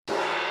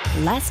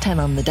Last time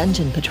on the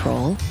Dungeon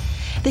Patrol,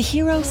 the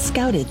heroes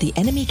scouted the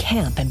enemy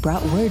camp and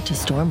brought word to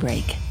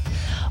Stormbreak.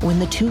 When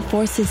the two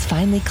forces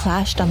finally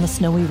clashed on the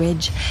snowy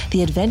ridge,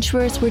 the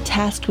adventurers were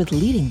tasked with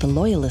leading the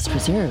Loyalist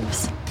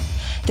reserves.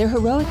 Their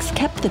heroics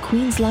kept the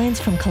Queen's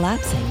lines from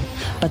collapsing,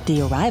 but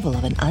the arrival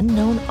of an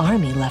unknown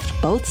army left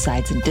both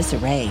sides in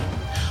disarray.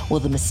 Will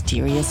the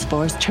mysterious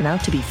force turn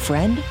out to be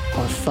friend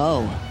or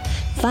foe?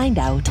 Find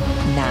out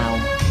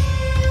now.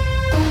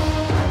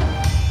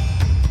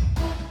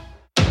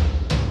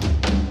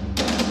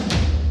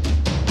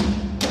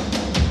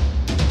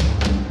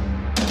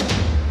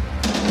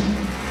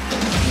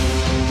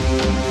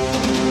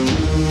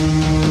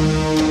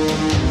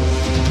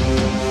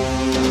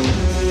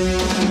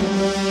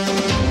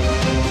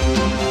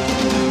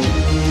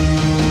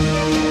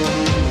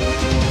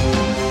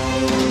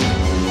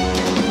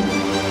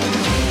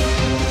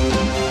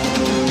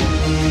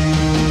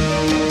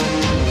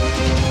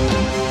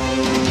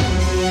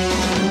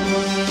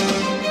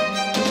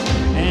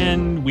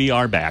 We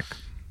are back.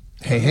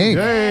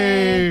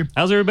 Hey.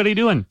 How's everybody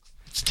doing?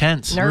 It's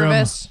tense.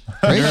 Nervous.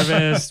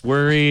 Nervous,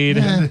 worried.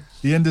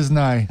 The end is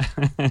nigh.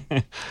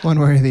 One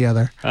way or the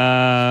other.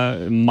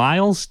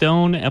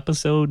 Milestone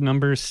episode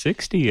number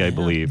 60, I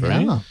believe,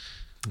 right? Yeah.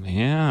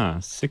 Yeah,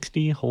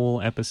 60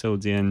 whole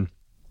episodes in,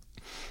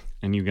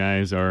 and you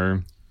guys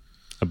are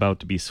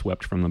about to be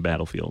swept from the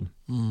battlefield.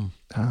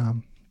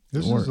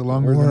 This is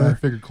longer than I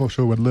figured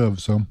Kolsho would live,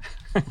 so.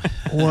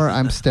 Or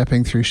I'm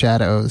stepping through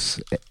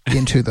shadows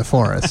into the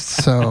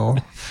forest, so.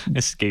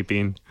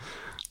 Escaping.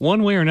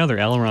 One way or another,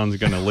 Elrond's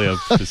going to live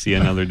to see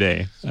another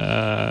day.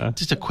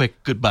 Just a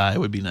quick goodbye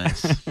would be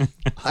nice.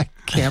 I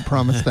can't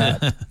promise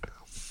that.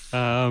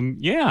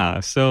 Yeah,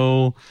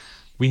 so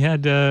we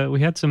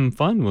had some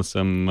fun with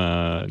some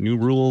new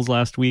rules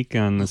last week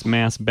on this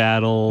mass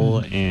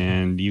battle,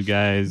 and you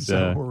guys...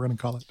 what we're going to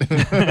call it.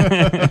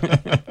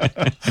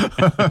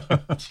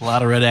 It's a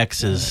lot of red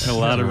X's. A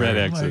lot of red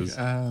X's.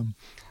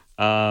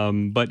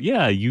 But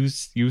yeah, you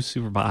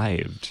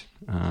survived.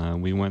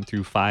 We went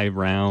through 5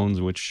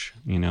 rounds, which,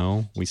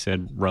 we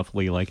said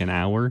roughly like an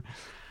hour.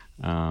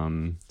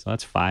 So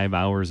that's 5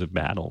 hours of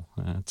battle.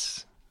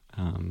 That's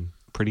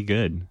pretty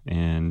good.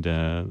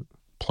 And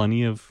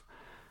plenty of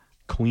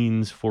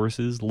Queen's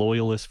forces,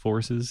 Loyalist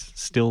forces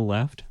still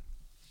left.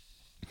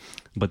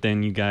 But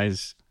then you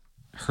guys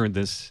heard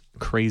this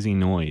crazy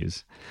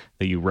noise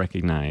that you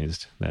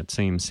recognized, that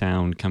same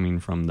sound coming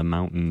from the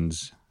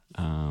mountains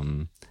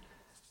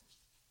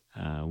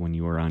when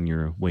you were on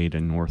your way to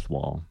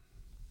Northwall,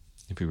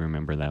 if you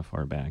remember that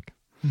far back.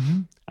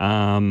 Mm-hmm.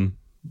 And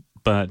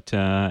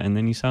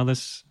then you saw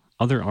this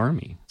other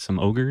army, some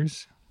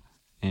ogres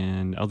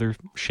and other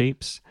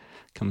shapes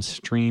come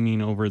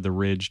streaming over the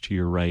ridge to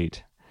your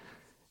right,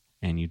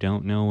 and you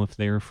don't know if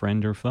they're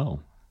friend or foe.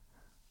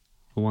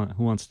 Who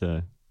wants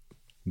to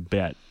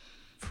bet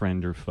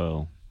friend or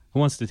foe? Who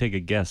wants to take a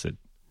guess at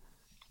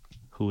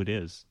who it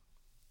is?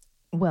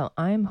 Well,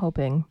 I'm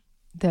hoping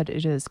that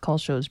it is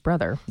Kolsho's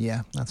brother.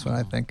 Yeah, that's what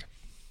I think.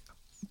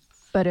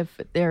 But if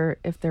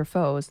they're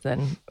foes,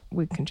 then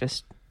we can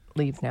just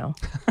leave now.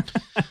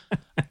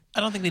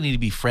 I don't think they need to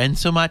be friends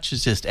so much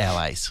as just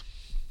allies.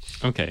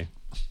 Okay.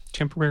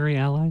 Temporary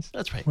allies?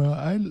 That's right. Well,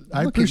 I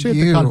Look appreciate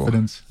at the you.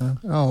 confidence.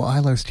 Oh,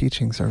 Ilo's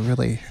teachings are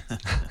really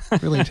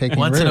taking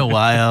Once root. in a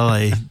while,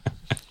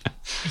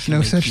 There's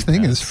no such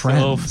thing as friends.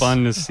 So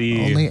fun to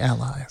see. Only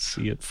allies.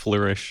 See it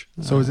flourish.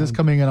 So is this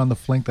coming in on the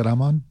flank that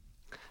I'm on?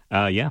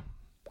 Yeah.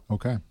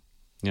 Okay.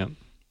 Yep.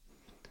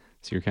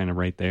 So you're kind of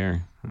right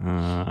there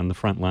on the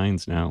front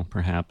lines now,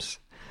 perhaps.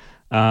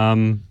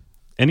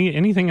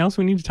 Anything else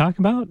we need to talk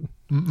about?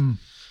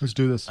 Let's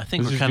do this. I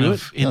think Let's we're just kind do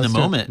of it. in the Let's do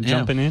it. moment.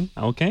 Jumping in?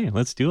 Okay,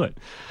 let's do it.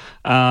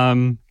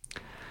 Actually,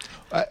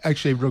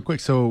 real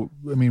quick. So,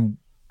 I mean,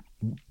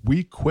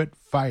 we quit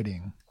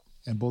fighting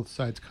and both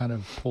sides kind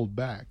of pulled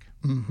back.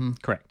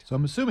 Correct. So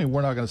I'm assuming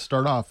we're not going to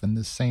start off in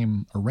this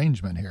same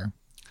arrangement here.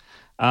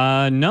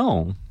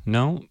 No.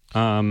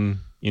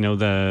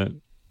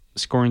 The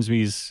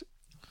Scornsby's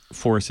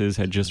forces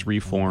had just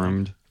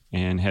reformed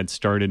and had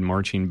started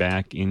marching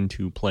back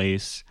into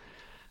place,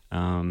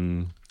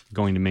 going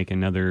to make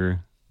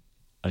another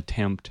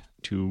attempt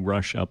to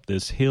rush up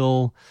this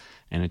hill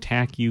and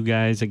attack you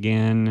guys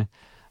again.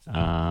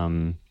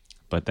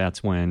 But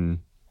that's when,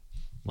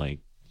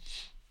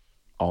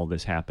 all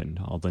this happened.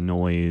 All the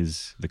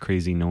noise, the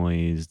crazy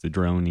noise, the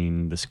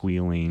droning, the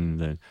squealing,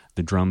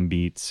 the drum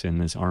beats, and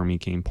this army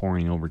came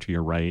pouring over to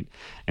your right,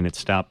 and it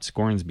stopped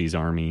Scornsby's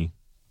army.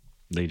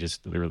 They're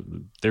just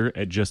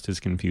as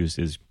confused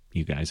as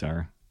you guys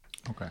are.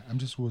 Okay. I'm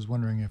just was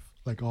wondering if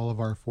all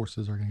of our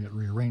forces are going to get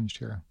rearranged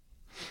here.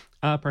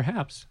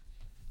 Perhaps.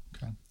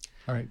 Okay.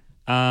 All right.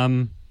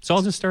 So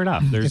I'll just start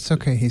off. It's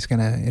okay. He's going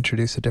to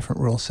introduce a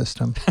different rule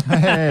system.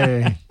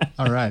 Hey.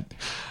 All right.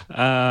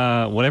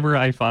 Whatever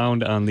I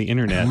found on the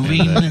internet in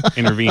the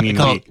intervening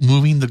week.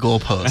 Moving the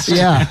goalposts.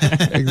 Yeah,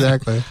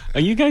 exactly.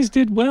 You guys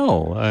did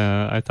well.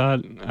 I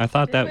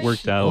thought that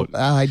worked out.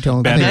 I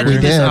don't Better. think we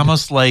It's did.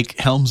 almost like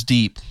Helm's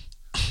Deep.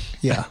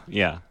 Yeah.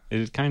 Yeah.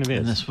 It kind of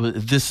And is.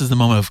 this is the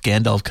moment of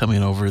Gandalf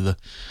coming over the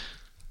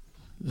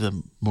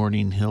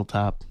morning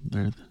hilltop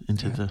there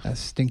into the. A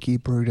stinky,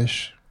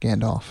 brutish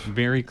Gandalf.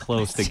 Very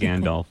close to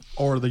Gandalf.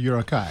 Or the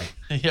Urukai.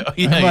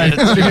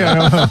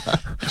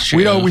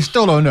 We We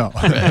still don't know.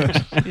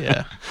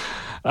 yeah.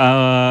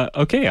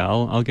 Okay,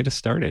 I'll get us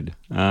started.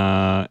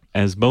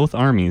 As both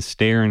armies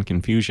stare in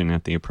confusion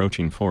at the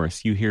approaching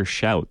force, you hear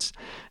shouts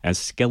as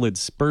Skellid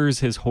spurs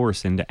his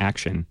horse into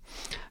action.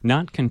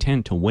 Not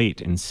content to wait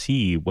and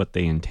see what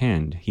they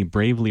intend, he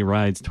bravely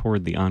rides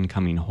toward the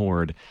oncoming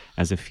horde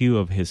as a few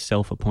of his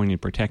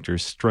self-appointed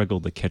protectors struggle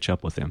to catch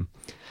up with him.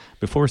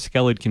 Before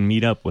Skellid can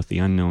meet up with the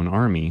unknown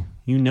army,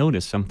 you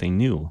notice something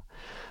new.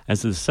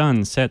 As the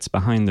sun sets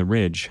behind the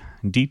ridge,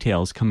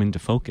 details come into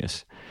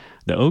focus.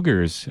 The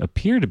ogres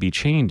appear to be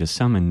chained to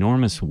some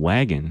enormous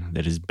wagon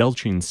that is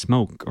belching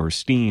smoke or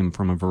steam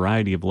from a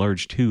variety of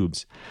large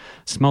tubes.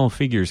 Small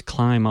figures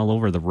climb all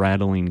over the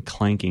rattling,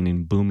 clanking,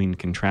 and booming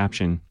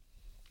contraption,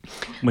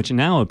 which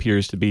now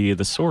appears to be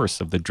the source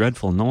of the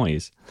dreadful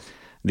noise.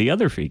 The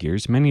other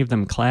figures, many of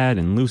them clad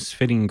in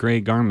loose-fitting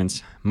gray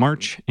garments,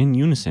 march in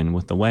unison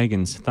with the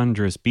wagon's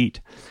thunderous beat.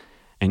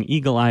 An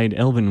eagle-eyed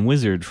elven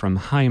wizard from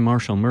High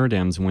Marshal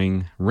Murdam's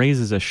wing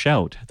raises a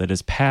shout that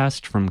is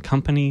passed from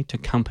company to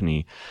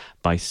company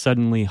by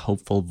suddenly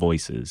hopeful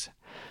voices.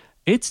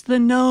 It's the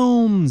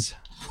gnomes!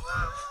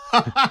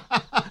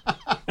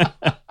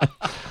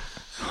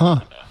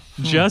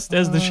 Just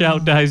as the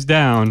shout dies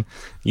down,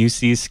 you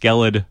see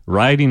Skellid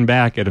riding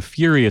back at a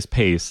furious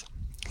pace.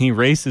 He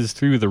races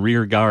through the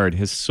rear guard,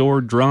 his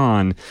sword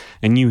drawn,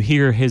 and you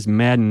hear his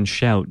maddened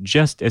shout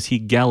just as he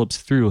gallops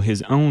through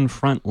his own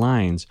front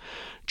lines.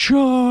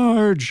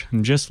 Charge!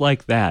 Just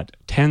like that,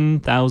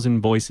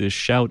 10,000 voices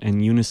shout in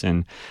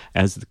unison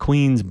as the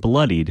Queen's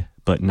bloodied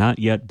but not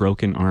yet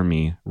broken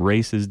army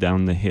races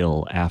down the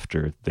hill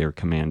after their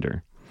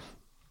commander.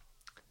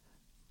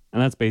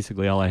 And that's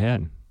basically all I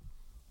had.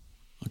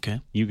 Okay.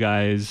 You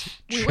guys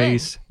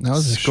chase That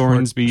was a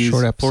Scornsby's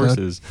short episode.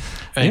 forces.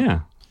 Right. Yeah,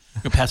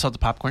 You gonna pass out the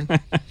popcorn?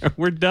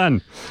 we're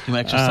done. You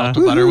might just salt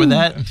the butter with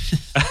that.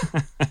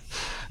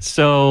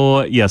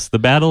 So yes, the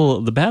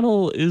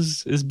battle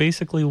is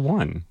basically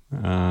won.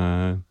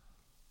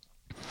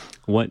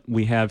 What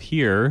we have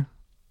here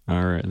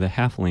are the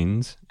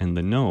halflings and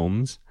the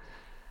gnomes,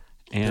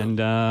 and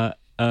a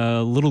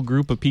little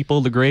group of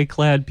people, the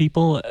gray-clad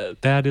people.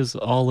 That is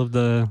all of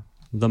the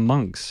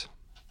monks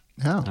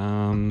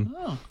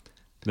Oh.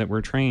 that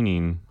we're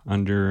training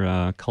under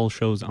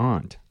Kulsho's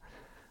aunt.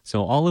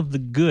 So all of the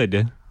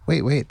good,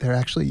 Wait. They're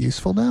actually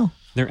useful now?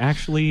 they're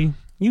actually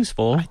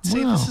useful. I'd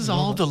say this is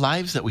all the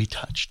lives that we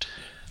touched.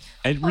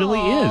 It really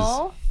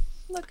Aw,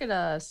 look at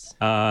us.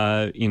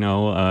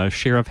 is.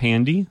 Sheriff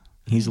Handy,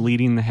 he's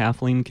leading the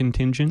halfling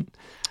contingent.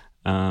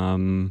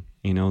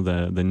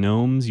 The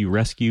gnomes, you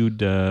rescued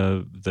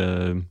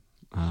the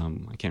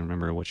I can't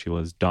remember what she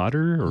was,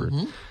 daughter or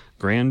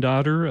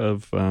granddaughter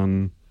of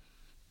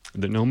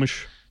the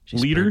gnomish She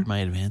leader. spurred my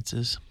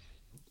advances.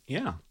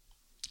 Yeah.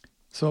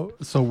 So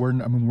we're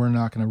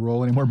not going to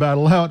roll any more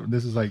battle out.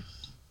 This is like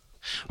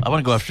I want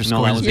to go after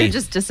No, that was You're Scornsby.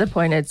 just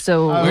disappointed.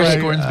 So Where's Right,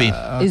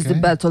 Scornsby? is the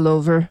battle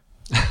over?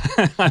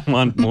 I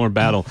want more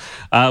battle.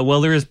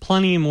 Well, there is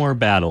plenty more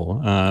battle,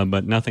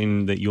 but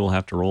nothing that you'll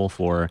have to roll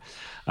for.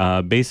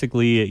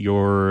 Basically,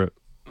 your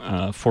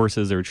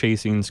forces are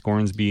chasing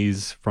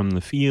Scornsby's from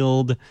the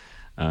field.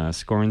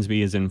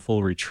 Scornsby is in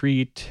full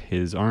retreat.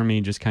 His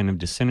army just kind of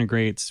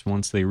disintegrates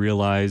once they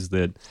realize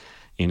that,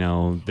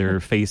 they're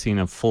facing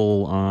a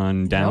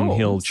full-on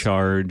downhill Gnomes.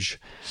 charge.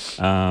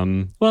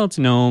 It's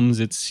gnomes,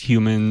 it's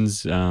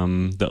humans,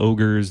 the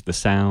ogres, the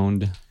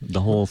sound, the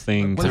whole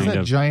thing. what is kind that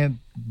of. giant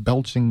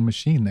belching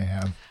machine they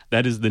have?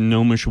 That is the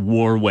gnomish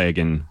war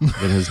wagon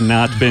that has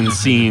not been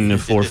seen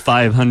for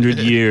 500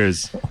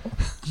 years.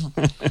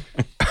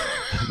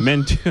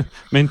 meant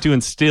to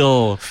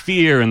instill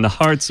fear in the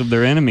hearts of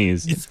their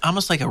enemies. It's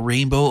almost like a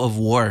rainbow of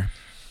war.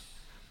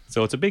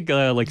 So it's a big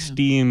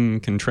steam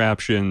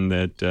contraption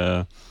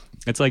that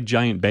it's like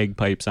giant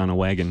bagpipes on a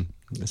wagon,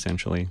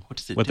 essentially, What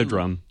does it with a do?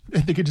 drum.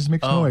 I think it just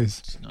makes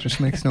noise.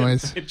 Just makes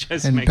noise. It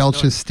just and makes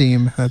belches noise.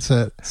 steam. That's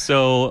it.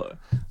 So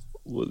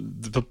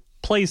the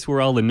place where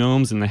all the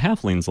gnomes and the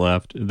halflings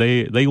left,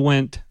 they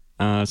went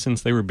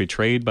since they were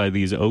betrayed by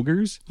these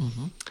ogres.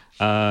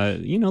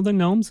 The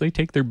gnomes, they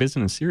take their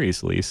business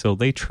seriously, so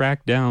they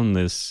track down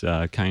this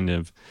kind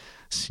of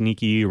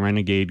sneaky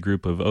renegade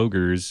group of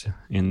ogres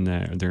in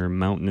their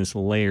mountainous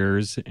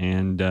lairs,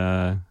 and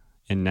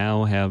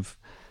now have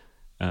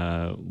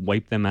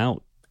wiped them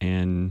out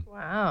and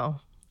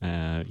Wow.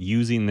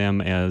 using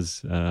them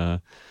as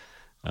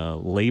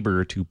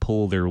labor to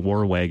pull their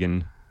war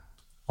wagon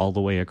all the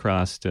way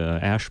across to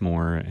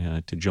Ashmore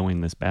to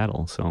join this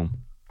battle. So,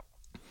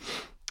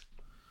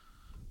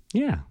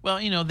 yeah. Well,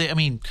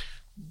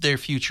 their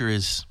future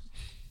is,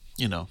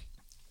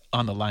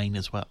 on the line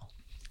as well.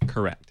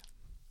 Correct.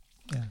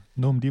 Yeah.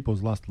 Gnome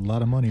Depot's lost a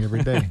lot of money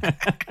every day.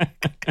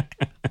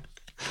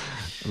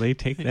 They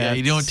take that Yeah,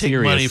 you don't take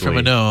money from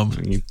a gnome.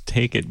 You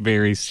take it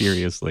very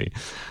seriously.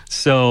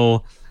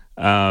 So,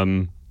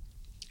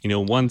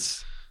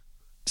 once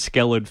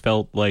Skellid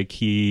felt like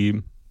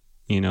he,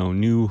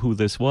 knew who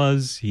this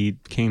was, he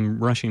came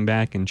rushing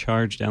back and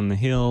charged down the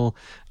hill.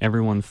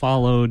 Everyone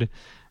followed.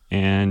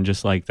 And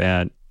just like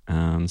that,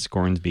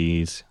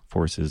 Scornsby's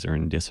forces are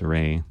in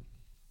disarray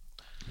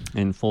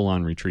and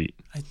full-on retreat.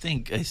 I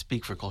think I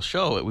speak for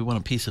Colshaw. We want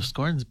a piece of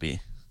Scornsby.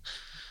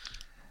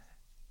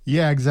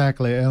 Yeah,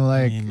 exactly. And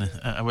I mean,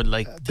 I would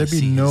like to there'd be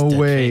see no his dead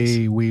way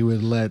face. we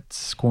would let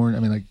Scorn. I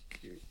mean, like,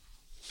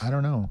 I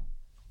don't know.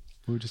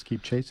 We would just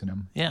keep chasing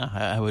him. Yeah,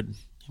 I would.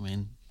 I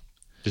mean,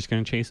 Just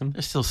going to chase him?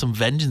 there's still some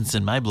vengeance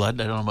in my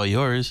blood. I don't know about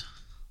yours.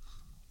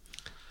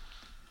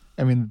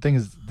 I mean, the thing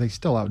is, they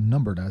still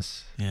outnumbered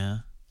us. Yeah.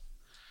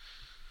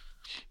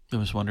 I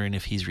was wondering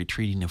if he's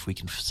retreating, if we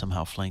can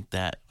somehow flank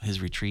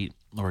his retreat,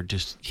 or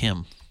just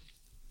him.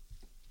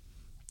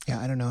 Yeah,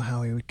 I don't know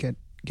how we would get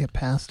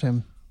past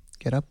him,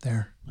 get up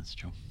there. That's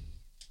true.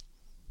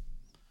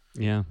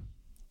 Yeah.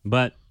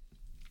 But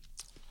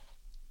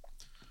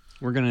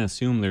we're going to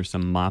assume there's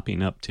some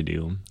mopping up to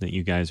do that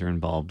you guys are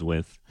involved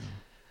with.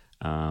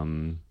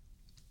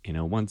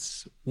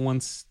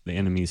 Once the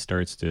enemy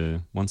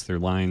once their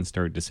lines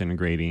start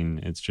disintegrating,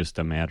 it's just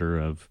a matter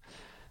of,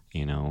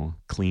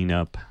 clean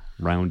up,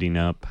 rounding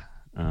up,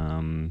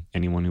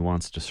 anyone who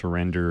wants to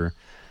surrender.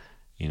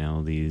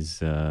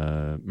 These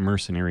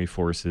mercenary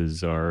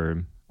forces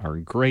are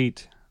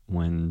great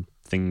when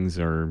things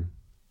are,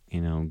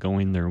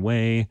 going their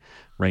way.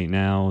 Right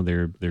now,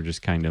 they're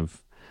just kind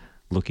of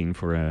looking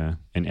for an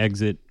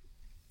exit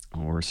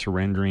or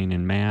surrendering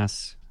en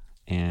masse.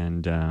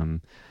 And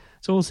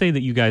so we'll say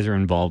that you guys are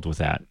involved with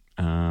that.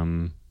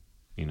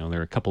 There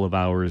are a couple of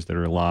hours that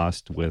are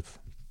lost with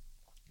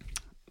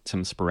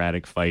some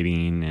sporadic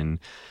fighting and,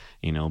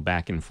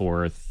 back and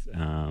forth.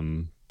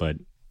 But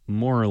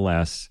more or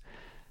less,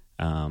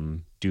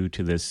 due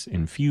to this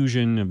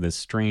infusion of this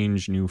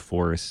strange new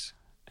force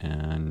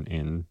and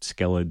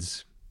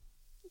Skellid's,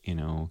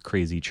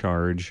 crazy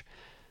charge,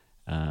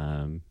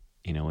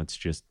 it's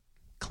just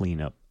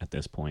cleanup at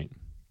this point.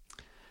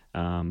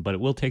 But it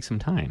will take some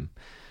time.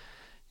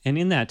 And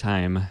in that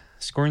time,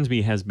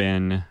 Scornsby has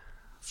been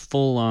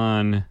full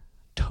on,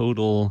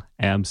 total,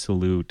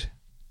 absolute,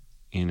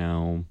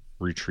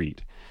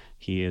 retreat.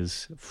 He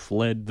has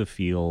fled the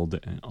field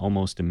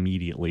almost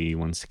immediately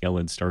when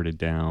Skellid started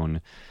down.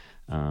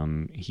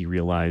 He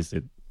realized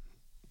that,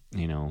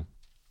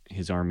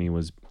 his army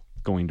was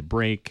going to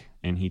break,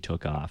 and he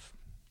took off.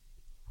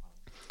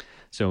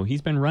 So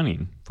he's been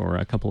running for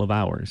a couple of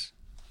hours.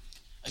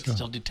 I can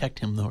still detect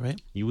him, though,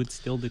 right? You would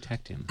still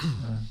detect him.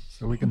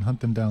 So we can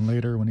hunt him down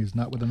later when he's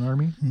not with an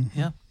army.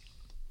 Yeah.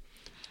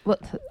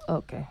 What?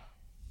 Okay.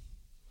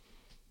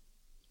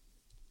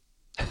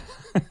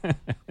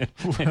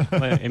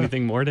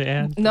 Anything more to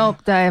add? No,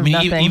 I have I mean,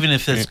 nothing. even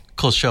if it's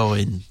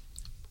Colshaw and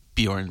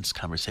Bjorn's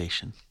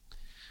conversation,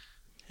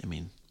 I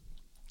mean,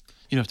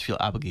 you don't have to feel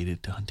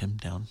obligated to hunt him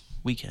down.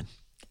 We can.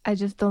 I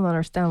just don't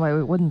understand why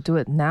we wouldn't do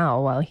it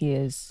now while he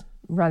is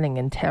running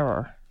in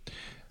terror.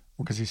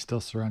 Because he's still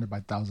surrounded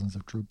by thousands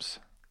of troops.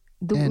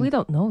 We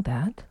don't know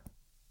that.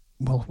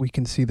 Well, we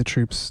can see the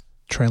troops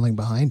trailing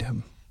behind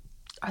him.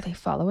 Are they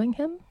following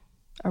him?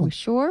 Are we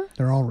sure?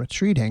 They're all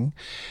retreating.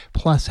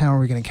 Plus, how are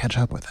we going to catch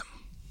up with him?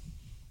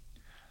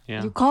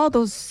 Yeah. You call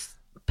those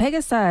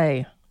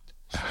Pegasi.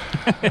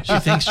 She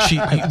thinks she.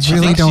 I she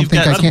really thinks don't you've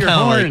think got I can. kinda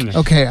horn. like-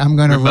 Okay, I'm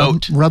going to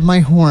Remote. rub my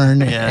horn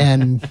Yeah.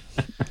 and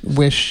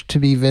wish to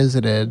be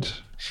visited.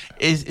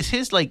 Is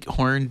his like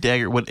horn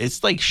dagger? What?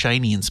 It's like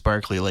shiny and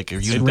sparkly, like a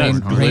It unicorn does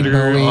horn. glitter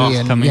rainbowy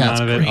and- coming yeah,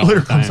 out of it's it great. all the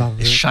Glitter comes time. off of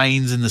It it.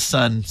 shines in the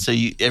sun, so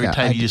every Yeah,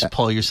 time I- you just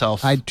pull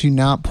yourself. I do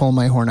not pull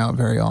my horn out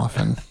very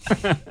often.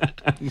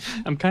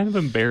 I'm kind of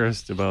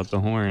embarrassed about the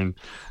horn,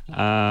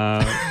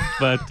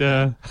 but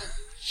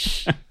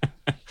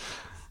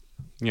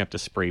you have to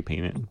spray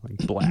paint it like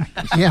black,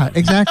 Yeah,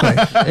 exactly.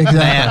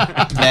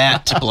 Exactly.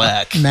 matte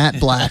black. Matte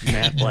black.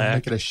 matte black.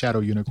 Make it a shadow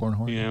unicorn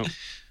horn. You know,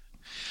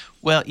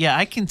 Well, yeah,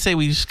 I can say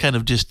we just kind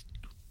of just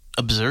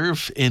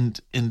observe and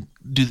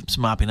do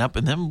some mopping up,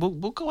 and then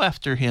we'll go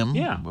after him.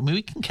 Yeah. I mean,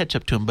 we can catch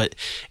up to him, but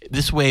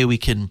this way we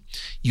can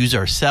use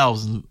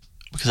ourselves,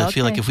 because I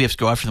feel like Okay. if we have to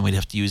go after them, we'd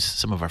have to use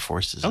some of our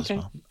forces as okay.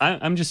 well.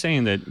 I'm just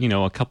saying that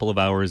a couple of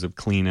hours of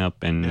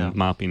cleanup and Yeah.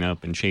 mopping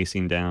up and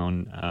chasing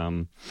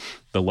down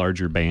the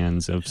larger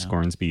bands of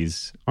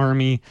Scornsby's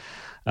army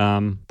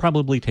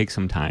probably take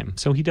some time.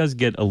 So he does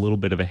get a little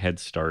bit of a head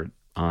start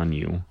on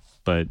you,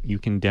 but you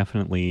can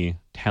definitely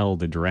tell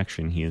the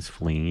direction he is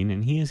fleeing,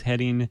 and he is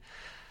heading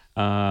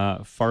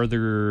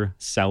farther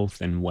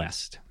south and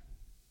west.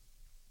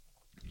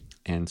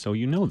 And so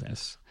you know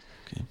this.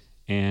 Okay.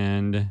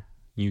 And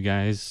you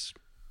guys,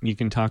 you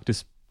can talk to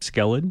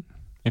Skellid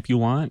if you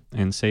want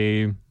and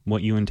say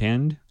what you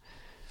intend.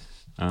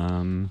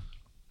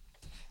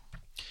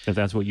 If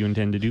that's what you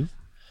intend to do.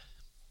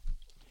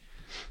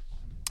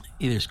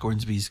 Either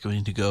Scornsby's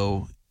going to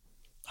go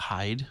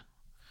hide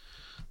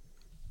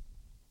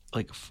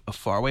like a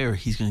far away, or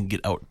he's going to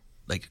get out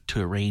like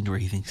to a range where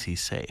he thinks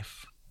he's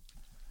safe.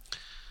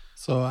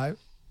 So I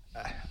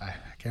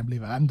can't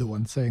believe I'm the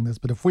one saying this,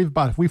 but if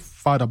we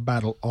fought a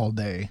battle all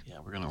day, Yeah,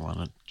 we're gonna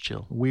want to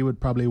chill. we would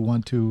probably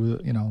want to,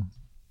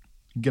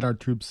 get our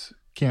troops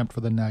camped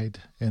for the night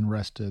and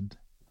rested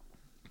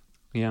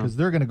Yeah. because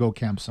they're going to go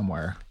camp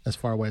somewhere as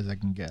far away as they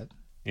can get.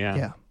 Yeah.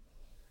 Yeah.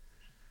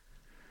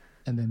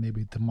 And then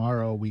maybe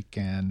tomorrow we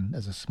can,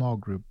 as a small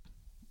group,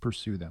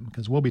 pursue them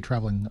because we'll be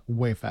traveling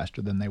way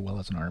faster than they will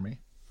as an army.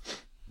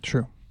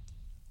 True.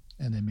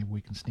 And then maybe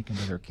we can sneak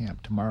into their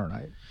camp tomorrow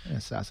night and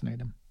assassinate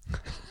them.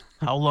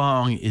 How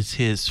long is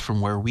his from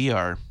where we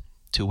are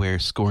to where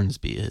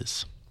Scornsby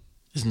is?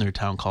 Isn't there a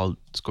town called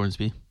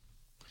Scornsby?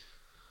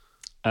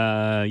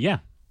 Yeah.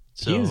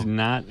 So- He is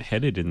not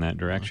headed in that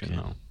direction, Okay.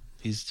 though.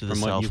 He's to the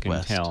From what you can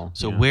southwest. tell,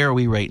 So yeah. where are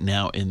we right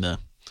now in the?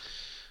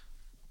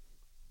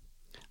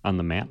 On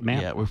the map?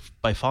 Yeah, we're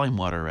by Falling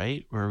Water,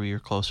 right? Where we are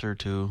closer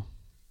to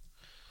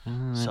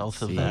Let's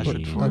south of see.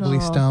 Ashford. Ugly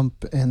No.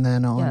 Stump, and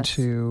then on Yes.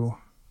 to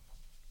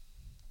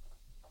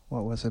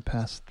what was it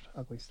past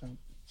Ugly Stump?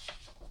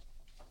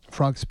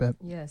 Frogspit.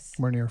 Yes.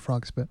 We're near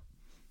Frogspit.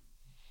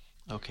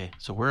 Okay,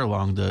 so we're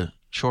along the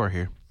shore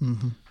here.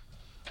 Mm-hmm.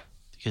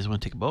 You guys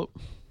want to take a boat?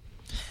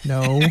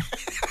 No.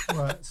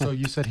 So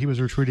you said he was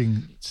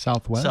retreating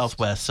southwest?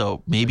 Southwest,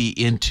 so maybe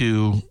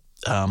into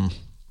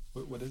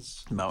What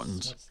is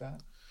Mountains. What's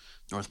that?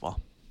 North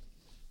Wall.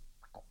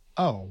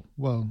 Oh,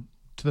 well,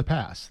 to the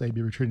pass. They'd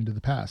be retreating to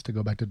the pass to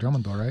go back to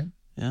Drummondor, right?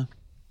 Yeah,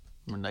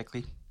 more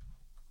likely.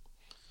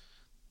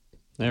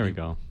 There we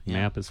go. Yeah.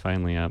 Map is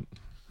finally up.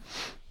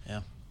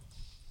 Yeah.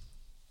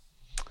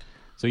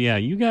 So yeah,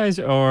 you guys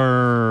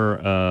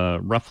are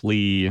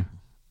roughly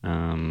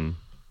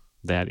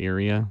that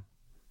area.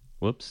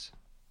 Whoops.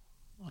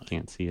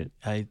 Can't see it.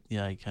 I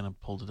kind of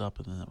pulled it up,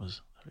 and then that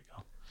was there.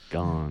 We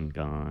go.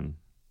 Gone.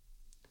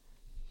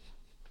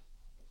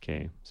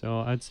 Okay, so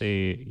I'd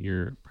say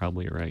you're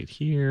probably right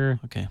here,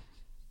 Okay,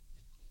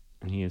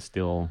 and he is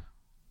still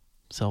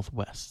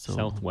southwest. So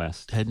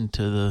southwest. heading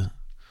to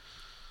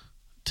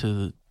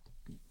the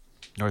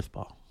North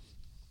Wall,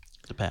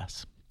 the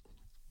pass.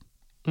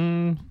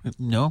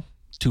 No,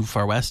 too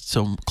far west,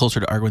 so closer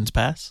to Arguin's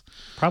Pass.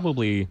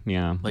 Probably,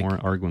 yeah, Like- more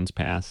Arguin's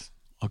Pass.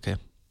 Okay.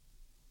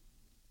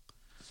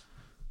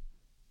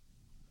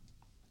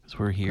 So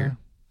we're here.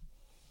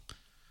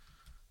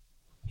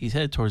 He's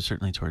headed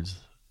certainly towards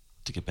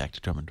to get back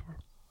to Drummondor.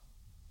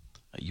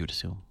 You would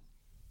assume.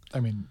 I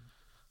mean,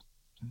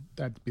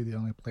 that'd be the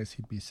only place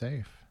he'd be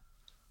safe.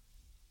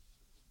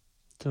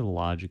 It's a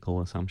logical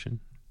assumption.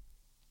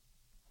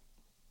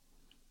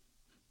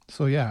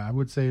 So yeah, I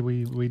would say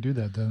we do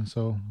that then.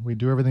 So we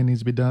do everything that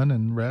needs to be done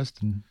and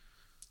rest and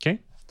Okay.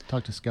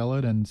 talk to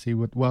Skellid and see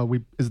what. Well,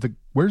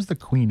 where's the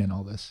queen in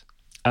all this?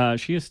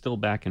 She is still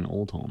back in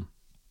Oldholm.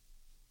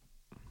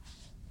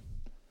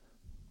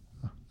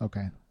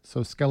 Okay,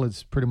 so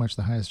Skellid's pretty much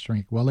the highest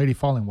rank. Well, Lady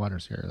Falling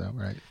Water's here, though,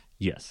 right?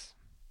 Yes.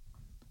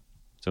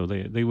 So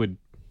they would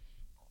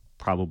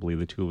probably,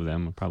 the two of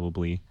them are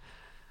probably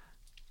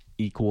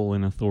equal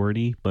in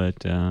authority, but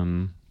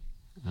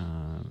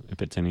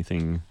if it's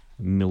anything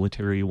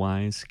military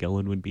wise,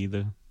 Skellid would be the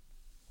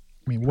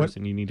I mean, what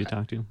person you need to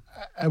talk to.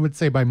 I would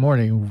say by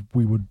morning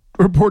we would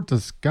report to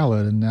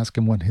Skellid and ask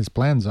him what his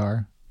plans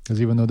are,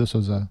 because even though this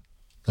was a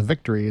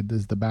victory,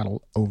 is the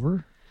battle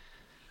over?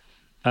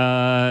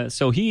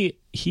 So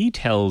he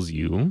tells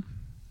you,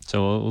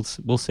 so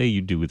we'll say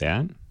you do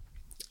that,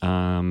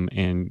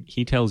 and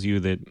he tells you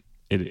that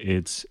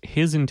it's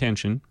his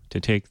intention to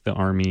take the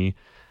army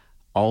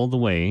all the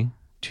way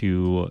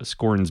to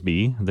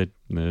Scornsby,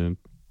 the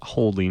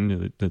holding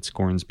that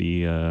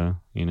Scornsby,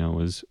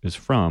 is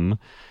from,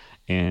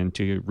 and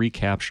to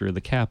recapture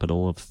the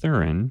capital of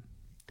Thurin.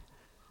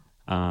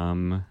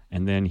 And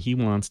then he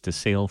wants to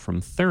sail from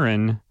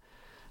Thurin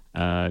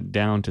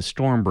down to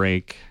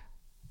Stormbreak,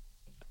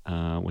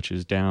 which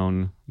is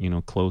down,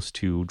 close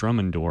to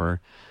Drummondor,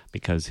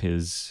 because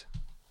his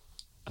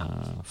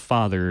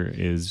father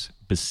is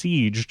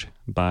besieged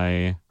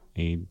by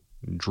a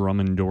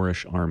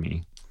Drummondorish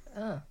army.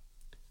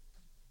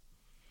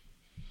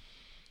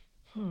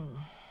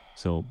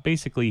 So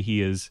basically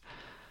he is,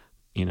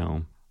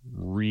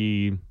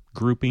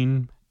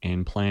 regrouping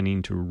and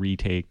planning to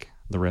retake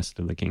the rest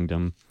of the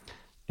kingdom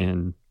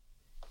and,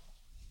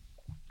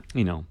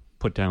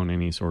 put down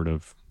any sort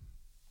of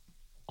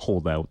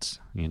holdouts.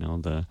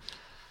 The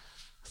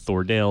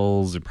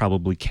Thordales are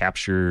probably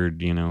captured,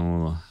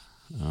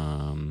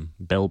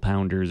 Bell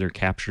Pounders are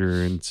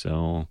captured,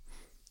 so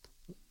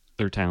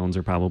their towns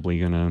are probably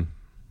going to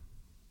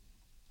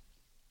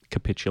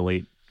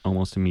capitulate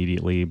almost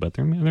immediately, but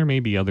there may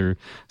be other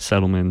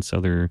settlements,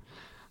 other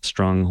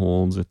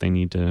strongholds that they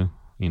need to,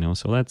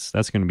 so that's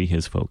going to be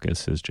his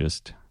focus, is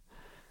just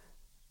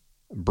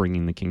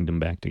bringing the kingdom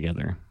back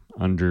together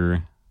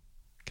under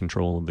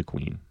control of the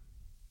queen.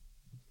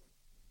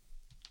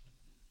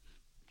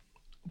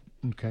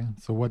 Okay,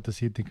 so what does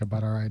he think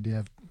about our idea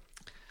of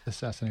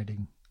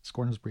assassinating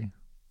Scornsby?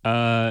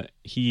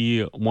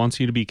 He wants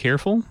you to be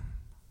careful.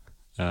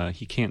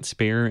 He can't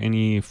spare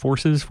any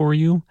forces for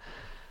you,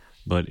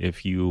 but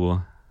if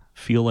you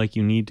feel like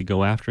you need to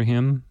go after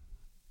him,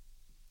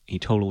 he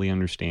totally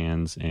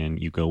understands,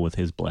 and you go with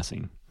his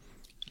blessing.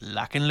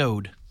 Lock and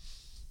load.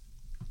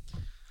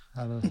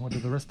 What do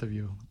the rest of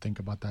you think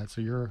about that? So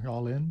you're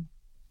all in?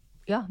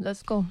 Yeah,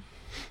 let's go.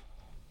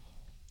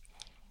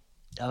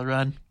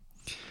 Elrond,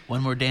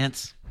 one more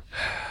dance.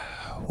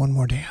 One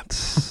more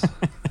dance.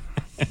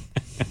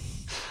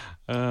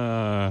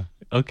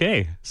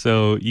 Okay,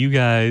 so you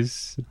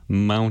guys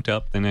mount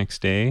up the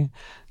next day.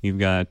 You've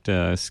got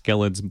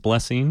Skeled's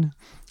blessing.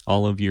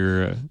 All of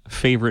your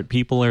favorite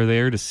people are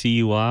there to see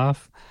you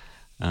off.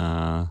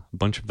 A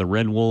bunch of the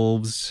Red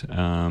Wolves,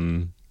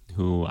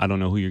 who I don't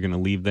know who you're going to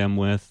leave them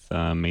with.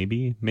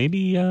 Maybe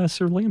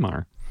Sir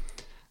Lamar.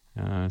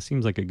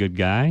 Seems like a good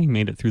guy. He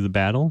made it through the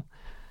battle.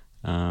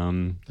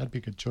 That'd be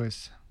a good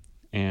choice.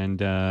 And,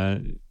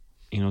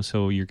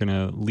 so you're going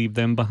to leave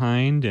them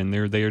behind, and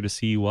they're there to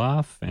see you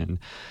off, and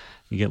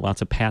you get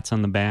lots of pats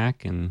on the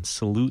back and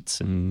salutes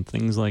and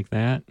things like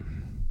that.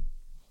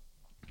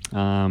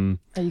 Are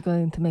you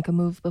going to make a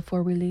move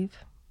before we leave?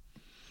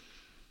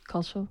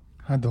 Kalsho?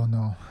 I don't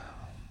know.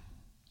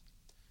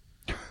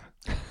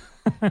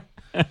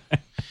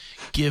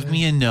 Give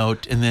me a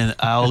note, and then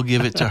I'll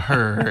give it to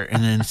her,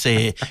 and then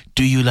say,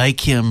 do you like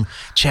him?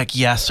 Check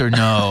yes or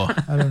no.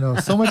 I don't know.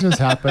 So much has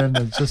happened.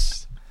 It's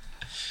just,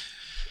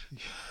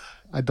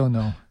 I don't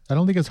know. I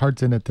don't think his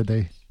heart's in it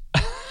today.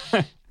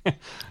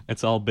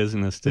 It's all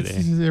business today.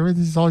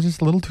 Everything's all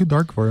just a little too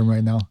dark for him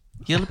right now.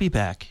 He'll be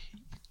back.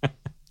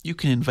 You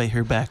can invite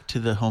her back to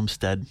the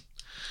homestead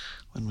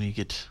when we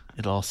get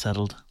it all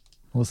settled.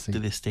 We'll see. To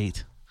the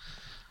estate.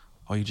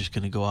 Or you're just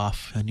going to go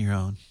off on your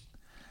own.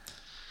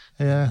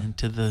 Yeah.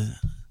 Into the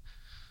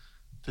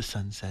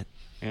sunset.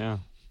 Yeah.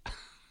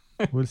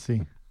 We'll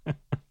see.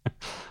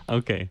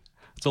 Okay.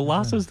 So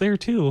Lassa's there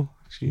too.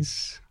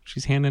 She's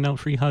handing out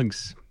free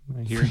hugs.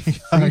 I hear.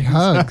 Free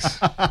hugs.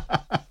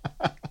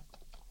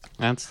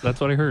 That's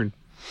what I heard.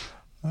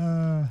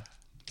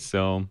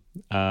 So,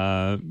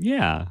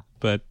 yeah,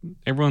 but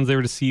everyone's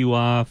there to see you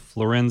off.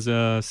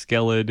 Lorenza,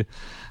 Skeled,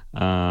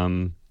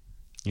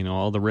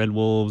 all the Red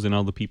Wolves and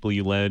all the people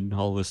you led,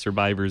 all the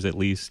survivors at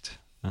least,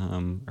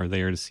 are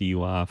there to see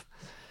you off.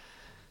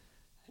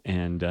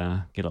 And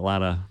get a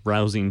lot of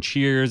rousing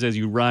cheers as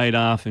you ride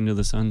off into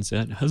the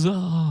sunset.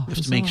 Huzzah! We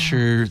have to make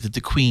sure that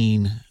the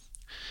queen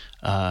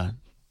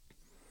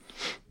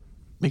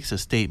makes a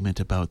statement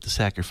about the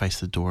sacrifice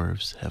the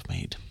dwarves have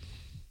made.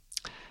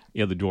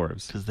 Yeah, the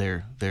dwarves. Because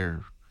they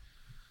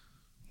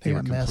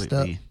got messed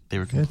up. They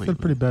were Yeah, it completely. felt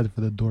pretty bad for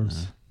the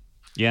dwarves.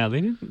 Yeah,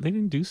 they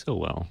didn't do so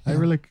well. I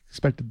really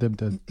expected them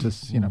to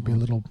just, be a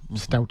little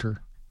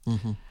stouter.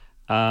 Mm-hmm.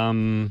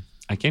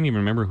 I can't even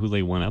remember who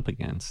they went up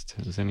against.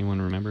 Does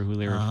anyone remember who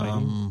they were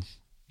fighting?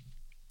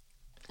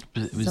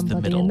 It was Somebody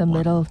the middle in the one.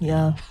 middle,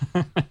 yeah.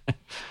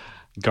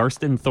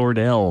 Garston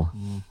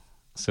Thordell.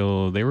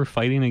 So they were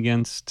fighting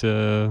against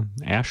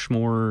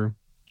Ashmore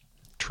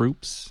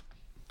troops,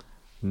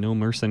 no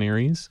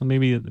mercenaries. So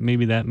maybe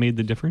that made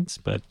the difference,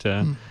 but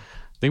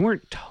they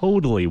weren't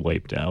totally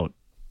wiped out.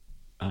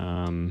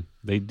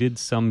 They did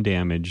some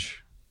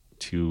damage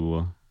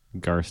to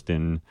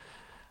Garston.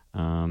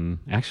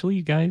 Actually,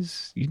 you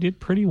guys, you did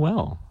pretty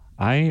well.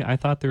 I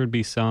thought there would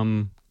be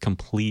some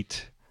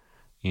complete,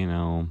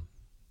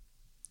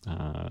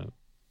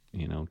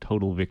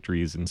 total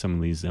victories in some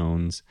of these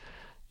zones,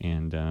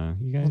 and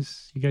you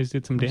guys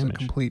did some It was damage. a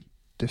complete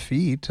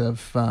defeat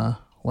of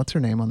what's her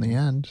name on the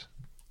end?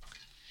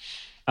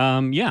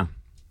 Yeah,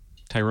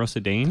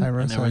 Tyrosa Dane.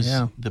 And there was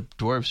yeah. the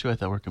dwarves who I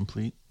thought were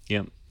complete.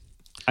 Yep.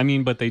 I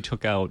mean, but they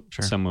took out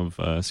Sure. some of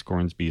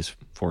Scornsby's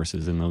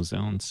forces in those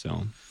zones,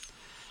 so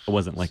it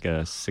wasn't like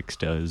a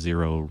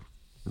 6-0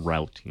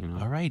 rout,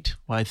 All right.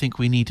 Well, I think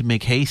we need to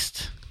make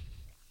haste.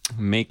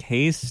 Make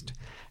haste,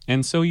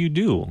 and so you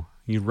do.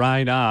 You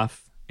ride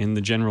off in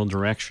the general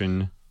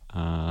direction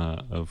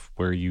of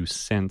where you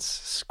sense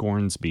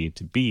Scornsby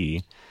to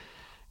be,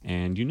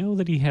 and you know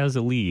that he has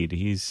a lead.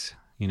 He's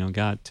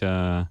got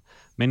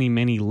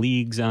many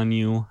leagues on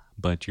you,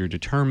 but you're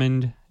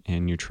determined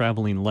and you're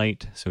traveling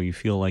light, so you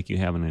feel like you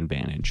have an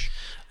advantage.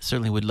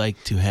 Certainly would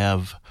like to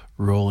have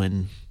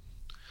Roland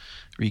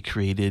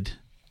recreated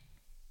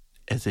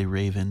as a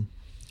raven.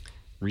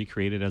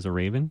 Recreated as a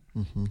raven.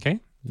 Mm-hmm. Okay,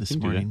 This you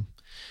can do that. morning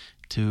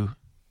to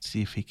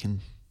see if he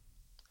can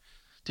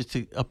just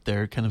up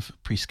there, kind of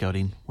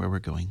pre-scouting where we're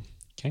going.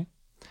 Okay.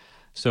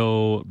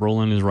 So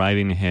Roland is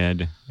riding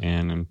ahead,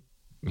 and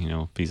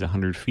if he's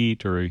 100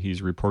 feet or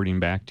he's reporting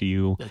back to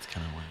you, That's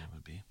kind of where it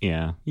would be.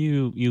 yeah,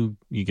 you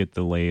get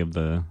the lay of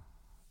the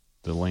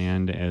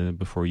land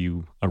before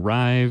you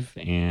arrive,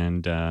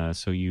 and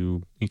so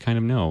you kind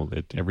of know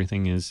that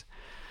everything is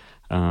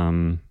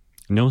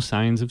no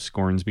signs of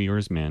Scornsby or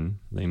his men.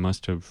 They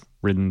must have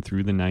ridden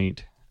through the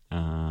night,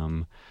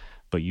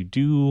 but you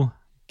do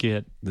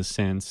get the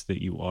sense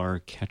that you are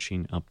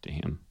catching up to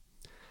him.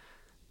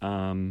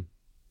 And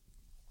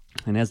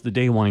as the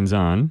day winds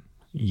on,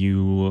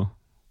 you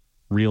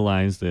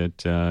realize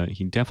that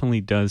he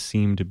definitely does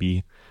seem to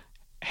be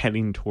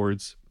heading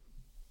towards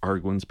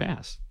Arguin's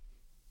Pass.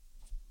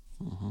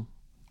 Mm-hmm.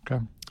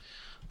 Okay.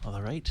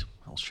 All right.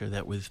 I'll share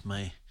that with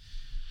my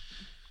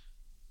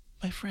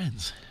My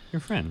friends. Your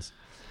friends.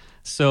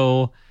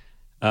 So,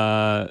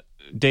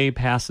 day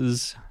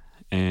passes,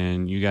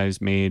 and you guys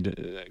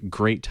made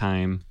great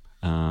time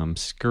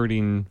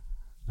skirting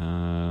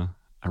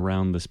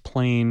around this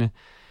plain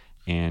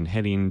and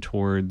heading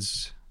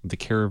towards the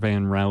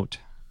caravan route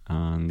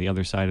on the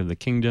other side of the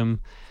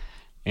kingdom.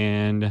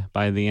 And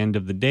by the end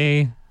of the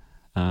day,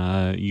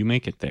 you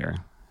make it there.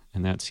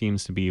 And that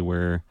seems to be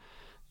where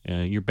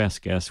your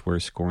best guess where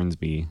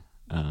Scornsby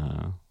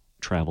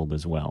traveled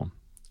as well.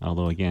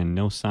 Although, again,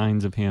 no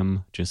signs of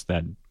him, just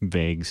that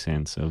vague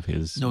sense of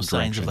his No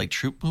signs of direction. like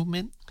troop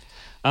movement?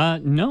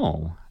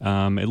 No.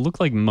 It looked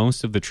like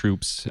most of the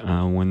troops,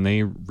 when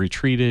they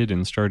retreated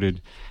and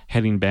started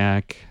heading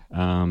back,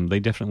 they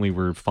definitely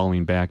were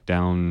falling back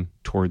down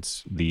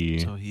towards the...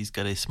 So he's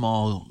got a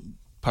small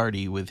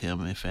party with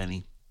him, if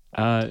any,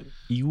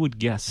 you would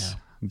guess,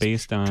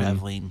 based on...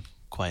 traveling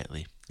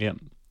quietly. Yep.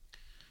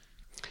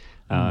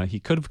 He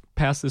could have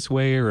passed this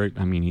way, or,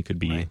 I mean, he could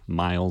be Right.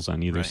 miles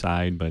on either Right.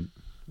 side, but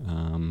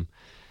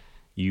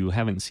you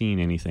haven't seen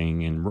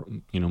anything,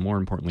 and, more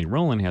importantly,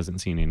 Roland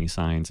hasn't seen any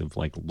signs of,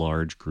 like,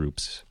 large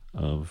groups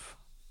of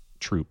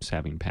troops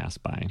having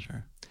passed by.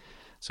 Sure.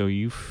 So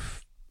you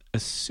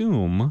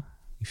assume,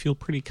 you feel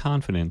pretty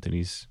confident that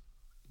he's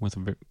with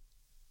a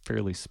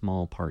fairly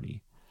small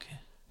party.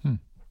 Okay.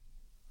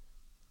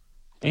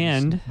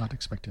 And... Not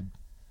expected.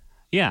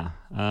 Yeah.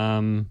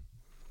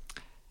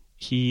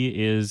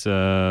 He is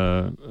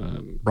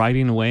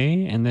riding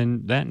away, and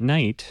then that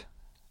night,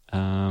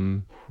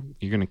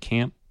 you're going to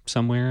camp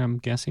somewhere, I'm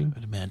guessing. I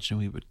would imagine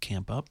we would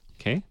camp up.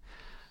 Okay.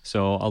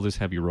 So I'll just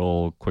have you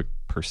roll a quick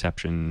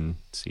perception,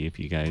 see if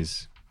you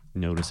guys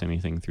notice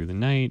anything through the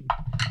night.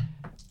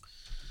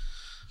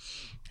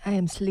 I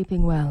am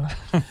sleeping well.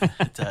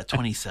 It's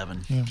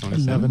 27. Yeah,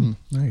 27. 11.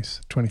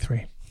 Nice.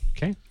 23.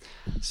 Okay.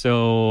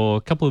 So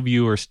a couple of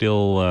you are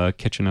still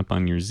catching up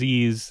on your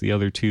Z's. The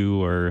other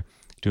two are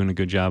doing a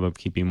good job of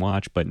keeping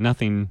watch, but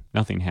nothing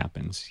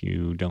happens.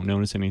 You don't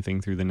notice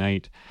anything through the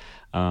night.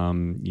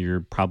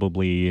 You're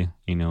probably,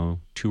 200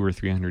 or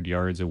 300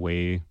 yards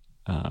away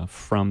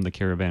from the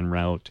caravan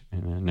route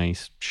in a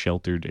nice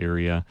sheltered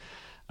area,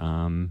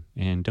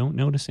 and don't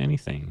notice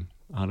anything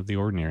out of the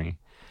ordinary.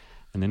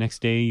 And the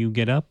next day you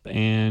get up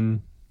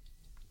and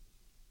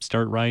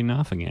start riding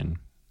off again,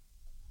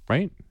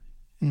 right?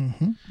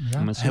 Mm-hmm. Yeah.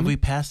 I'm Have assuming. we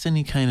passed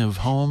any kind of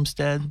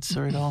homesteads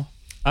or at all?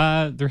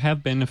 There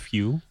have been a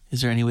few.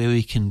 Is there any way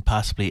we can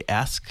possibly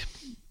ask?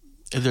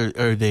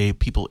 Are they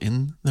people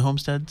in the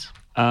homesteads?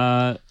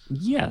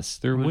 Yes,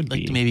 there I would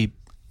like be. to maybe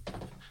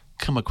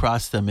come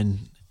across them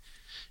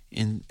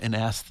and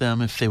ask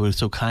them if they would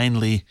so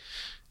kindly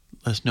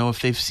let us know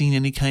if they've seen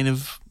any kind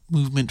of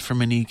movement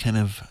from any kind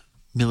of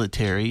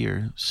military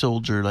or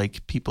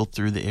soldier-like people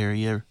through the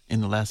area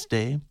in the last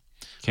day.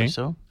 Okay. Or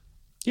so.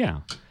 Yeah.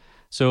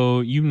 So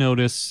you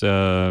notice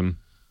an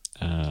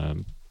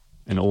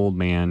old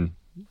man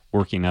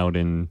working out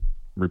and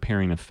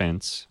repairing a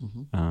fence.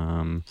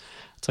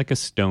 It's like a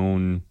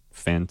stone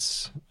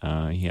fence.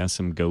 He has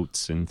some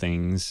goats and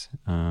things,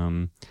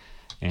 and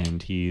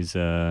he's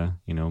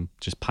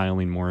just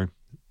piling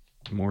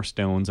more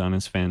stones on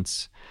his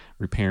fence,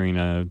 repairing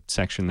a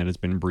section that has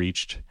been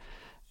breached.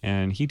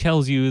 And he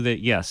tells you that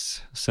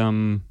yes,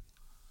 some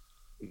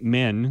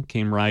men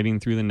came riding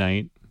through the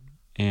night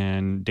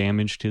and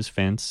damaged his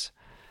fence.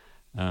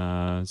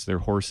 As their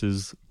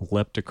horses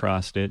leapt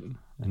across it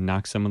and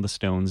knocked some of the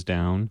stones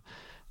down.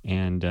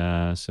 And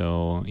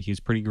so he's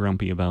pretty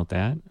grumpy about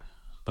that.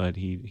 But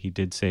he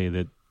did say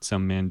that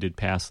some men did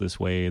pass this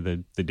way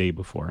the day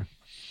before.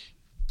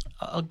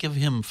 I'll give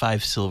him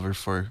 5 silver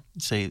for,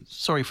 say,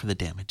 sorry for the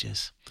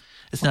damages.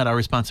 It's not our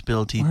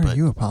responsibility, Why but are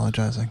you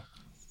apologizing?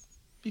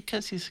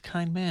 because he's a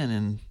kind man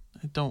and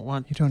I don't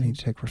want... You don't need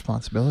to take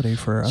responsibility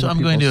for other So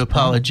I'm going to people's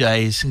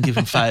apologize and give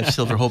him 5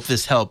 silver. Hope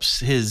this helps.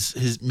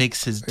 His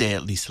makes his day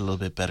at least a little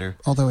bit better.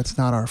 Although it's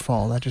not our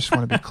fault. I just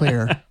want to be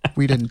clear.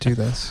 We didn't do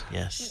this.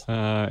 Yes.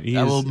 I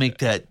I will make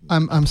that.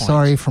 I'm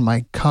sorry for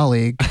my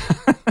colleague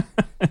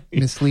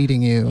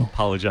misleading you.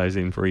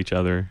 apologizing for each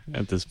other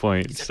at this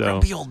point. He's a So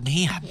grumpy old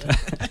man.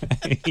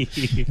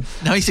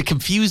 Now he's a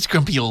confused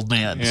grumpy old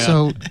man. Yeah.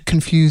 So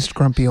confused,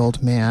 grumpy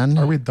old man.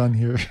 Are we done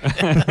here?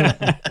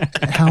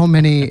 How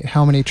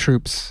many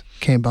troops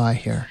came by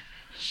here?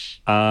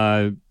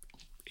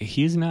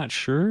 he's not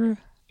sure.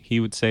 He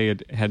would say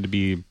it had to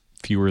be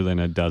fewer than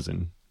a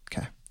dozen.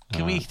 Okay.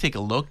 Can we take a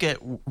look at,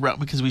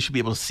 because we should be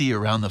able to see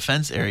around the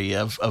fence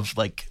area of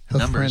like Hoof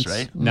numbers,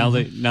 prints. right? Now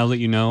that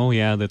you know,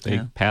 that they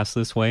Yeah. pass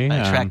this way.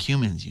 I track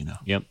humans, you know.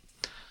 Yep.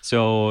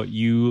 So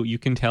you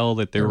can tell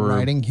that there They're were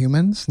riding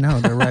humans? No,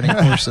 they're riding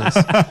horses.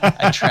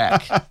 I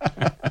track.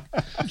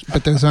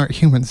 But those aren't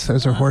humans.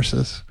 Those are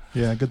horses.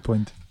 Yeah, good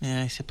point.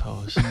 Yeah, I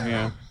suppose.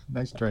 yeah.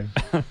 Nice try.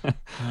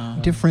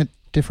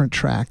 Different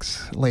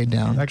tracks laid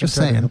down. I can Just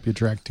try to saying. help you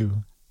track too.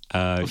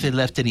 If they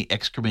left any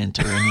excrement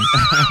or any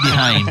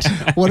behind.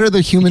 What are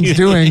the humans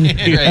doing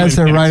as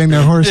they're riding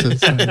their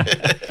horses?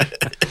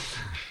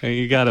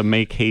 You got to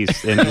make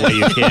haste any way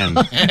you can.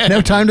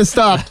 No time to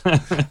stop.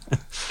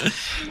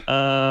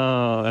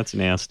 Oh, that's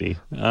nasty.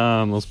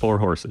 Those poor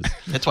horses.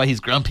 That's why he's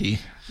grumpy.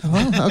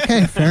 Well,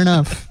 okay, fair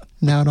enough.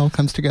 Now it all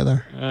comes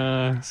together.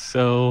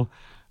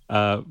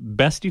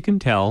 Best you can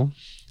tell,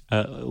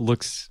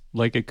 looks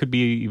like it could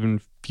be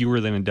even fewer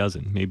than a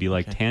dozen, maybe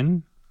like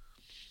 10.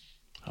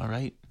 All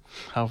right.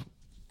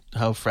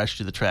 How fresh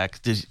do the tracks?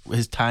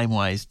 His time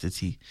wise,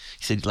 he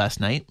said last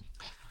night?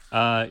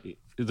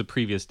 The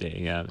previous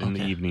day, in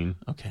the evening.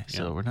 Okay,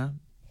 so we're not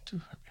too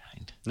far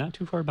behind. Not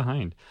too far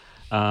behind.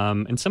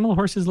 And some of the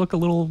horses look a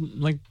little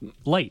like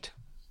light.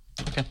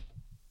 Okay.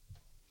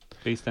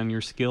 Based on your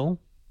skill,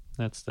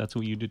 that's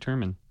what you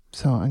determine.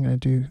 So I'm going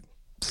to do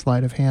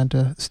sleight of hand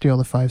to steal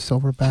the 5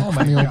 silver back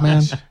from the old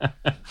man.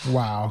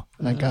 Wow.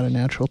 And I got a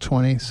natural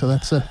 20, so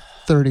that's a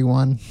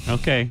 31.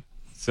 Okay.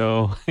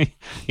 So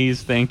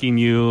he's thanking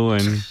you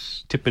and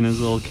tipping his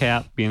little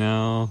cap,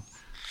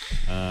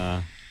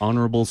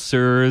 honorable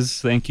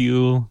sirs, thank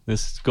you.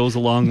 This goes a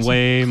long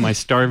way. My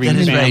starving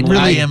That is family. right.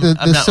 Really, I'm the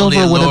not only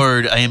silver a would have-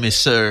 lord, I am a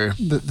sir.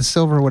 The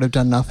silver would have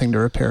done nothing to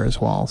repair his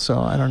wall, so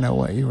I don't know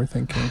what you were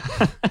thinking.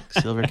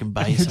 Silver can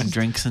buy some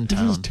drinks in This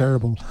is town.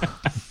 terrible.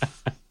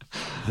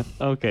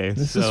 Okay.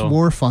 This so is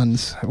war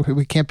funds.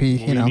 We can't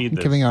be, We need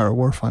this. giving our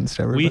war funds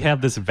to everybody. we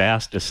have this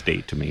vast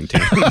estate to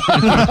maintain.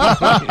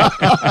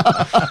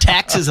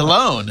 Taxes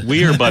alone.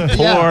 We are but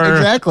poor Yeah,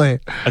 exactly.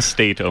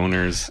 estate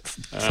owners.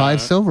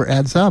 5 silver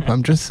adds up.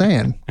 I'm just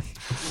saying.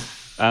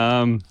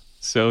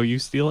 So you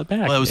steal it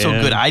back. Well, it was so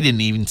and- good I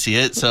didn't even see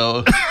it,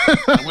 so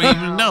I wouldn't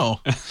even know.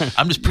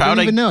 I'm just proud.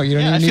 don't even know. You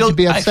don't even I need feel, to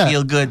be upset. I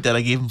feel good that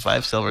I gave him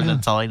 5 silver. And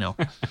that's all I know.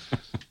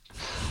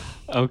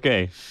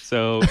 Okay,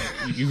 so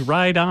you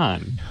ride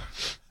on,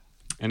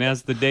 and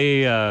as the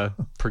day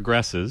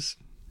progresses,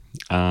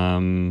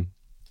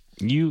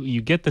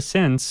 you get the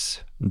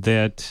sense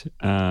that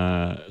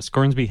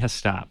Scornsby has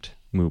stopped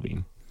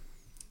moving,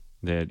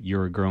 that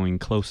you're growing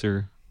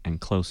closer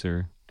and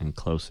closer and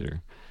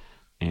closer,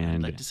 and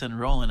I'd like to send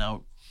Roland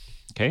out.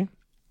 okay,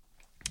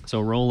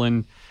 so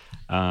Roland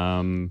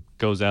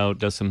goes out,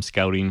 does some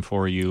scouting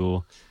for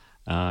you,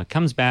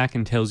 comes back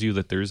and tells you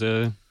that there's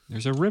a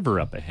river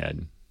up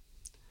ahead.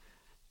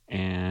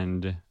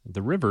 And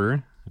the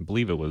river, I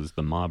believe it was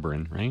the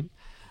Mauburn, right?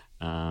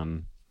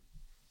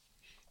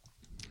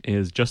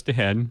 Is just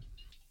ahead,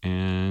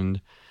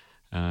 and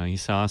he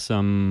saw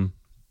some.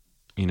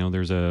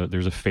 There's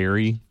a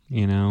ferry,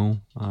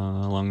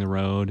 along the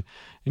road,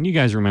 and you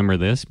guys remember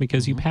this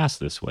because you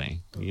passed this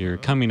way. You're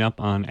coming up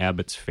on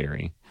Abbott's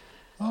Ferry,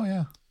 Oh,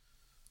 yeah.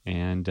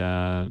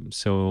 and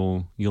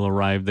so you'll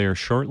arrive there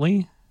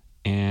shortly.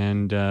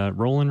 And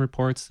Roland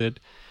reports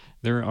that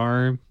there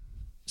are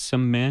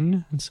some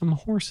men and some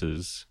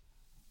horses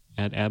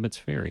at Abbott's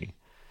Ferry.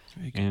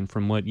 And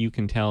from what you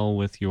can tell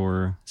with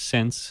your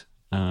sense,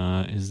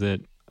 is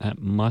that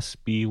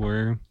must be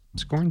where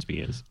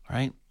Scornsby is. All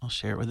right, I'll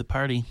share it with the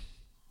party.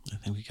 I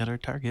think we got our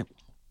target.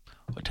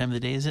 What time of the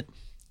day is it?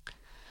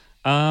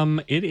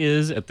 It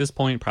is, at this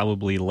point,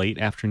 probably late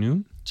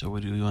afternoon. So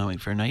what do we want to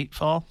wait for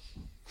nightfall?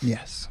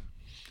 Yes.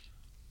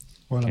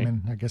 Well, Okay. I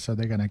mean, I guess are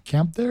they going to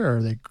camp there or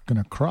are they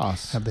going to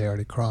cross? Have they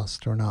already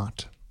crossed or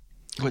not?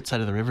 What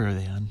side of the river are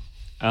they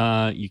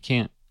on? You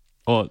can't...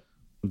 Oh,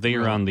 they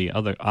are on the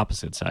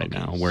opposite side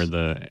now, where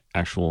the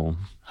actual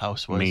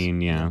House was.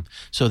 main, yeah.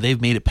 So they've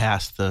made it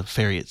past the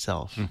ferry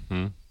itself.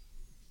 Mm-hmm.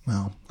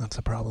 Well, that's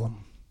a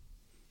problem.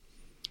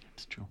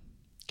 It's true.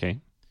 Okay.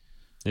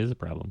 It is a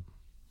problem.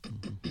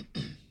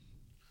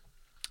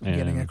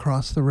 Getting And-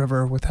 across the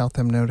river without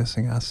them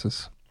noticing us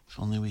is... If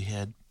only we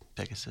had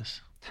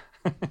Pegasus.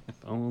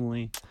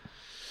 Only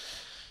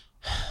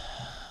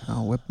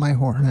I'll whip my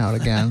horn out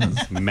again.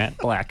 Matt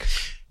Black.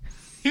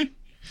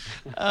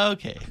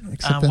 Okay.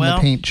 Except then the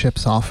paint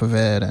chips off of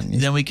it, and you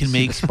Then we can see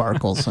make- the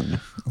sparkles. And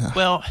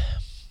Well,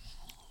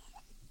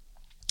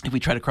 if we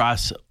try to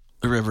cross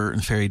the river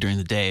and ferry during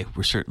the day,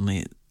 we're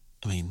certainly,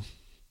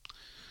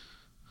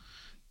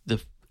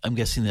 I'm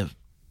guessing that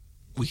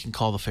we can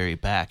call the ferry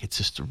back. It's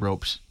just the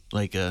ropes,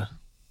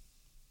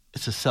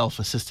 it's a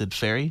self-assisted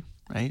ferry,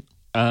 right?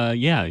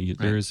 Yeah,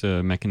 there's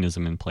a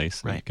mechanism in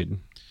place that Right. could.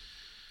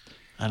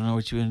 I don't know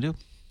what you're going to do.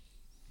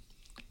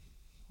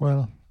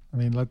 Well, I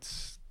mean,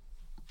 let's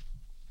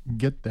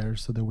get there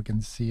so that we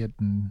can see it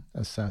and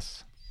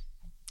assess.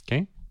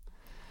 Okay.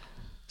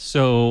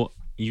 So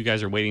you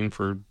guys are waiting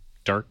for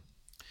dark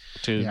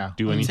to Yeah.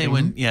 do I'd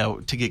anything?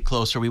 say to get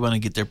closer, we want to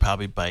get there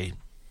probably by,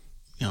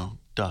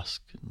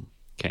 dusk.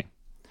 Okay.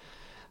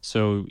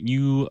 So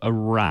you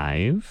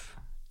arrive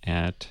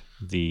at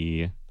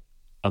the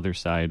other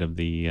side of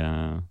the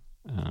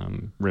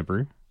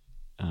river,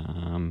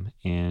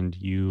 and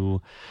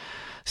you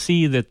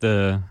see that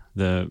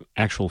the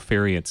actual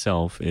ferry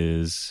itself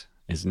is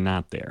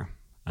not there.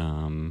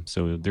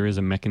 So there is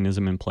a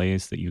mechanism in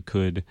place that you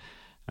could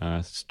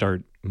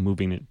start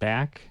moving it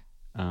back.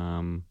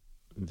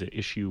 The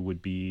issue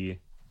would be,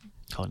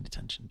 Calling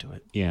attention to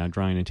it. yeah,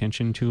 drawing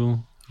attention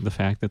to the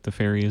fact that the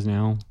ferry is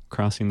now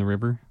crossing the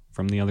river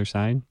from the other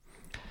side.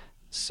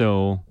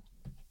 So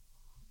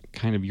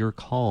kind of your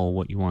call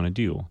what you want to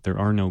do. There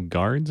are no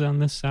guards on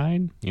this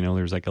side.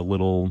 There's like a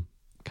little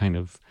kind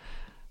of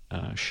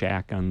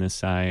shack on this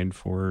side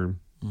for.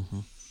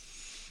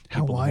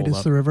 How people to wide hold is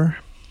up. the river?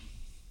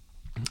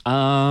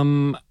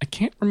 I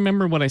can't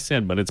remember what I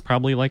said, but it's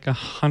probably like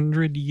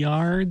 100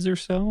 yards or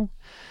so.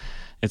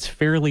 It's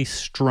fairly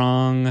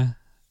strong,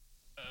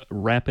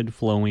 rapid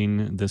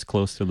flowing this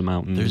close to the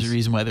mountains. There's a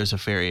reason why there's a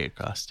ferry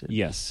across it.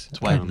 Yes.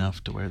 It's wide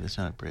enough to where there's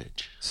not a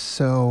bridge.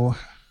 So,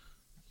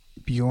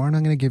 Bjorn,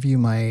 I'm going to give you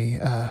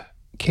my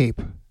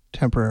cape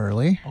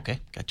temporarily. Okay,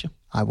 gotcha.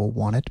 I will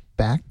want it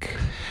back.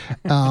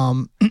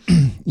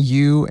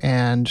 You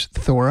and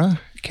Thora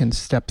can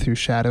step through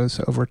shadows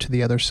over to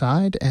the other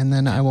side, and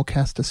then I will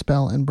cast a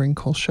spell and bring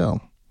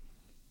Kolsho.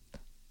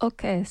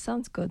 Okay,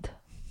 sounds good.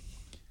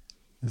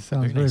 This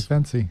sounds Very very nice.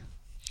 fancy.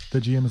 The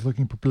GM is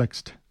looking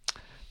perplexed.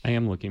 I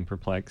am looking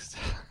perplexed.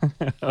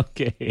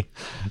 Okay.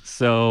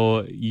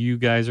 So you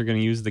guys are going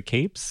to use the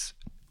cape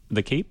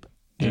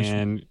There's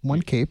and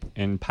one cape.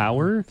 and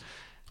power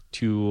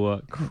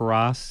to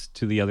cross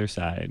to the other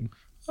side.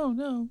 Oh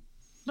no,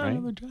 not Right?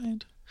 another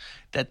giant.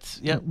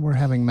 That's yep. We're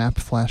having map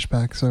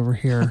flashbacks over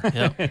here.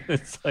 Yep.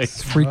 It's like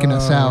It's freaking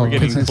us out. we're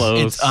getting 'cause it's- close.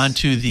 It's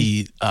onto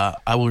the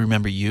 "I Will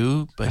Remember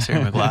You" by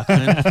Sarah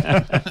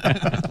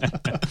McLachlan.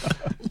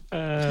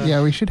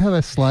 Yeah, we should have a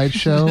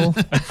slideshow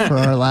for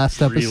our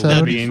last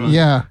episode. Reliving.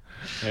 Yeah.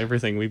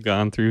 everything we've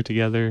gone through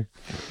together.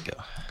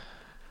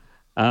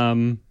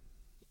 Go.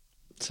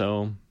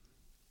 So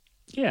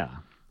yeah,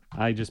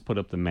 I just put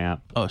up the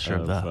map. Oh, sure.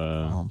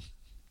 of,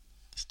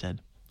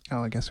 Instead.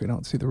 Oh, I guess we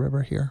don't see the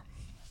river here.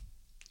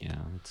 yeah,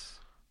 it's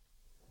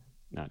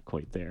not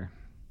quite there.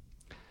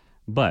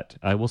 But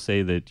I will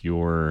say that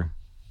your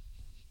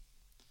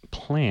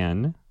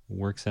plan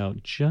works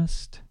out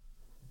just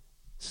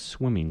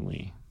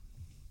swimmingly.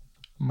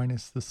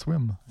 Minus the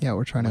swim. Yeah,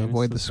 we're trying to Minus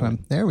avoid the the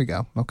swim. There we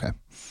go. Okay.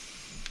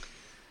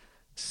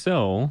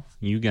 So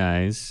you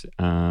guys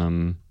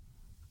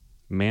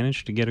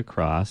managed to get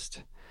across,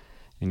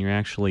 and you're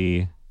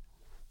actually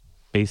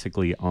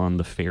basically on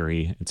the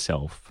ferry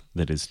itself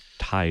that is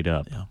tied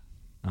up Yeah.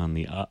 on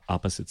the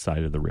opposite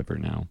side of the river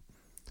now.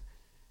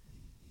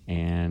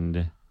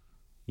 And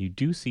you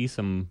do see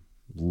some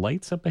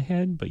lights up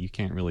ahead, but you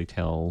can't really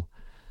tell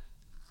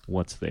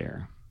what's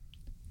there.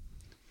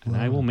 And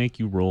I will make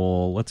you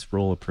roll. Let's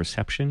roll a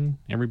perception,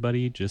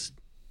 everybody, just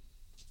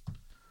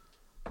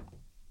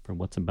for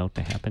what's about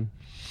to happen.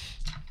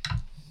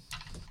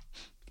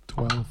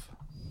 12.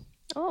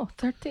 Oh,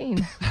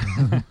 13.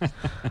 I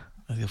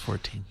got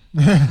 14.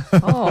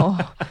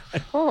 Oh.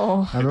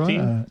 Oh.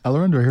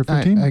 Elrond, do I hear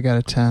 15? I got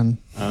a 10.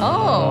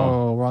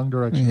 Oh. Wrong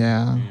direction.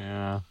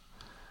 Yeah.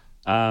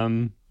 Yeah.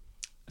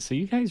 So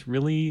you guys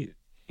really,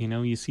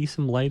 you see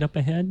some light up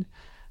ahead,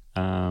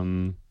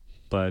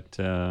 but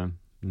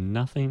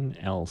nothing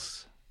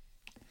else.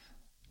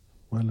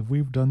 Well, if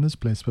we've done this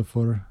place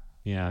before,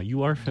 Yeah,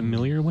 you are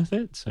familiar with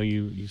it, so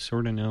you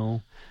sort of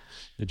know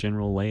the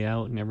general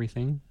layout and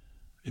everything.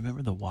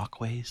 Remember the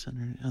walkways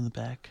on the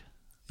back?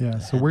 yeah.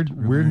 So That we're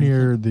river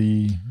near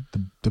the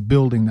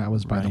building that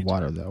was by the Right.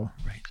 water, though.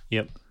 Right.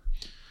 Yep.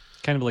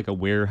 Kind of like a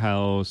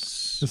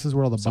warehouse. This is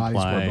where all the bodies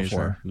were supplies,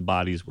 before. The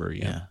bodies were,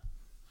 Yeah.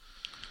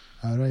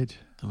 yeah. All right.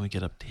 Then we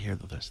get up to here,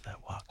 though. There's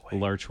that walkway.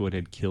 Larchwood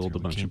had killed Through- a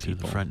we bunch came of through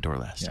people. the front door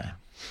last Yeah. time.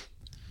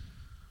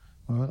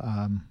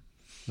 Well,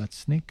 let's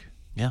sneak.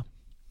 Yeah.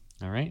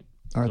 All right.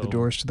 Are the So,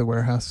 doors to the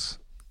warehouse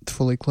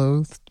fully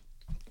clothed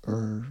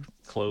or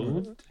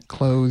closed?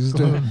 closed?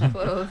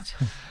 Closed.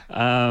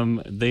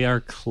 They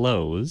are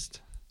closed.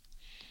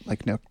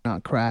 Like no,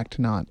 not cracked,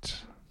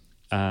 not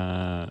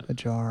Uh,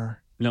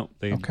 ajar. no,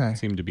 they Okay.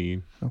 seem to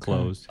be Okay.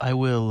 closed. I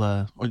will.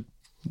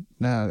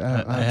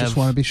 No, I have- just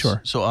want to be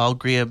sure. So I'll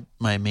grab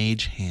my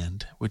mage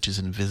hand, which is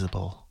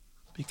invisible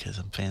because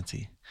I'm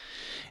fancy,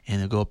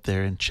 and I'll go up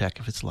there and check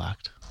if it's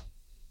locked.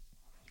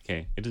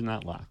 Okay, it is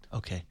not locked.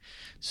 Okay.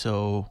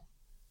 So,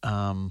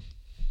 what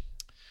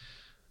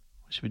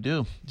should we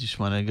do? Just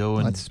want to go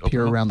and Let's open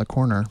peer up? around the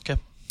corner. Okay.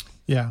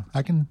 Yeah,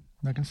 I can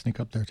sneak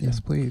up there too. Yes,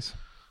 please.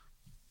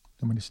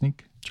 Somebody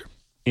sneak.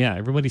 Yeah,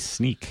 everybody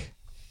sneak.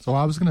 So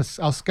I'll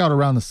scout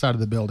around the side of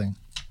the building.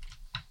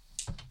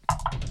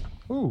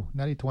 Ooh,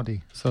 natty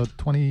 20. So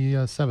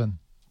 27.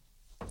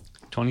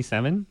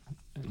 27.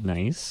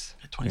 Nice.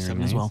 27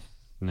 Very as well.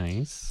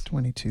 Nice.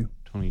 22.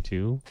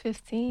 22.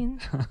 15.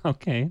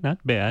 Okay, not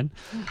bad.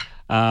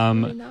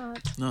 Maybe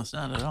not. No, it's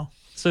not at all.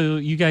 So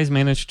you guys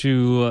managed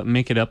to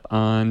make it up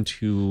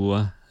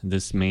onto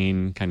this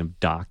main kind of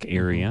dock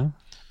area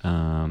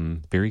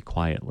very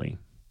quietly.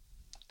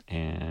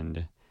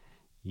 And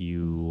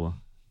you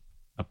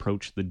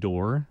approach the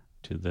door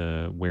to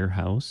the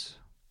warehouse.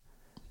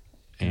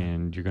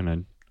 And you're going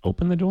to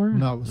open the door?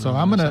 No, so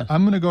I'm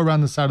gonna go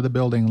around the side of the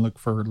building and look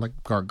for like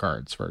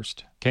guards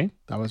first. Okay.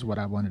 That was what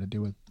I wanted to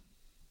do with.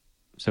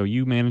 So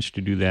you managed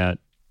to do that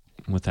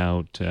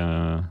without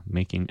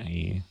making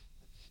a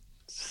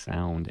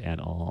sound at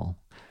all.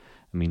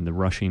 I mean, the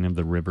rushing of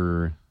the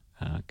river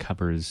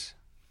covers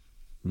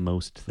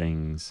most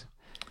things.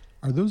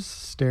 Are those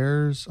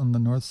stairs on the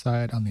north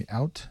side on the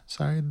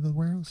outside of the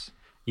warehouse?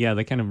 Yeah,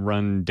 they kind of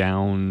run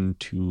down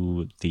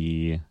to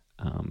the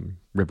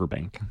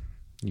riverbank.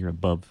 You're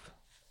above,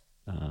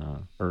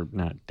 or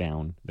not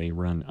down. They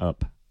run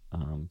up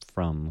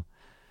from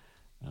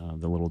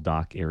the little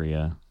dock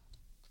area.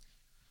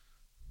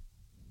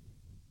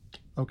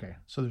 Okay,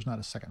 so there's not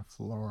a second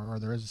floor, or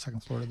there is a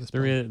second floor to this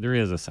There building? there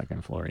is a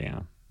second floor, yeah.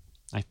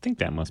 I think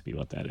that must be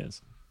what that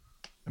is.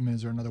 I mean,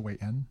 is there another way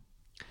in?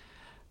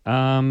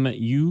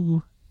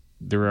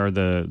 There are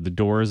the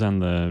doors on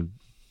the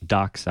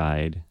dock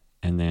side,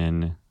 and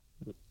then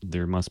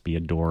there must be a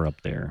door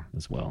up there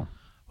as well.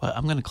 Well,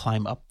 I'm going to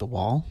climb up the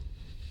wall.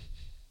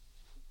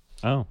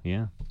 Oh,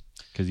 yeah,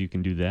 because you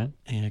can do that.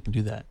 Yeah, I can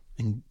do that.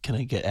 And can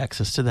I get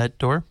access to that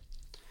door?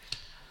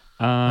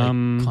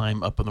 Um,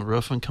 Climb up on the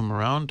roof and come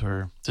around,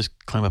 or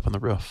just climb up on the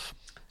roof?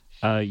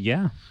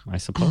 yeah, I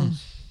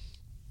suppose.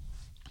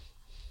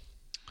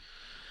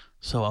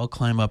 So I'll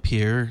climb up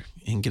here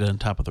and get on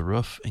top of the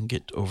roof and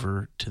get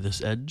over to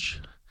this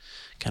edge,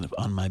 kind of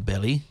on my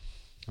belly,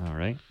 All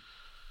right.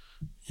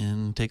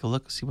 and take a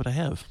look, see what I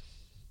have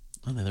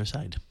on the other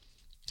side.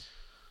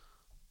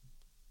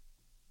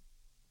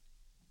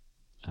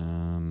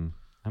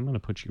 I'm going to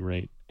put you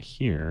right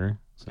here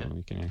so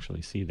we can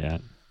actually see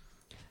that.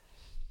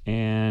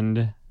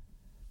 And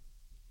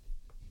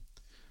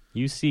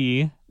you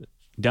see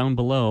down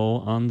below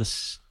on the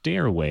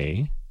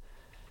stairway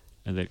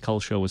that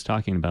Kulsho was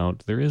talking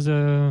about, there is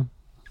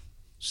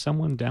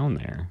someone down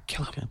there.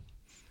 Okay.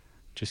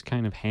 Just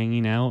kind of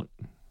hanging out,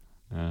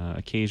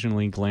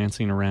 occasionally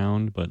glancing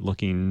around, but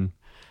looking,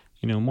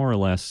 more or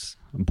less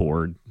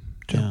bored.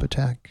 Jump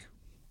attack.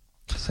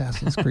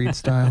 Assassin's Creed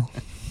style.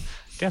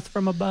 Death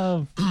from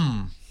above.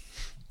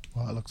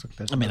 Well, it looks like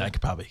this. I mean, I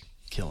could probably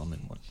kill him in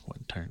one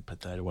turn,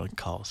 but I don't want to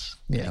cause.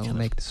 Yeah, it'll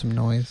make some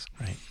noise.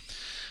 Right.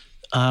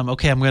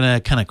 Okay, I'm going to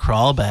kind of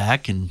crawl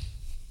back and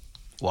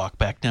walk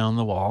back down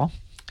the wall.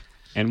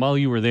 And while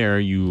you were there,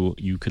 you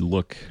could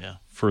look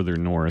further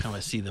north. Kind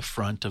of see the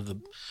front of the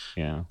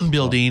Yeah.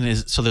 building.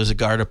 So there's a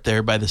guard up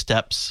there by the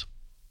steps.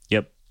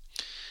 Yep.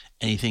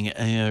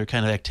 Any other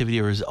kind of activity,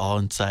 or is it all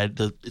inside?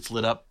 It's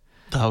lit up,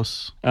 the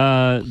house?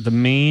 The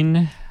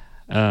main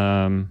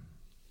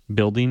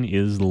building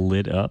is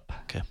lit up.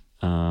 Okay.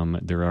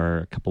 There are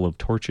a couple of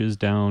torches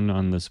down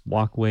on this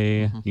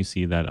walkway. Mm-hmm. You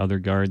see that other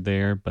guard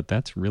there, but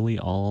that's really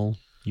all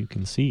you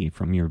can see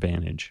from your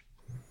vantage.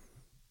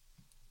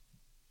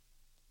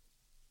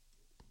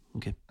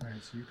 Okay. All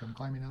right, so you come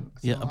climbing out. So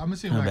Yeah, I'm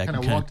assuming I'm I back kind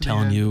of and walk to the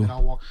telling end, you- and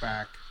I'll walk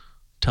back.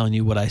 Telling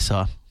you what I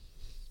saw.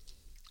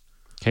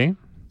 Okay.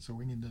 So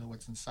we need to know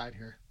what's inside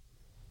here.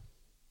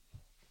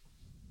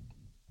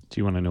 Do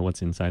you want to know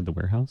what's inside the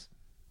warehouse?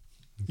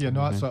 Yeah,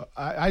 no. So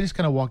I just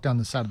kind of walk down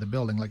the side of the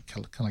building,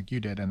 kind of like you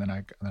did, and then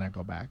I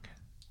go back,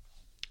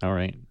 All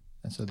right.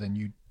 and so then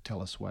you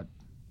tell us what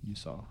you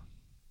saw.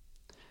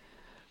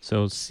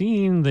 So,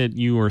 seeing that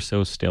you are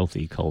so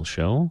stealthy,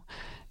 Kulsho,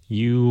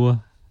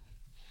 you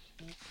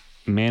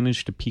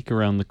managed to peek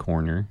around the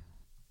corner,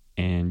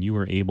 and you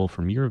were able,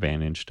 from your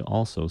vantage, to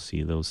also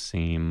see those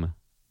same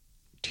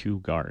two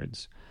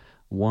guards.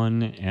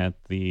 One at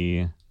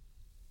the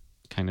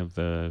kind of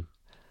the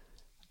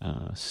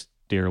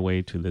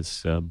stairway to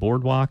this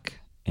boardwalk,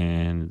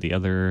 and the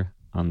other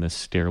on this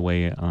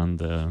stairway on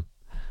the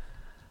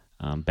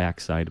back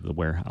side of the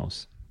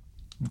warehouse.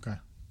 Okay.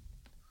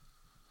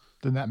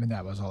 Then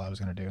that was all I was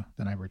going to do.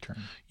 Then I returned.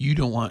 You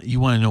want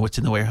to know what's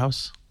in the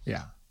warehouse?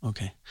 Yeah.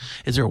 Okay.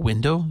 Is there a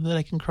window that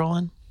I can crawl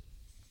in?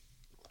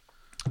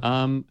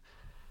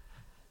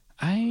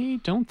 I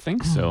don't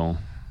think so.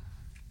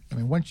 I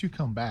mean, once you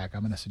come back,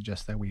 I'm going to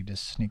suggest that we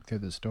just sneak through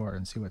this door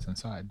and see what's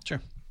inside. Sure.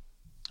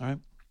 All right.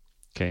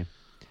 Okay.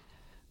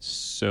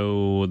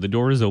 So the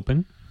door is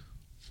open.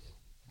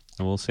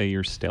 I will say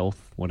your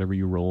stealth, whatever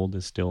you rolled,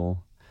 is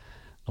still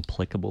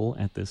applicable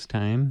at this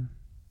time.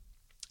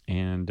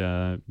 And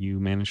you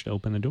managed to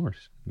open the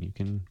doors. You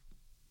can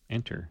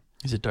enter.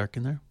 Is it dark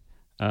in there?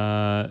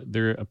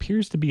 There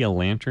appears to be a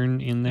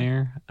lantern in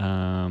there.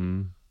 I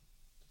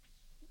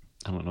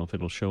don't know if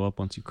it'll show up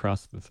once you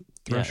cross the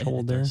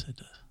threshold there.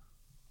 It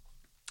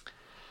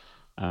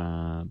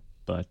does.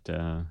 But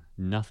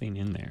nothing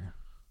in there.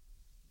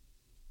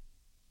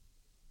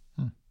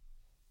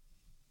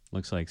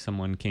 Looks like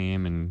someone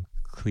came and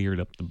cleared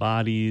up the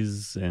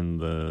bodies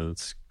and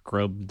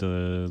scrubbed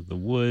the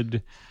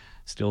wood.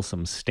 Still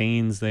some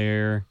stains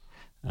there,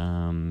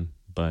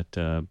 but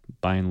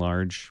by and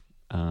large,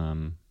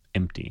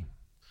 empty.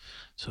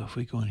 So if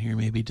we go in here,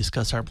 maybe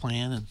discuss our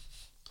plan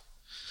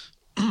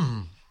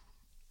and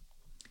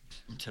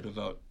instead of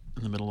out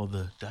in the middle of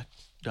the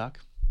dock.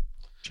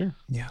 Sure.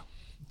 Yeah.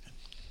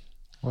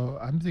 Well,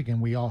 I'm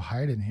thinking we all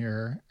hide in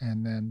here,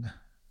 and then.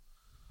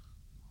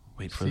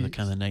 Wait for the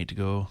kind of night to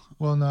go.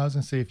 Well, no, I was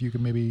going to say if you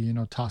could maybe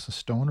toss a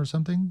stone or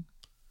something.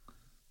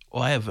 Oh,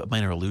 I have a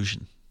minor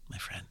illusion, my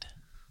friend.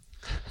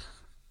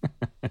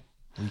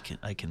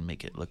 I can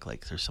make it look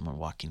like there's someone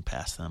walking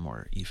past them,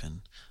 or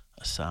even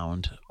a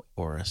sound,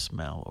 or a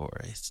smell, or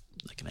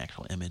like an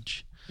actual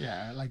image.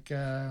 Yeah, like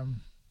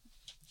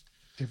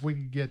if we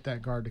could get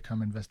that guard to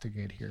come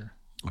investigate here,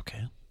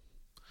 Okay.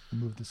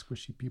 move the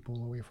squishy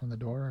people away from the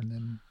door, and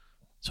then.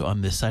 So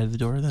on this side of the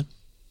door, then.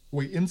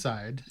 wait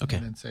inside. Okay.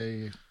 And then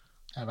say,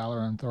 have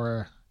Alaron and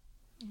Thora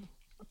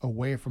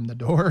away from the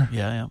door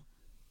Yeah.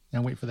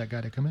 and wait for that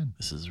guy to come in.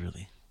 This is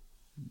really.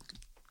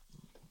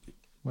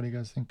 What do you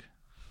guys think?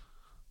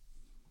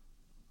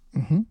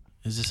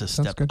 Is this a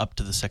Sounds step good. up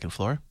to the second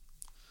floor?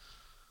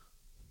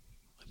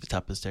 Like the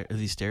top of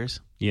these stairs?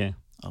 Yeah.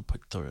 I'll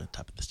put Thor at the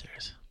top of the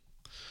stairs.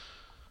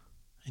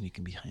 And you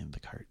can be behind the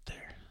cart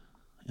there.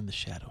 In the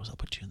shadows. I'll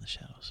put you in the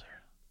shadows there.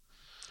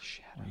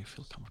 Where you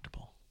feel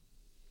comfortable.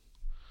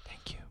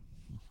 Thank you.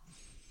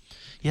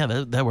 Yeah,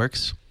 that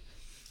works.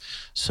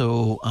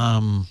 So,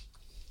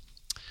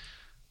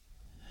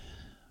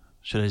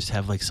 should I just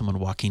have like someone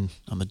walking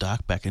on the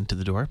dock back into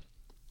the door?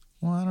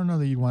 Well, I don't know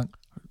that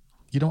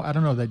I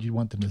don't know that you'd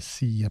want them to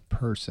see a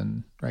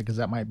person, right? Because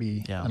that might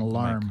be an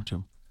alarm.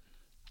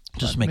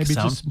 Just But make a maybe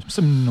sound. just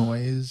some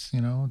noise,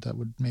 that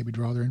would maybe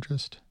draw their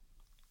interest.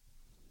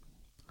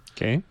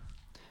 Okay.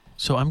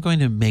 So I'm going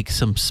to make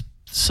some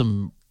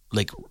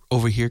like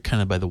over here,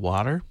 kind of by the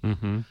water,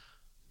 Mm-hmm.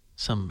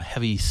 some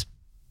heavy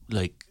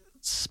like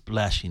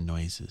splashing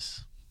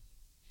noises.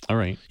 All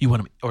right. You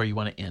want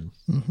to in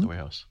the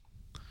warehouse?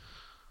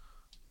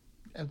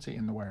 I'd say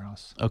in the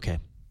warehouse. Okay.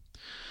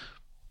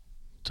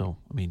 So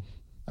I mean,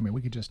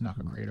 we could just knock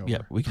a crate over. yeah,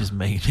 we can just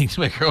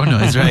make our own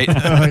noise, right?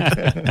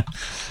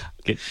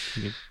 Get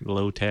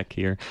low tech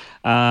here.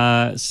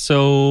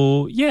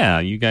 So yeah,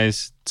 you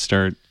guys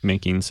start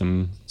making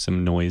some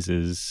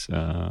noises.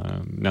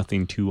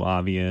 Nothing too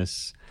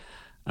obvious.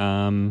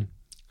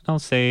 I'll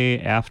say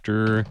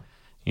after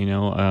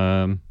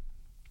 30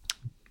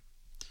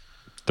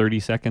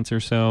 seconds or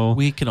so.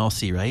 We can all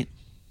see, right?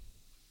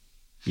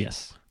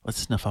 Yes. Let's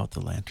snuff out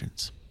the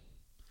lanterns.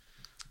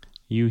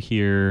 You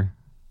hear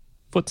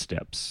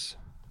footsteps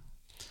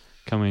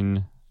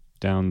coming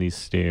down these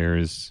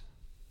stairs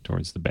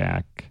towards the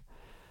back,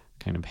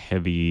 kind of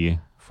heavy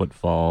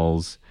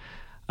footfalls.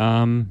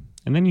 And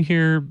then you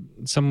hear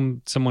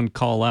someone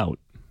call out.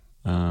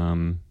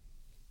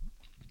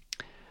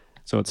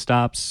 So it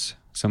stops,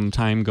 some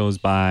time goes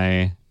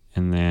by,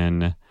 and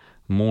then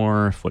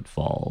more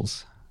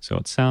footfalls. So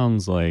it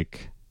sounds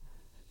like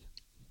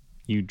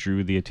you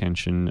drew the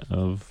attention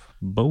of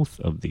both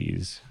of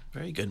these.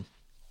 Very good.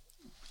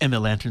 And the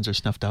lanterns are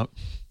snuffed out?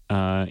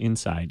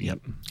 Inside, yep.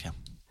 Okay.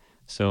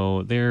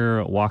 So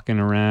they're walking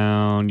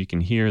around, you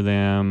can hear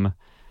them,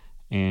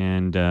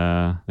 and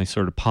they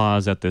sort of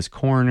pause at this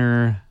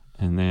corner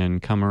and then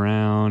come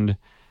around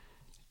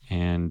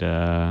and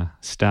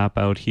stop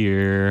out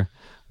here.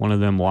 One of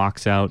them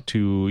walks out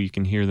you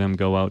can hear them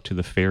go out to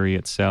the ferry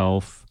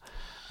itself.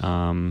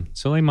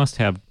 So they must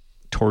have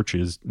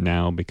torches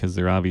now because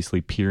they're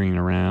obviously peering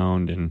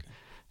around and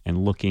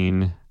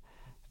looking.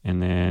 And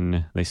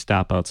then they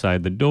stop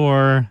outside the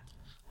door.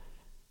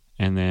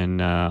 And then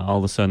all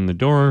of a sudden the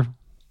door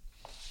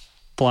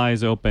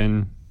flies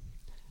open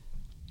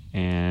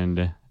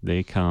and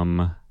they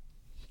come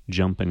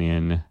jumping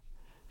in.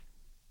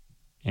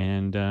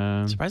 And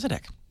Surprise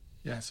attack.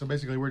 Yeah, so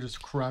basically we're just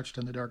crouched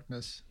in the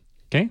darkness.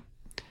 okay.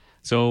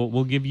 So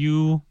we'll give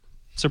you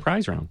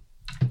surprise round.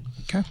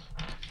 Okay.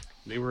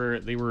 They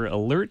were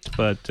alert,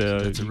 but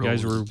That's a you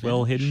guys roll were with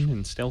well advantage. hidden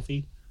and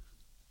stealthy.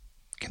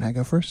 Can I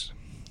go first?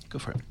 Go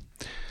for it.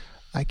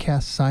 I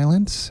cast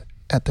silence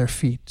at their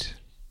feet.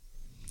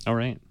 All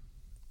right.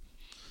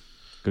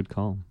 Good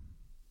call.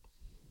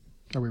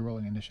 Are we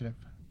rolling initiative?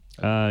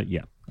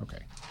 Yeah. Okay.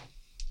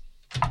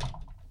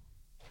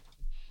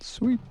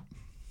 Sweet.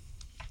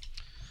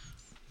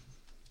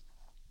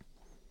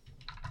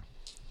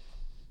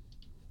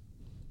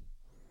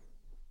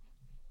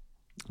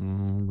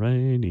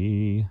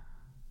 Alrighty.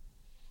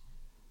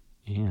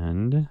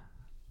 And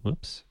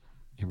whoops.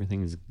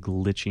 Everything is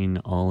glitching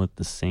all at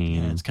the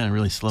same Yeah, it's kind of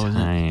really slow, isn't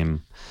it?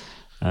 time.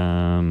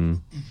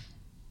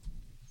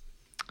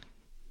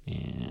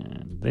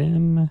 And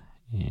them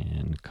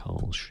and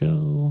Cull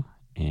Show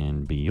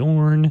and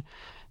Bjorn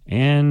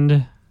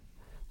and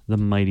the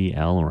mighty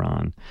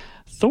Elron.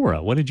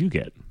 Thora, what did you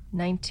get?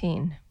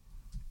 19.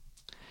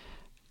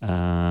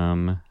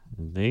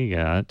 They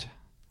got,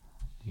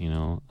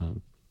 a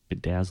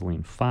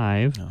bedazzling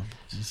 5. No,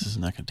 this is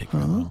not going to take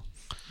very long.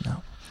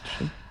 No.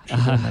 Should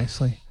go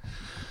nicely.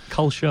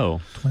 Cull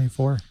Show.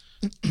 24.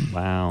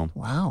 Wow.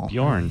 Wow.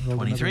 Bjorn.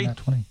 Rolled another 23. nat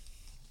 20.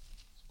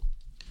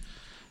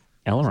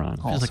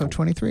 Elron. Also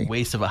 23.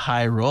 Waste of a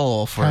high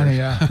roll for Kinda,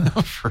 yeah.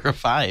 for a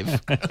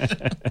 5.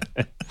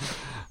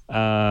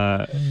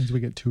 That means we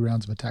get 2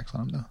 rounds of attacks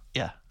on them, though.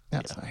 Yeah.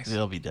 That's yeah. nice.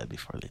 They'll be dead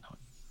before they know it.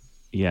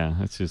 Yeah,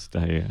 it's just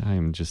I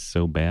am just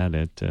so bad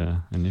at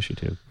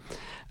initiative.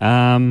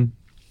 And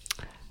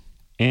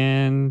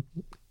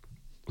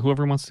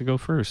whoever wants to go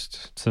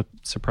first. It's a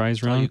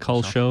surprise Oh, round. you can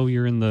Cull go. Show,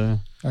 you're in the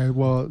All right,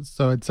 well,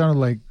 so it sounded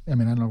like, I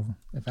don't know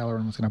if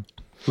Alaron was going to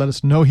let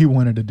us know he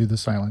wanted to do the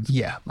silence.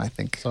 Yeah, I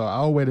think. So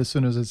I'll wait as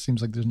soon as it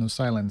seems like there's no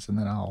silence, and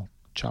then I'll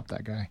chop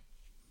that guy.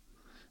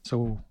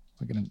 So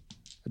we get an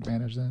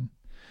advantage then.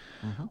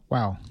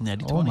 Wow.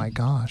 Natty Oh 20. my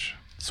gosh.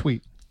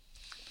 Sweet.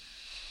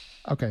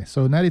 Okay,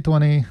 so natty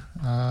 20.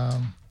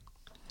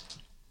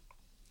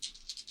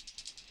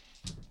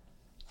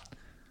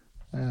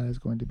 That is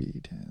going to be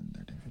 10,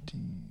 13,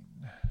 15,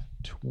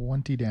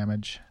 20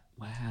 damage.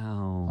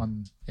 Wow.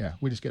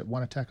 We just get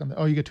one attack on the...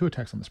 Oh, you get 2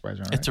 attacks on the surprise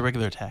round, right? It's a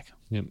regular attack.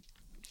 Yep.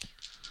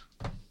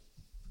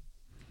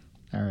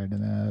 All right,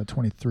 and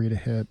 23 to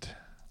hit.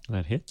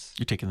 That hits.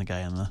 You're taking the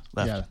guy on the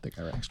left. Yeah, the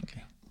guy right next to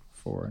me.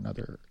 For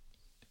another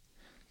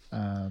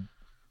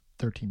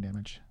 13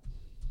 damage.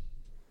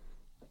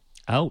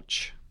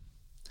 Ouch.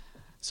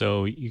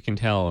 So you can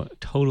tell,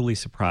 totally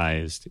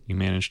surprised. You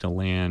managed to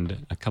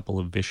land a couple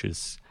of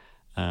vicious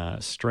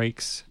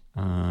strikes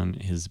on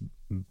his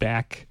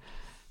back,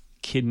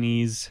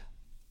 kidneys,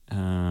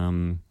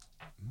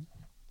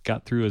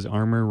 got through his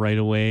armor right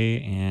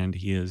away, and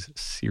he is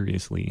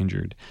seriously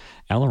injured.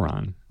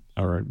 Aileron,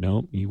 or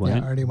no, you went.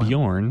 Yeah, I already went.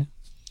 Bjorn.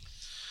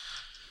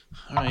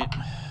 All right.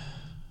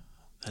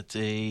 That's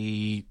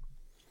a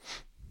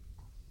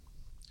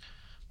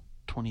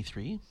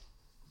 23.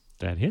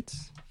 That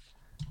hits.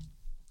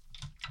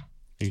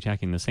 Are you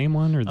attacking the same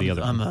one or the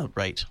other on one? the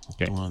right.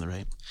 Okay. The one on the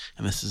right.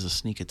 And this is a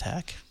sneak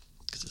attack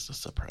because it's a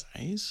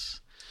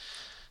surprise.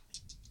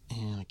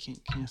 And I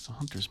can't cast a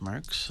hunter's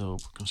mark, so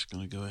I'm just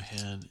going to go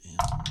ahead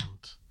and...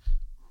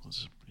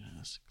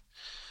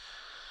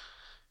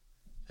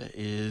 That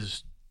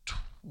is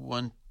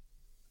 20...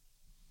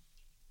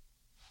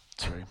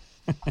 Sorry.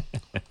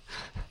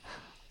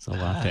 It's a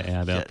lot to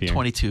add up here.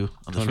 22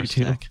 on the first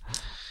 22? attack.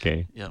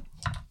 Okay. Yep.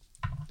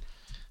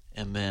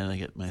 And then I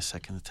get my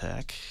second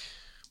attack.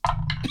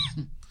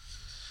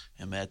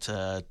 And that's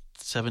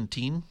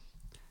 17.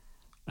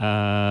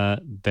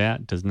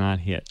 That does not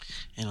hit.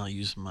 And I'll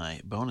use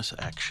my bonus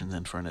action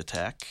then for an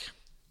attack.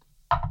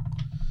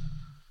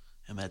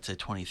 And that's a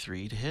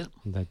 23 to hit.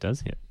 That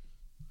does hit.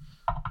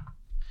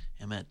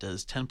 And that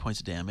does 10 points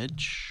of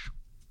damage.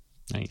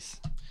 Nice.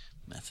 And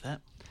that's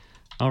that.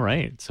 All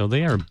right. So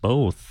they are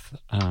both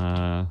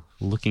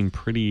looking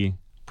pretty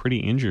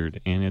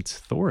injured, and it's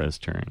Thora's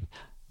turn.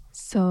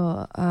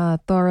 So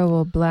Thora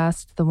will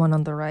blast the one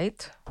on the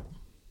right.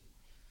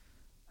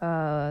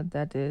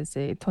 That is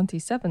a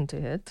 27 to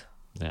hit.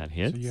 That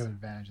hits. So you have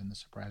advantage in the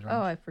surprise Oh,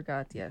 round. I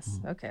forgot. Yes.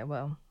 Okay,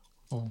 well.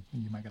 Oh,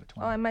 you might get a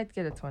 20. Oh, I might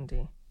get a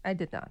 20. I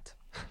did not.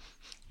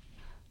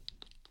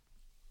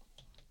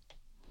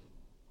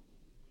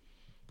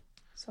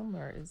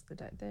 Somewhere is the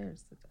dice.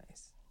 There's the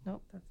dice.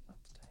 Nope, that's not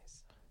the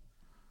dice.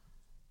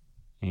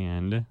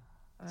 And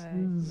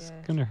it's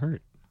Yeah. going to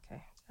hurt.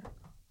 Okay. There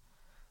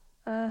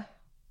we go.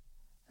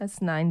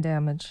 That's 9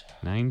 damage.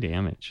 9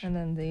 damage. And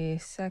then the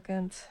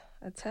second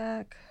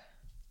attack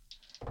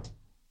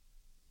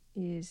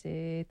is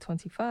a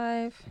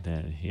 25.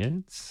 That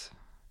hits.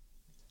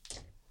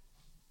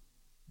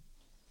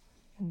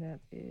 And that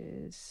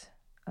is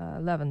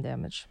 11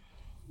 damage.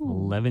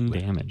 11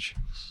 damage.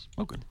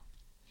 Oh, good.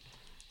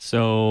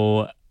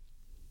 So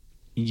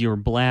your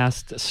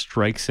blast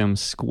strikes him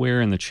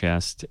square in the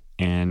chest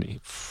and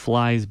it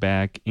flies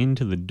back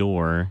into the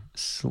door,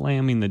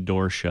 slamming the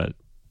door shut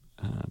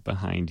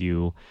behind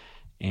you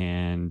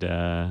and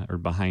or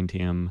behind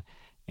him,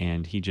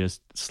 and he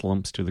just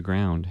slumps to the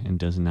ground and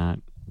does not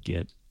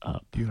get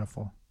up.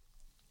 Beautiful.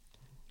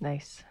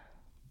 Nice.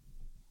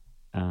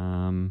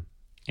 And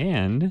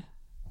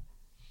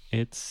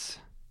that's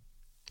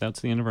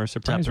the end of our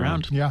surprise Top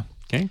round. Yeah.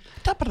 Okay.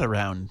 Top of the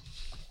round.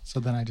 So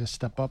then I just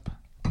step up.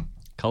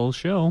 Cull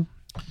show.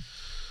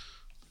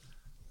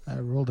 I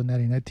rolled a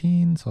natty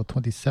 19, so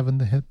 27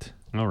 to hit.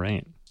 All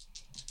right.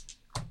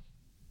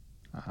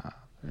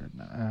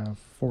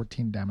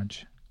 14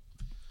 damage.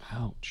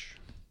 Ouch.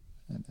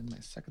 And then my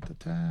second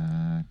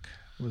attack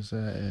was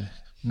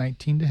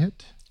 19 to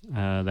hit.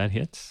 That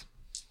hits.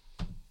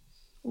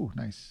 Ooh,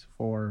 nice.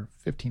 For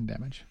 15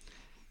 damage.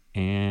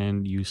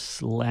 And you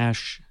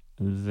slash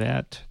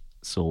that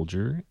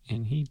soldier,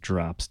 and he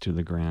drops to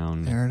the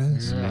ground There it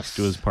is. next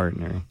to his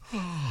partner.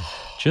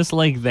 Just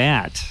like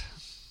that.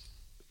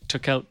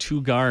 Took out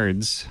 2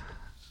 guards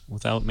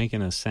without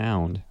making a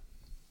sound.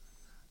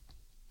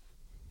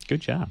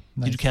 Good job.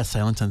 Nice. Did you cast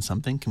silence on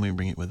something? Can we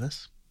bring it with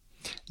us?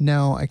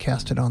 No, I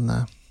cast it on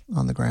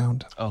the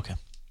ground, Oh, okay.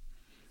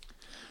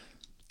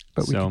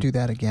 but we So- could do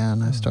that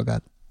again. I still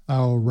got.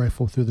 I'll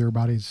rifle through their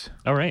bodies.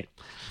 All right.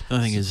 The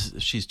only thing is,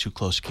 if she's too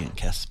close, she can't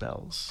cast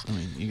spells. I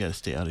mean, you got to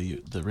stay out of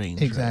the range.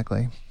 right?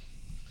 Exactly.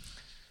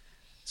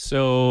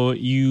 So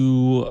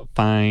you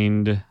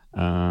find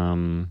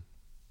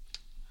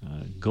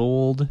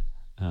gold,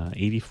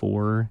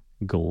 84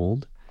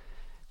 gold,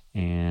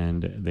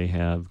 and they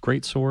have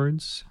great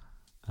swords,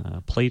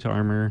 plate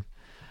armor.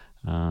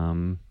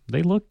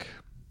 They look,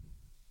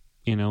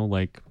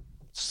 like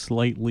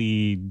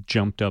slightly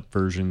jumped up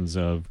versions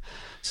of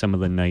some of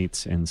the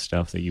knights and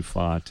stuff that you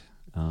fought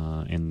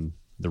in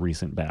the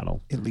recent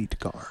battle. Elite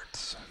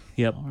guards.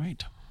 Yep. All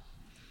right.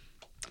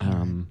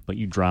 But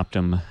you dropped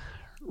them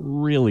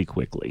really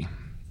quickly.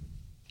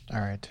 All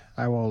right.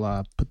 I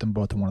will put them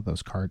both in one of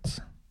those carts.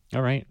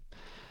 All right.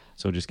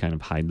 So just kind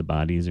of hide the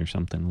bodies or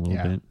something a little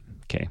Yeah. bit.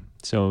 Okay.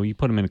 So you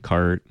put them in a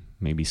cart,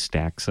 maybe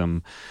stack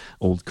some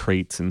old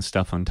crates and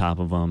stuff on top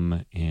of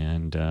them.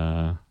 And,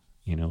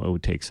 it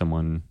would take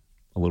someone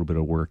a little bit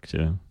of work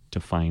to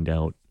find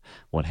out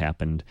what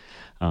happened.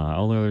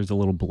 Although there's a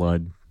little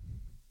blood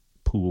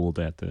pooled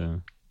at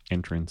the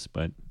entrance,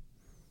 but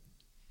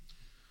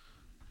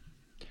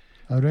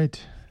All right.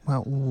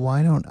 Well,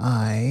 why don't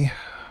I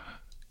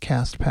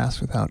cast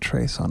Pass Without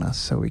Trace on us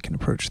so we can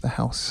approach the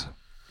house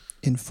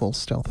in full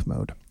stealth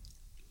mode?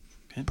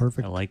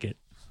 Perfect. I like it.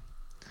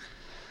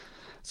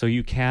 So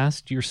you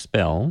cast your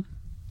spell,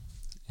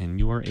 and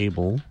you are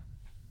able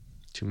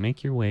to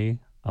make your way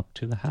up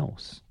to the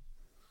house.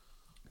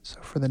 So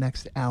for the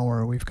next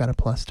hour, we've got a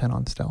 +10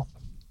 on stealth.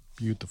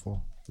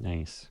 Beautiful.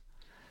 Nice.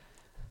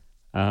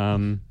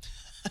 I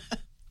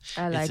It's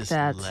like just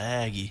that.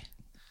 laggy.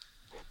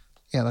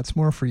 Yeah, that's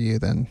more for you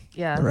than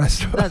Yeah, the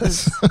rest of that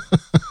us. is-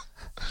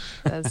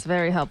 that's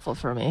very helpful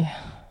for me.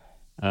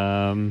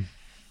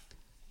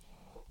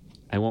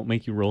 I won't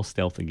make you roll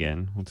stealth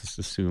again. We'll just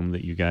assume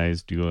that you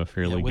guys do a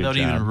fairly good Without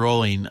job. even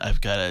rolling, I've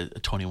got a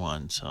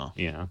 21. So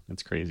Yeah,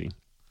 that's crazy.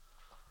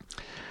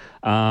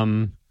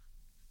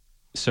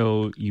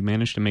 So you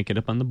managed to make it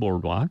up on the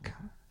boardwalk,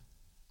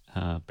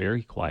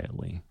 very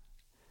quietly,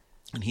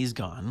 and he's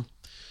gone.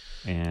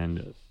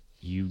 and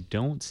you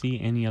don't see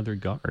any other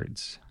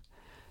guards.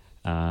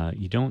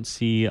 You don't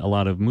see a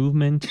lot of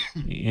movement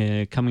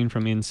coming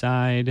from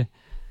inside.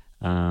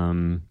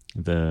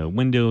 The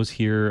windows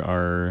here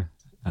are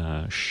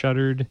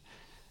shuttered,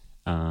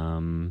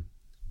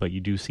 but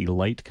you do see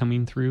light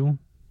coming through.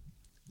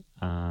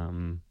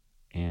 And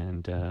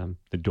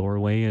the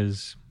doorway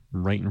is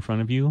right in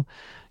front of you.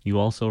 You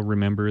also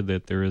remember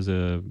that there is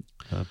a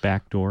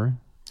back door.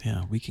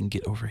 Yeah, we can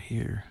get over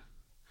here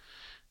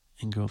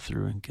and go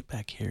through and get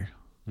back here.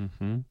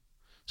 Mm-hmm.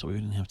 So we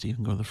didn't have to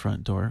even go to the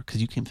front door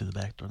because you came through the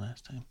back door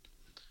last time.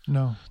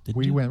 No, Did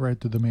we you? went right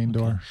through the main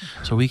door.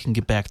 So we can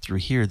get back through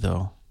here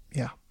though,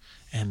 Yeah.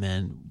 and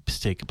then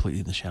stay completely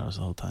in the shadows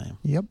the whole time.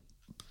 Yep.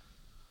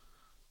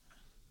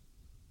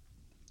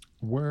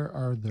 Where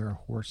are their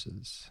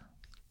horses?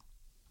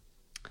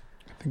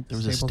 I think There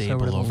was a stable's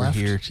stable to the over left.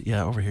 here.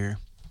 Yeah, over here.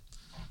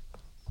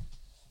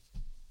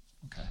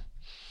 Okay.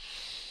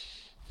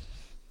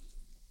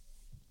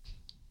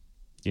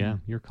 Yeah,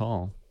 your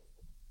call.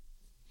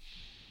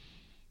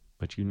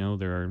 But you know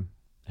there are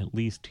at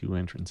least 2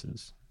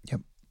 entrances.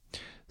 Yep.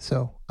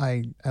 So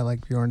I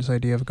like Bjorn's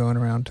idea of going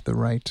around to the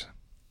right.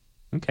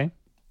 Okay.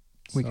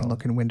 We can So-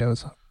 look in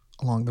windows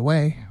along the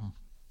way.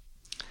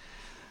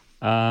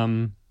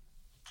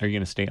 Are you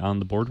going to stay on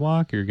the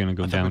boardwalk, or you're going to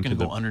go I thought we down were to going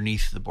the? to go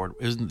underneath the board.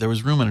 There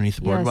was room underneath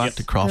the boardwalk Yes,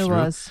 to crawl there through.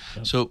 was.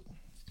 So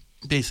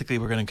basically,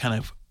 we're going to kind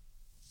of,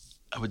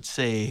 I would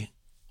say,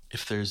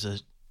 if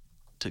there's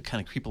to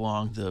kind of creep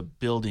along the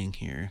building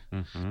here,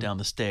 Mhm. down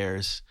the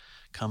stairs,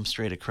 come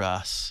straight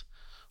across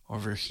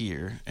over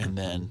here, and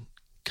then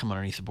come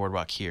underneath the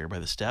boardwalk here by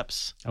the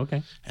steps,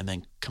 Okay. and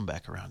then come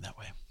back around that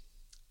way.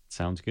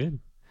 Sounds good.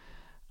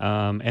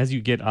 As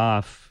you get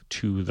off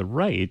to the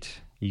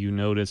right, you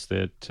notice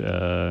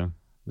that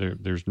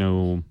there's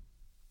no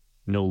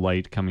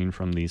light coming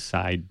from these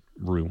side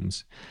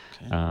rooms.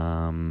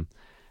 Okay.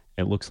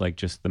 It looks like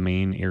just the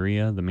main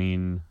area, the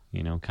main,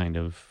 kind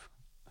of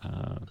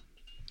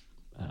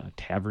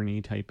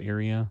taverny type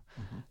area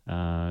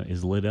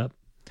is lit up.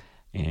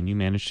 And you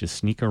manage to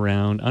sneak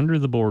around under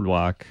the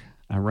boardwalk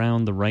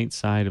around the right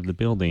side of the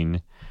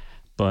building.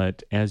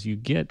 But as you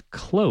get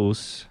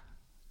close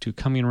to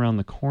coming around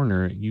the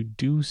corner, you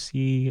do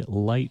see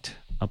light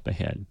up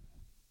ahead.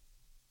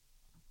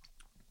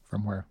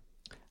 From where?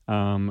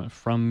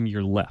 From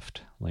your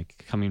left,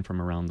 like coming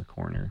from around the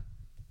corner.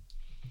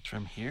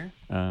 From here?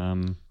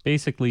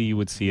 Basically, you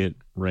would see it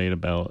right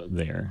about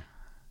there.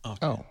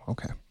 Okay. Oh,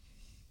 okay.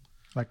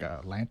 Like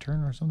a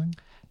lantern or something?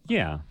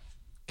 Yeah,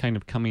 kind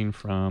of coming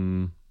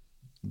from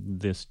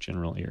this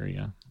general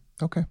area.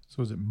 Okay.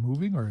 So is it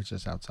moving or is it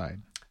just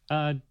outside?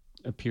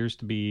 Appears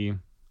to be,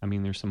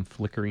 there's some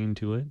flickering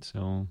to it.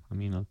 So,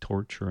 a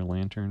torch or a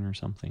lantern or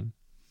something.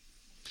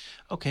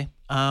 Okay.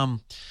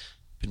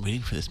 Been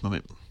waiting for this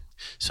moment.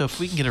 So if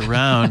we can get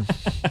around,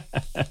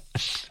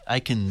 I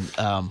can.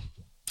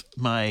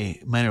 My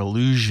minor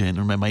illusion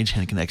or my mage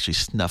hand can actually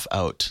snuff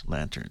out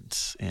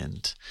lanterns,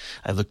 and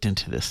I looked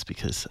into this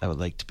because I would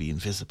like to be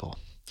invisible.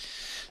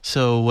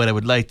 So what I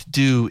would like to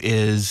do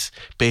is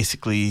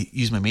basically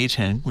use my mage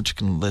hand, which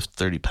can lift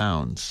 30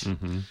 pounds.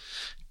 Mm-hmm.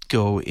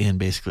 Go and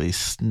basically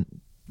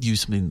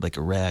use something like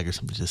a rag or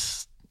something,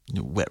 just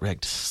wet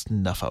rag to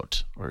snuff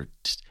out, or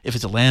just, if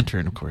it's a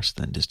lantern, of course,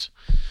 then just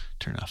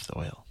turn off the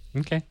oil.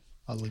 Okay.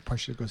 I'll leave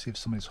partially to go see if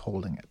somebody's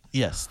holding it.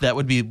 Yes, that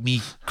would be me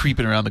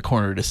creeping around the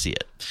corner to see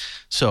it.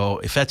 So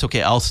if that's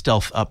okay, I'll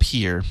stealth up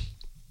here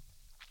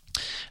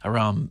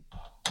around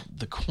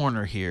the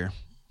corner here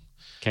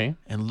Okay.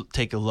 and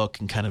take a look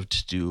and kind of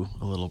just do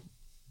a little.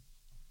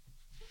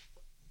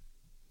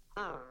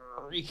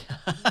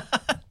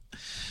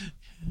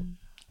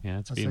 Yeah,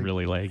 it's That's being like-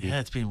 really laggy.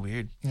 Yeah, it's being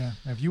weird. Yeah.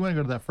 If you want to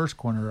go to that first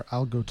corner,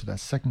 I'll go to that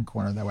second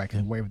corner. That way I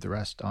can wave the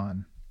rest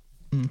on.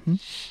 Mm-hmm.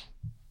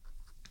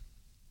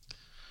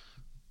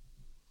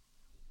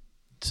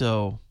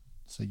 So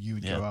So you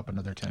would Yeah. go up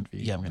another 10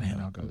 feet. yeah, I'm gonna and then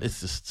have. I'll go. It's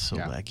just so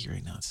Yeah. laggy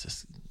right now. It's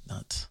just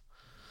nuts.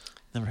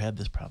 Never had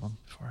this problem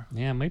before.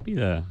 Yeah, it might be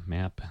the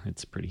map.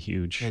 It's pretty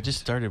huge. Yeah, I just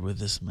started with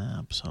this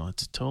map, so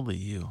it's totally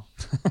you.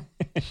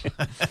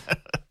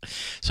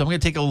 So I'm going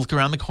to take a look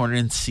around the corner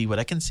and see what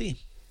I can see.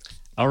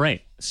 All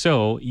right.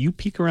 So you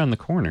peek around the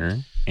corner,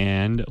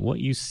 and what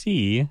you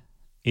see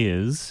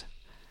is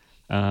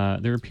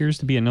there appears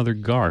to be another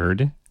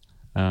guard.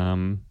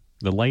 The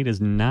light is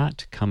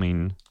not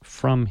coming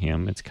from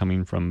him. It's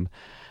coming from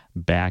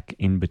back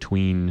in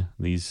between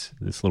this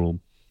little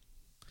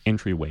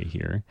entryway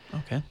here.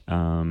 Okay.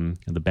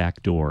 The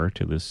back door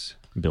to this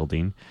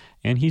building.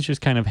 And he's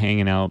just kind of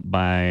hanging out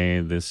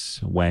by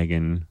this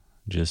wagon,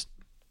 just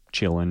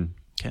chilling.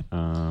 Okay.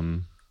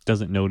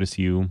 Doesn't notice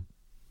you.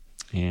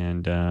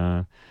 And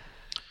I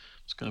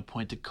was going to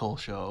point to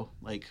Kolsho,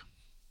 like,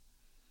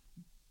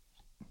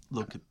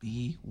 look at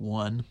me,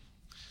 one.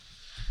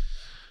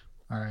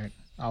 All right.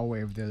 I'll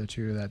wave the other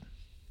two that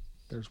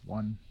there's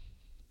one.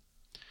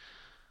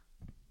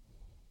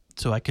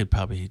 So I could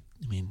probably,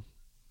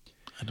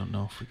 I don't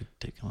know if we could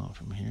take him out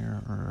from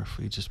here or if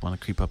we just want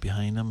to creep up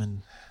behind him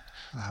and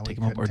take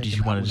him up. Or did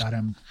you want to without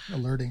him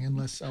alerting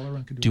unless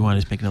Elrond could do do you want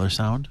to just make another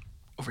sound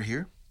over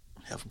here?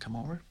 Have him come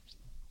over?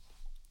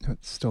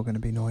 It's still going to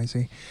be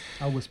noisy.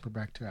 I'll whisper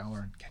back to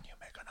Elrond, can you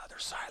make another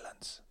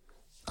silence?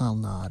 I'll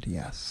nod,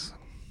 yes.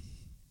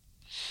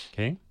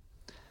 okay.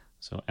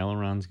 So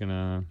Elrond's going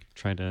to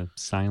try to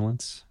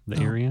silence the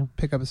area.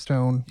 Pick up a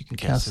stone. You can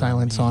cast it on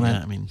silence me. on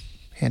Yeah, it.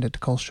 Hand it to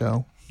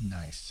Kolsho.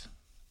 Nice.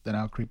 Then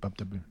I'll creep up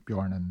to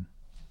Bjorn, and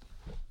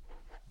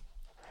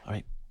all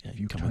right. Yeah, if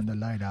you come turn the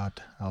light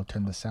out, I'll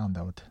turn the sound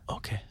out.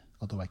 Okay.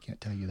 Although I can't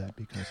tell you that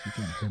because you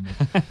can't hear me.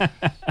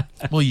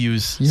 We'll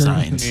use You're-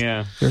 signs.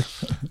 Yeah.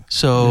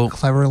 So Your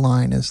clever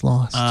line is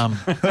lost.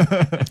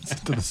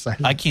 To the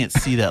side. I can't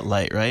see that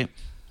light, right?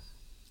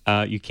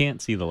 You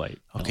can't see the light.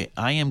 Okay.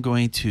 I am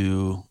going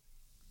to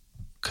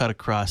cut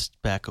across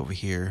back over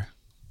here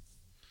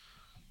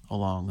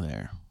along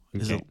there.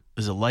 Okay.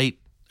 Is a light?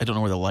 I don't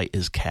know where the light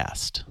is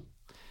cast.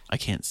 I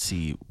can't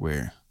see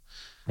where.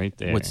 Right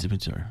there. What's the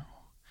picture?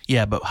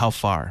 Yeah, but how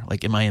far?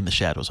 Like, am I in the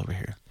shadows over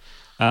here?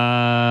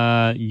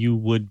 You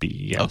would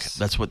be, yes. Okay,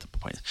 that's what the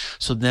point is.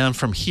 So then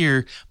from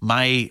here,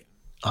 my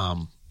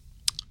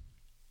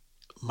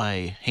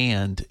mage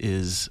hand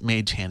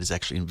is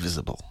actually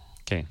invisible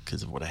Okay.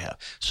 because of what I have.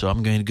 So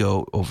I'm going to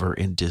go over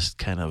and just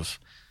kind of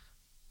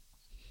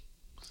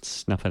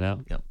Snuff it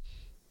out. Yep.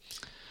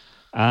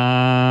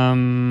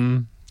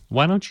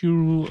 Why don't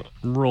you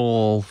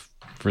roll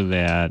for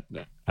that?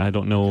 I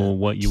don't know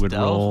what you would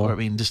stealth, roll.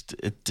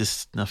 Or,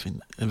 just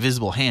nothing.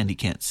 Invisible hand, he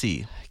can't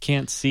see.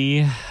 Can't see.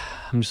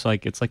 I'm just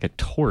like, it's like a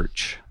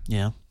torch.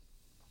 Yeah.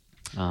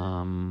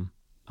 I'm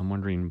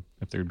wondering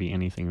if there'd be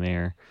anything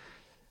there.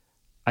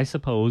 I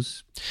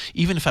suppose.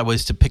 Even if I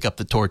was to pick up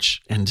the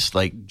torch and just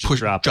like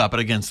drop it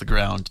against the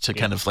ground to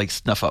kind of like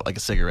snuff out like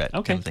a cigarette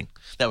kind of thing,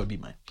 that would be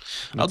mine.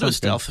 I'll do a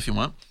stealth if you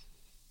want.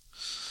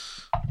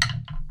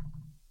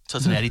 So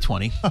it's an natty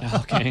 20.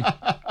 Okay.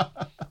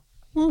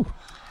 Woo.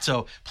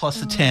 So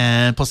plus the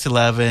 10, plus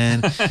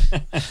 11.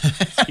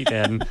 Keep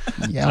adding.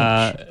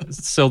 Yeah.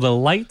 So the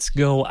lights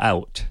go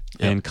out,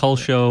 and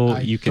Kolsho,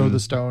 I you throw can the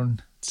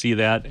stone. see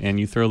that, and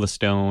you throw the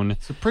stone.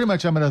 So pretty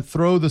much I'm going to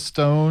throw the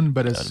stone,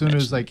 but as Gotta soon match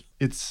as like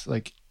it's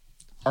like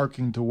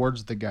arcing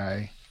towards the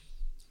guy,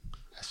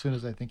 as soon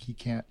as I think he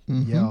can't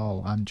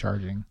yell, I'm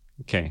charging.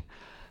 Okay.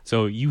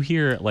 So you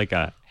hear like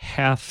a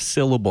half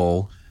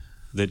syllable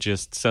that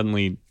just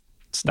suddenly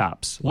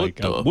stops. What like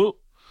the- a whoop.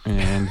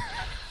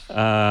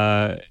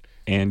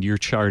 And you're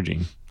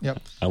charging.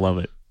 Yep. I love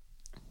it.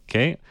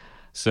 Okay.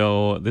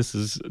 So this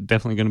is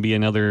definitely going to be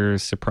another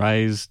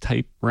surprise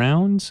type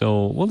round.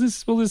 So we'll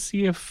just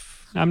see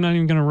if I'm not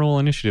even going to roll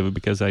initiative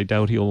because I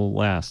doubt he'll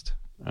last.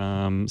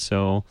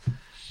 So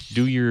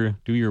do your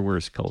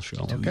worst,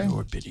 Kolsho. Okay.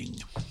 Your bidding.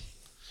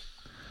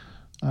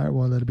 All right.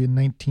 Well, that'll be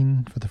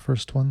 19 for the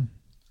first one.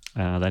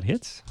 That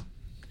hits.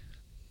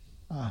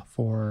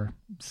 For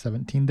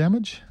 17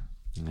 damage.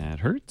 That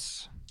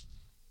hurts.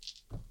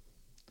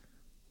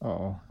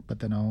 Oh, but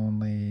then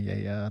only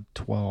a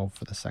 12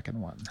 for the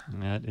second one.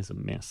 That is a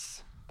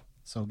miss.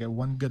 So get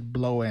one good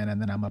blow in,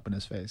 and then I'm up in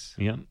his face.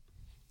 Yep.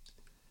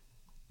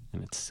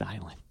 And it's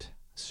silent.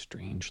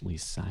 Strangely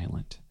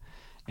silent.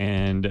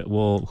 And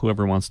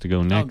whoever wants to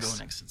go next. I'll go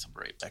next since I'm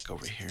right back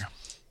over here.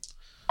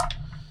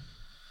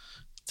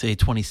 Say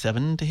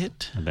 27 to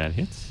hit. That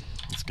hits.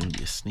 It's going to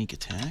be a sneak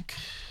attack.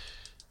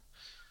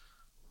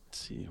 Let's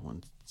see,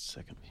 1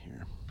 second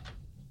here.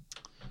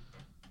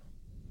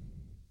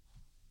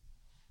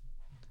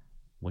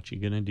 What you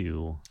gonna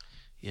do?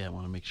 Yeah, I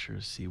want to make sure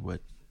to see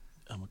what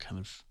kind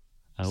of.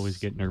 I always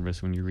get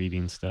nervous when you're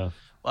reading stuff.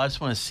 Well, I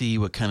just want to see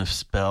what kind of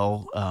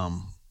spell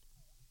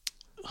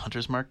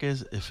Hunter's Mark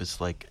is. If it's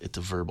like it's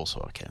a verbal,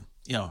 so I can.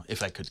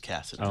 If I could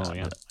cast it. Or not,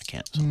 yeah. but I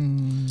can't. So.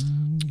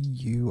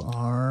 You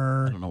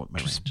are I don't know what my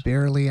just range.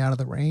 barely out of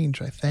the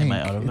range, I think.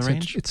 I out of the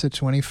range? It's a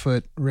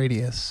 20-foot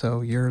radius,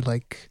 so you're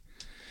like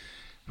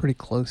pretty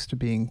close to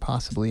being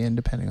possibly in,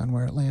 depending on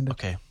where it landed.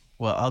 Okay.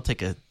 Well, I'll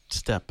take a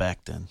step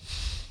back then.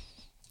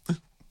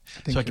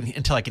 so I can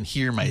until I can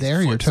hear my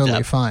There, you're footstep,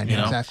 totally fine. you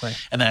know? Exactly.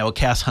 And then I will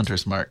cast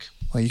Hunter's Mark.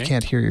 Well, you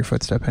can't hear your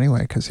footstep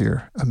anyway because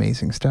you're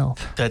amazing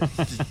stealth. That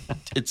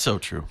it's so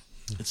true.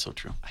 It's so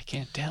true. I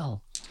can't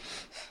tell.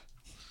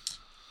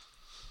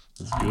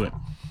 Let's do it.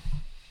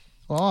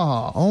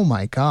 Oh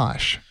my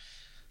gosh.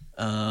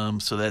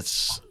 So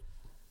that's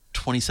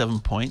 27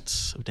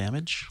 points of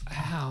damage.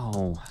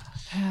 Ow.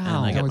 And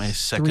I That got was my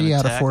second 3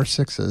 out of attack. 4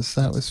 sixes.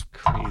 That was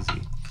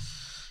Crazy.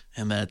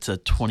 And that's a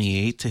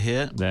 28 to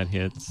hit. That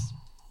hits.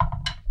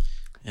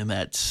 And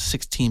that's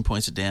 16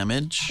 points of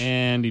damage.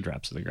 And he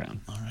drops to the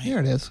ground. All right. here.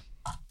 It is.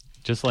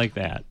 Just like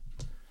that.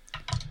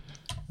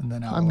 And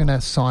then I'm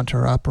gonna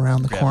saunter up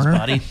around the Grab corner.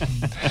 his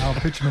body. I'll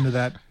pitch him into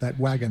that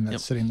wagon that's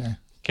Yep. sitting there.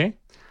 Okay.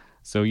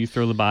 So you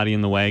throw the body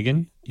in the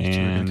wagon, two are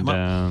gonna come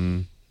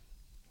and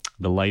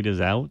the light is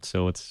out,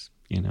 so it's,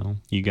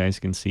 you guys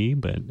can see,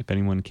 but if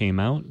anyone came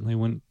out, they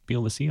wouldn't be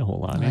able to see a whole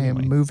lot I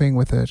anyway. am moving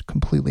with a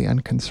completely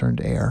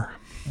unconcerned air.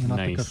 And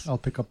Nice. I'll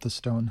pick up the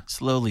stone.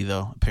 Slowly,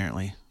 though,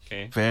 apparently.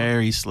 Okay.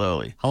 Very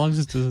slowly. How long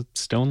does the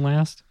stone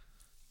last?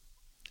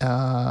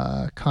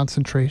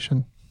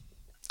 Concentration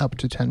up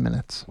to 10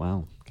 minutes.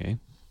 Wow. Okay.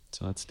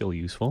 So that's still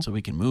useful. So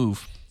we can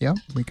move. Yep,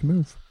 we can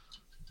move.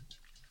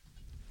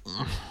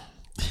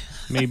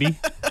 Maybe.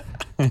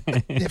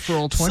 If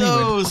Roll 20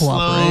 so would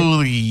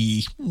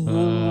cooperate. slowly.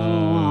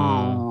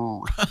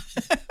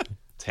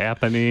 It's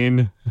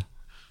happening.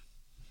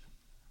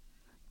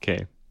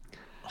 Okay.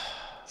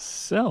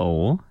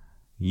 So,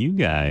 you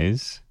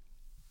guys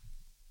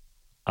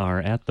are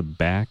at the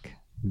back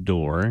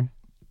door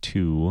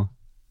to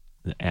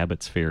the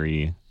Abbott's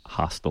Ferry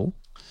hostel.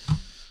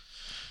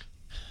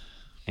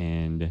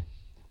 And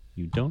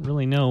you don't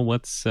really know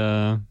what's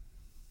well,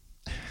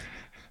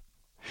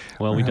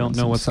 We're we don't having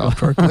know some what's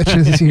software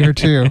glitches here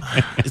too.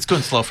 It's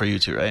going slow for you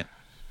too, right?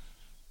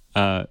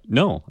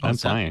 no, I'm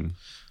it's not. fine.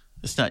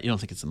 It's not. You don't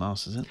think it's the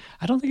mouse, is it?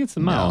 I don't think it's the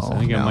mouse. I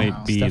think it no,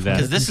 might be it's definitely that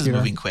Because this is computer.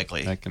 moving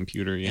quickly. that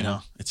computer, You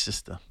know, it's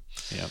just the.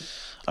 Yep.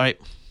 All right.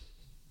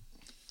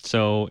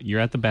 So,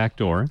 you're at the back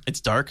door. It's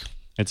dark.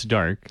 It's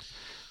dark.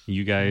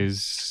 You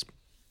guys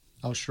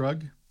I'll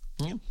shrug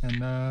Yeah.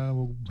 and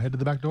we'll head to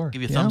the back door.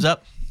 Give you a Yeah. thumbs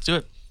up. Let's do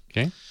it.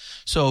 okay?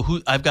 So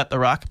I've got the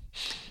rock.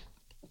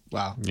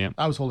 Wow. Yep.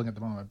 I was holding at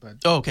the moment, but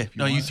Oh, okay.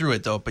 No, you want it? threw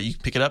it though, but you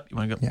can pick it up. You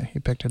want to go? Yeah, he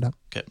picked it up.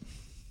 Okay.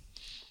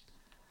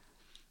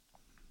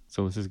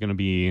 So this is going to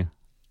be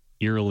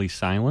eerily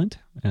silent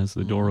as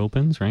the door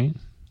opens, right?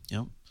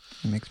 Yep.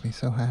 It makes me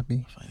so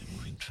happy. Find it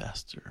moving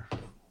faster,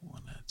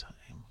 one at a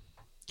time.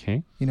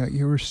 Okay. You know,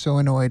 you were so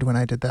annoyed when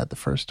I did that the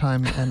first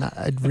time, and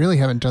I really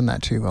haven't done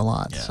that to you a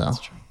lot. Yeah, so that's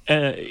true.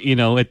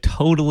 It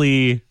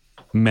totally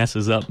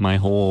messes up my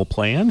whole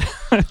plan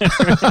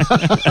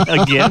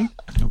again.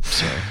 Oops,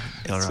 sorry.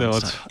 So Elrond's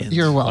it's- not in.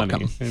 you're Funny.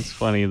 welcome. It's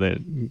funny that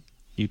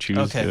you choose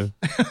Okay.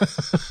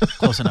 to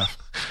Close enough.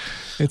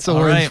 It's All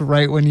always right.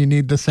 right when you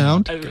need the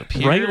sound. Up right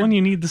here. when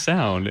you need the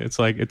sound. It's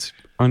like it's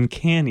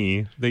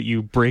uncanny that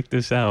you break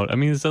this out. I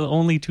mean, it's the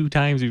only 2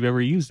 times you've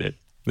ever used it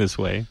this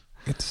way.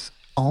 It's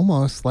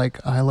almost like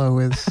Ilo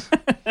is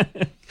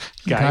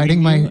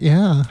Guiding guiding my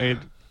you?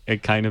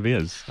 It kind of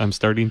is. I'm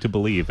starting to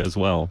believe as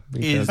well.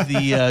 Is because,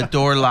 the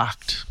door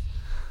locked?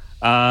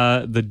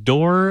 the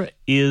door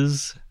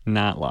is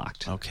not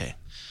locked. Okay.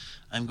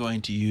 I'm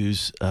going to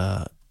use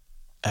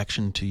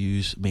action to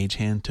use Mage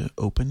Hand to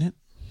open it.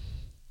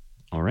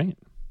 All right.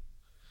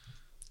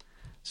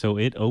 So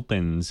it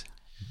opens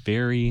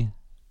very,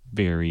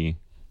 very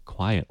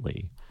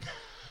quietly.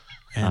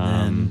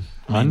 And then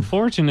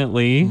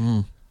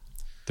Unfortunately,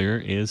 there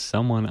is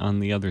someone on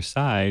the other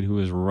side who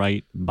is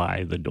right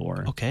by the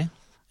door. okay.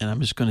 And I'm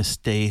just going to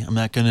stay. I'm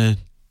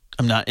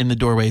not in the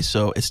doorway,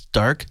 so it's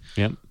dark.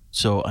 Yep.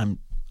 So I'm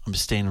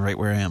staying right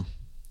where I am.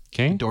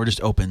 Okay. The door just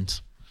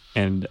opens.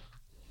 And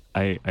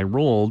I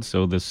rolled,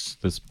 so this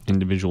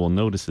individual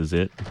notices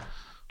it,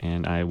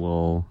 and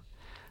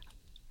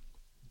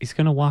he's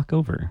going to walk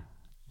over.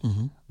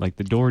 Mm-hmm. Like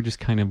the door just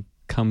kind of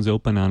comes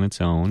open on its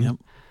own. Yep.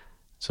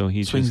 So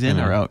he's Swings just in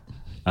gonna, or out?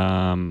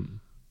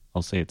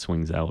 I'll say it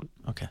swings out.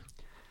 Okay.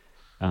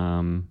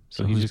 So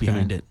So he's who's just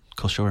behind gonna, it?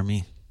 Kosho or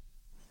me?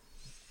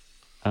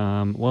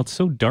 Well, it's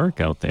so dark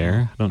out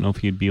there. I don't know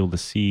if you'd be able to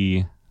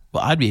see.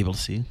 Well, I'd be able to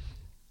see.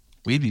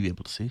 We'd be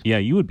able to see. Yeah,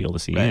 you would be able to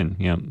see Right. in.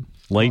 Yeah.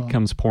 Light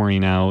comes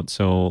pouring out.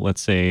 So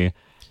let's say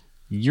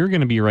you're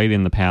going to be right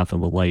in the path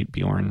of the light,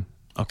 Bjorn.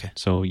 Okay.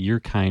 So you're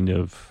kind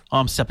of, Oh,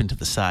 I'm stepping to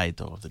the side,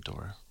 though, of the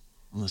door.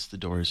 Unless the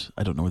door is...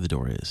 I don't know where the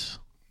door is.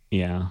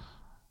 yeah.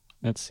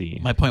 Let's see.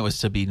 My point was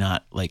to be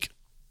not, like,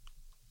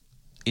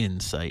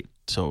 in sight.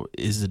 So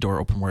is the door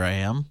open where I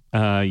am?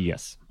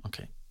 Yes.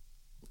 Okay.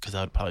 Because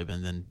I would probably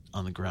been then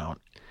on the ground.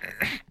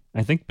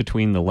 I think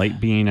between the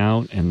light being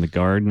out and the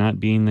guard not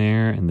being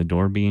there and the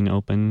door being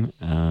open,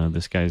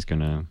 this guy's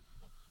going to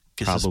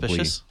Get probably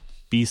suspicious?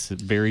 be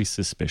very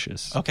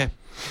suspicious. Okay.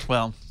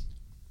 Well,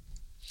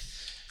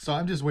 So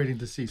I'm just waiting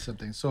to see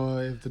something. So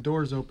if the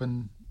door's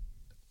open,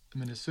 I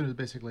mean, as soon as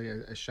basically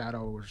a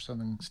shadow or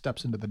something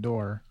steps into the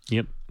door,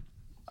 Yep.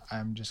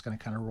 I'm just going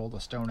to kind of roll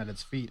the stone at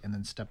its feet and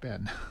then step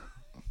in.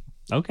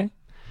 Okay.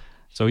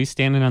 So he's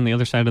standing on the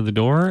other side of the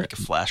door. Like a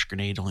flash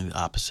grenade, only the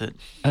opposite.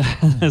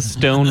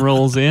 Stone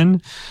rolls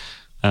in.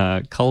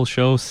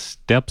 Kulsho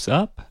steps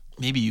up.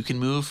 Maybe you can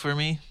move for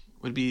me.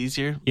 Would be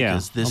easier. Yeah,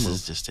 Because this I'll move.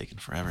 is just taking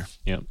forever.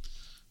 Yep.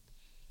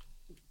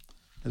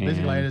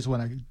 Basically, I And- just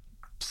want to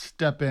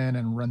step in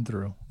and run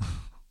through.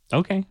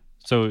 Okay.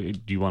 So do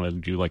you want to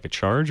do like a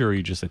charge, or are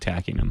you just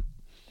attacking him?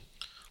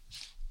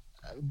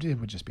 It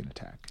would just be an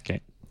attack.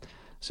 Okay.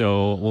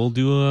 So we'll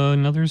do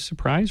another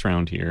surprise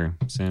round here,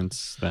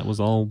 since that was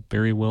all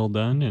very well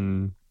done,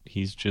 and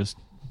he's just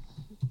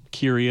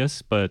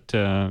curious, but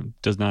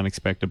does not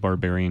expect a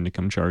barbarian to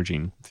come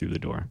charging through the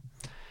door.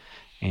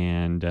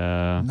 And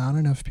Not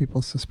enough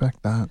people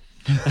suspect that.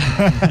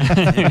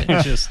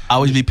 just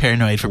Always be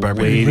paranoid for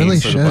barbarians. waiting really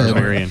for the should.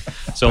 barbarian.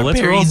 So let's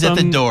roll Barbarians some.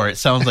 at the door. It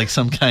sounds like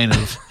some kind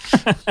of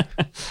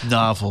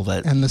novel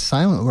that. And the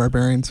silent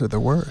barbarians are the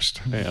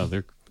worst. Yeah,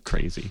 they're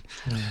crazy.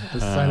 The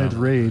silent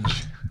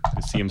rage.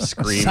 You see him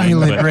screaming.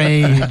 Silent but-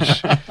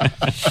 rage.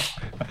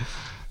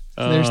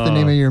 There's the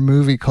name of your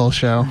movie,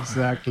 Kulsho.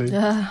 Exactly.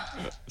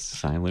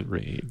 Silent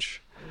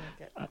rage.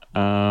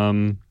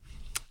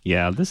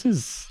 Yeah, this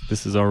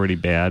is already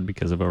bad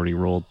because I've already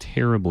rolled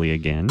terribly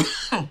again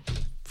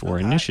for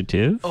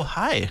initiative. Oh,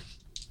 hi.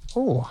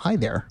 Oh, hi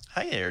there.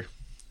 Hi there.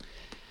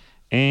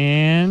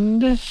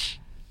 And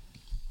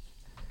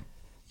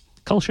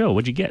Kulsho,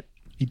 what'd you get?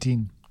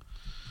 18.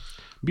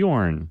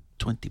 Bjorn,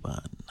 21.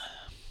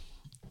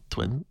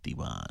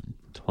 21.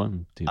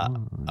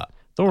 21.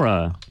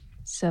 Thora,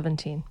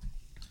 17.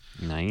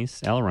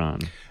 nice.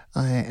 Elron,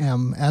 I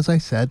am, as I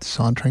said,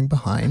 sauntering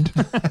behind.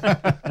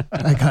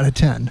 I got a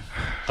 10.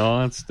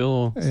 oh, it's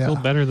still Yeah.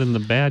 better than the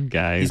bad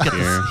guys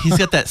here. He's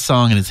got that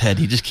song in his head.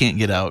 He just can't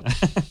get out.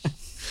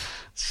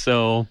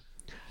 So,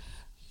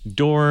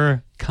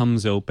 door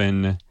comes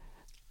open.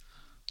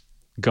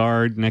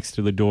 Guard next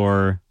to the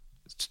door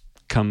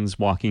comes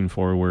walking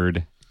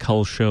forward.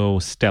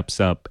 Kulsho steps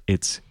up.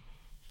 It's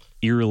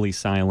eerily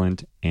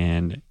silent,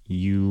 and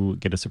you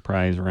get a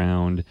surprise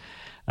round.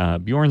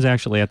 Bjorn's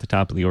actually at the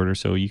top of the order,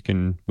 so you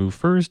can move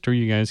first, or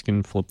you guys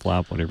can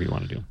flip-flop, whatever you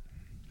want to do.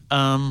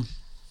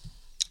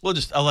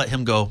 I'll let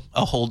him go.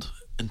 I'll hold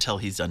until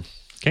he's done.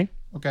 Okay?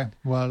 Okay.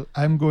 Well,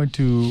 I'm going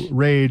to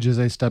rage as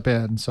I step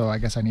in, so I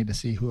guess I need to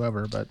see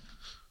whoever, but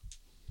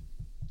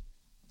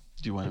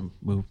Do you want to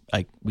move?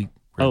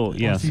 Oh,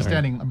 yeah, is he sorry.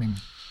 standing? I mean,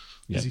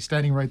 Yeah. is he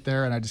standing right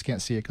there and I just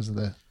can't see it because of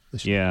the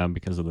Yeah,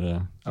 because of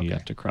the... Okay. You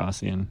have to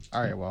cross in.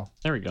 All right, well.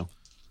 There we go.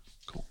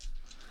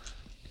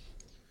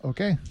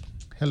 Okay.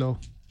 Hello.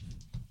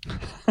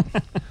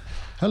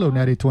 Hello,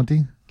 Natty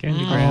 20.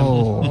 Candy Graham.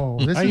 Oh,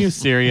 this Are you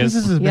serious?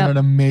 This has been Yep. an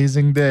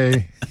amazing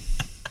day.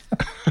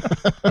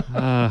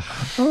 Uh,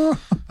 Oh,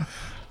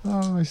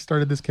 I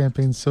started this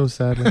campaign so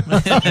sadly.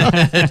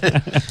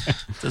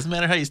 Doesn't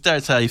matter how you start,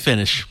 it's how you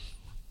finish.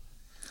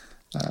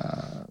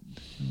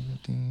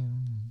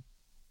 15,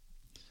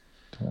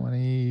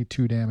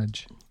 22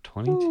 damage.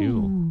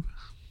 22.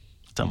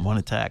 It's on one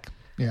attack.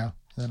 Yeah.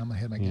 Then I'm going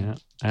to hit again.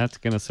 Yeah, that's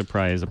going to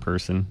surprise a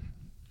person.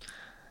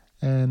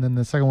 And then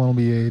the second one will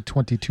be a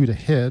 22 to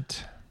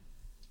hit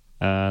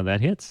That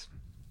hits.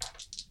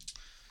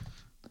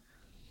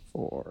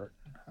 for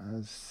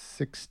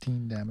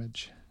 16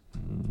 damage.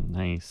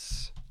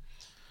 Nice.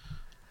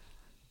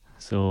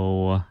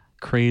 So,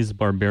 crazed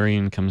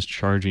barbarian comes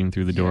charging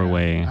through the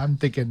doorway, I'm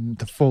thinking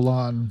the full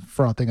on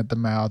frothing at the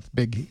mouth,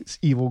 big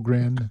evil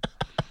grin.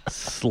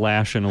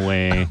 slashing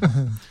away.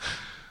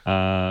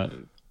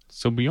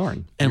 So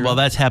Bjorn. And while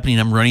that's happening,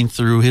 I'm running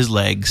through his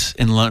legs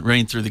and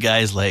running through the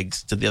guy's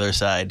legs to the other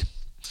side.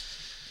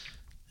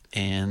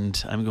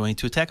 And I'm going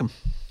to attack him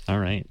All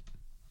right.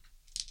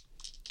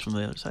 from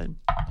the other side.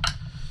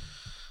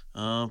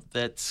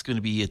 That's going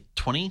to be a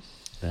 20.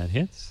 That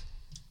hits.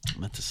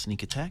 That's a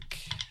sneak attack.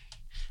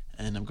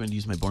 And I'm going to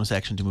use my bonus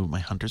action to move my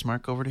hunter's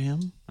mark over to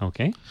him.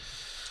 Okay.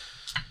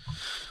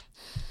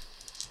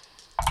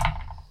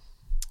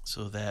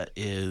 So that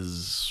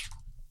is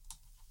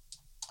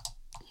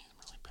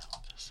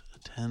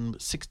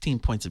 16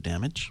 points of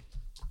damage.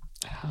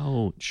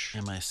 Ouch.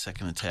 And my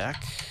second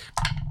attack,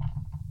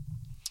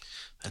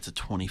 that's a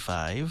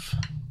 25.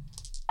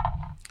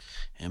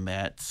 And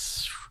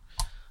that's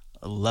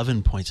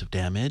 11 points of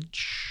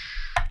damage.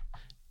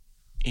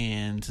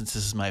 And since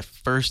this is my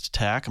first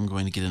attack, I'm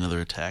going to get another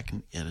attack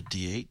and add a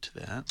d8 to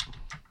that.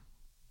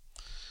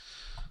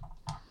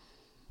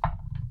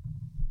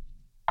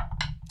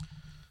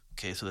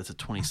 Okay, so that's a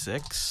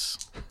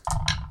 26.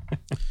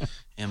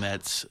 And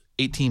that's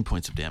 18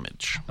 points of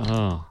damage.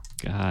 Oh,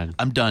 God.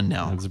 I'm done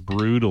now. That's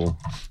brutal.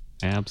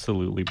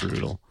 Absolutely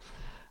brutal.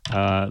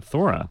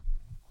 Thora.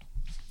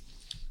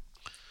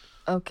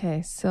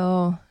 Okay,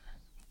 so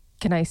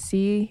can I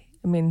see?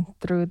 I mean,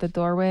 through the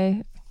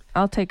doorway?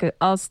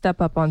 I'll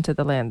step up onto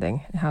the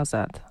landing. How's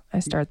that? I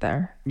start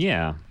there.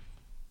 Yeah.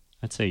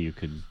 I'd say you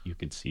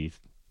could see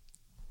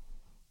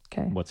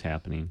Okay. what's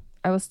happening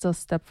I will still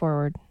step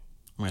forward.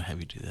 I'm going to have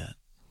you do that.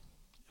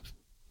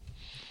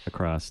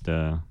 across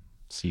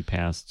see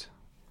past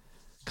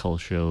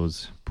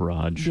Kulsho's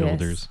broad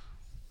shoulders.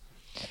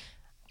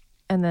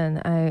 And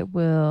then I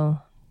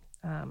will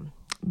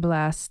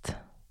blast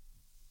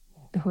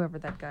whoever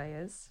that guy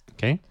is.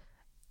 Okay.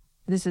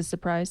 This is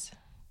surprise.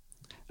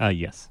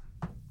 Yes.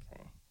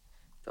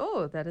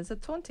 Oh, that is a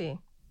 20.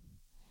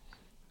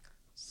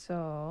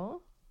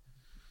 So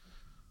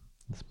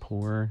This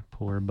poor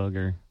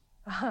bugger.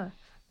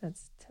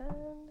 that's 10,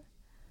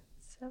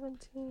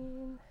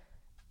 17,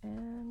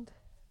 and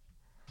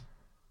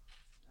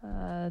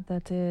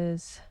that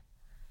is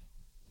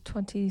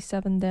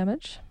 27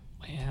 damage.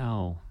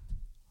 Wow.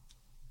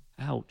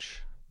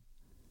 Ouch.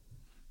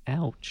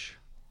 Ouch.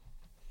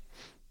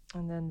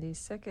 And then the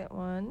second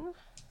one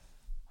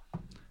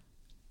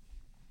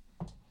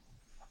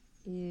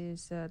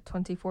is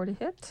 24 to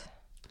hit,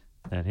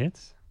 That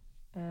hits.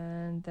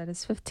 and that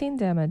is 15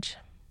 damage.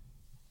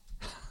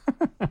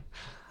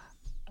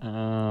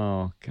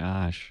 Oh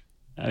gosh.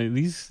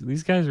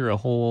 These guys are a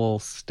whole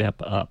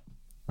step up.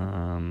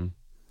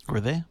 Were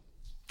they?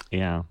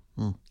 Yeah.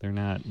 Hmm. They're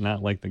not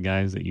like the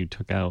guys that you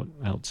took out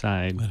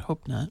outside. I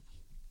hope not.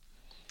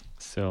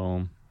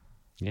 So,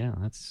 yeah,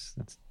 that's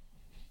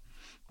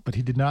But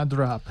he did not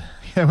drop.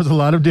 That was a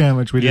lot of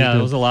damage. We yeah, just it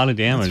did. was a lot of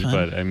damage, That's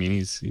fine. but I mean,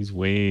 he's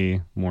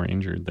way more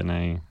injured than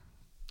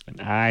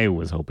I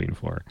was hoping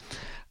for.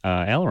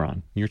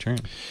 Aileron, your turn.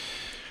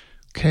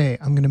 Okay,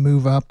 I'm going to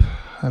move up.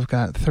 I've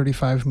got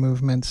 35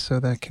 movements, so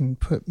that can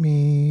put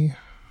me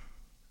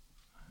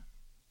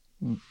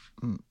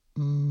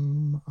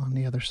on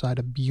the other side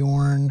of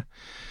Bjorn.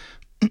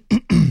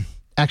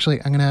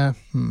 Actually, I'm going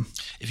to...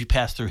 If you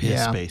pass through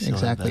his space, he'll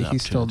have exactly. that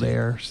He's still opportunity.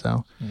 there,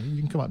 so... Yeah,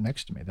 you can come up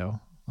next to me,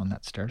 though, on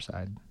that stair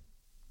side.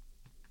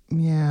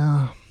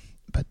 Yeah,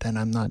 but then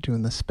I'm not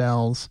doing the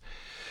spells.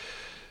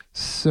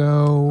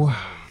 So,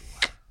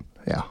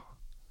 yeah.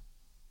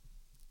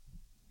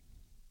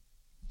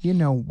 You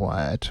know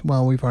what?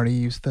 Well, we've already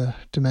used the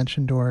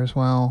dimension door as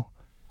well.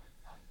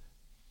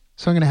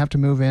 So I'm going to have to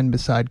move in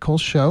beside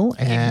Cole's show.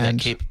 I gave you And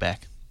that cape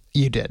back.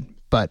 you did,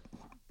 but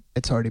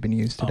it's already been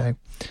used today.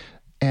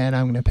 And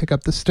I'm going to pick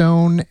up the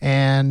stone.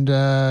 And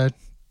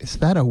is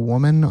that a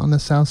woman on the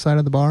south side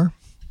of the bar?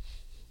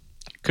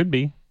 Could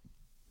be.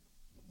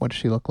 What does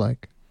she look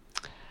like?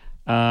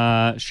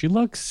 She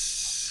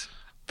looks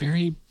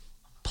very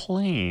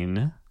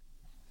plain,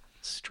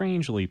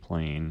 strangely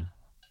plain.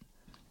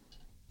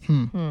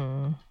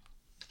 Okay.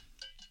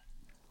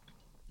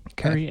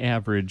 Very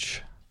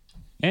average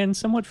and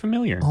somewhat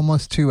familiar.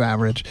 Almost too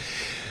average.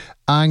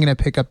 I'm going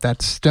to pick up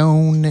that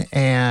stone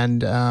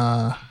and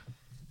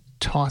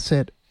toss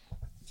it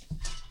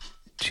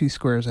 2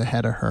 squares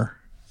ahead of her.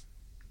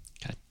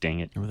 God dang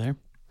it. Over there.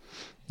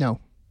 No,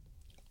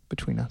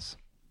 between us.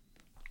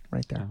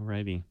 Right there.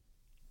 Alrighty.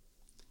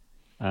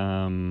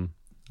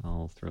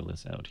 I'll throw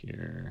this out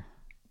here.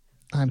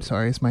 I'm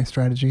sorry, is my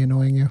strategy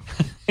annoying you?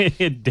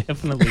 It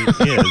definitely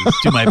is.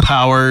 Do my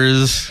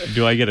powers.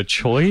 Do I get a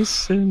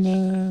choice in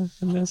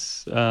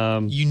this?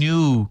 You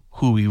knew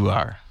who we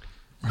are.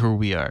 Who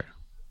we are.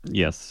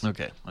 Yes.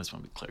 Okay. I just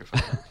want to clarify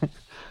that.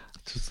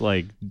 Just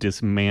like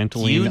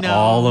dismantling You know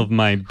all of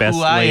my best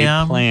who I laid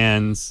am.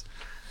 plans.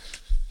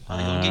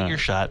 You'll get your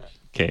shot.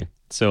 Okay.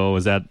 So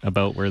is that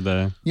about where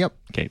the... Yep.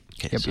 Okay.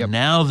 Okay. Yep, so yep.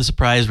 now the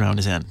surprise round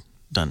is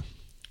done.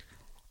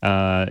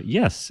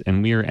 Yes,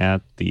 and we are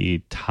at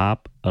the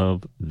top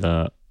of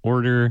the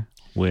order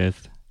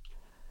with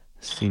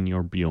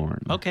Senior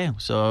Bjorn. Okay.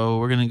 So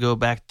we're going to go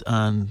back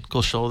on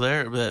Kolshol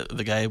there,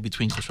 the guy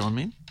between Kolshol and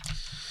me.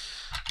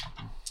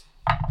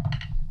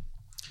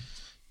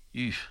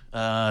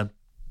 Eesh.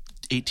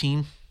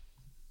 18.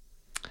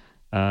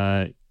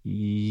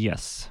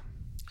 Yes.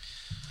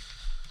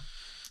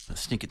 A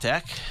sneak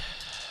attack.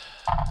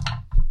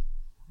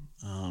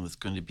 It's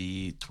going to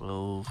be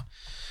 12,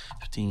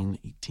 15,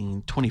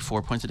 18,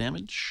 24 points of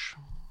damage.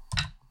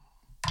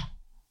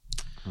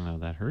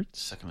 That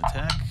hurts. Second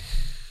attack.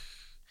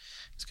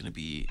 It's going to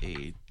be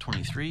a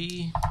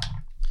 23.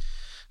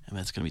 And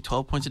that's going to be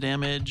 12 points of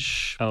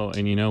damage. Oh,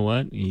 and you know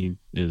what? He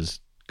is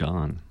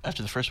gone.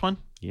 After the first one?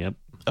 Yep.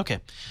 Okay.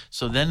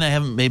 So then I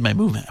haven't made my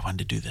movement. I wanted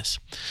to do this.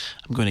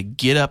 I'm going to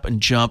get up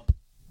and jump.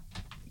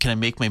 Can I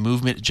make my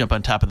movement to jump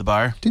on top of the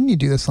bar? Didn't you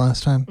do this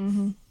last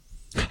time?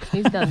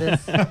 He's done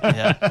this.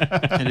 Yeah.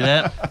 Can I do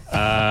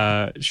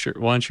that? Sure.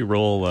 Why don't you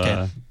roll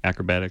Okay.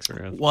 acrobatics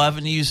or... Well, I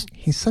haven't used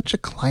He's such a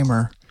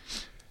climber.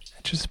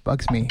 It just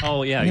bugs me.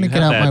 Oh, yeah. I'm you going to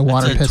get have out that- my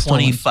water it's a pistol.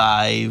 and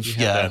 25. You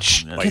have Yeah. that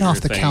Shh. like Get off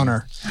your the thing.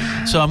 counter.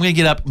 So I'm going to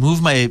get up,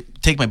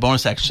 take my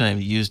bonus action.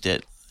 I've used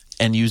it,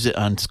 and use it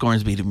on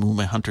Scornsby to move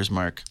my hunter's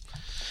mark.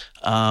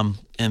 And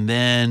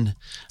then,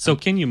 So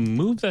can you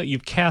move that?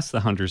 You've cast the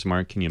Hunter's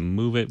Mark. Can you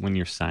move it when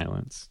you're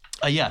silenced?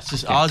 yeah, it's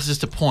just, all it's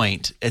just a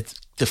point. It's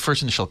the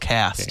first initial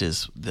cast Okay.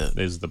 is the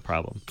Is the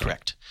problem.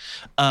 correct.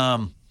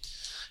 And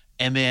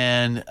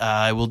then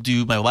I will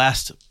do my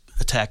last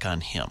attack on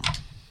him,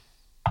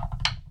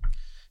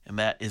 and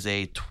that is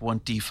a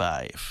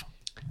 25.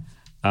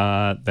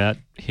 That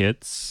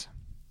hits.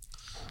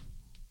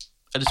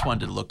 I just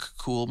wanted to look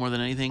cool more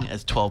than anything,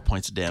 as 12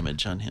 points of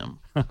damage on him.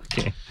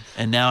 Okay.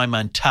 And now I'm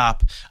on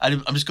top.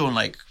 I'm just going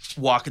like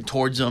walking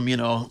towards him,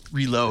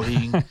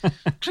 reloading.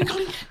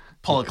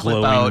 pull a clip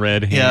glowing out.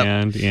 red Yep.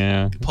 hand.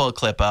 Yeah. Pull a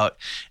clip out.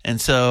 And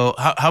so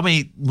how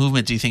many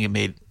movement do you think it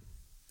made?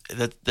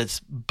 That's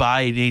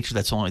by nature,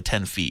 that's only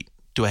 10 feet.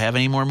 Do I have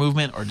any more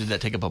movement, or did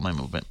that take up all my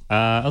movement?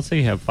 I'll say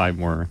you have 5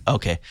 more.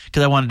 Okay.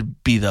 Because I wanted to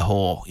be the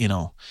whole,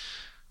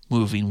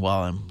 moving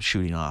while I'm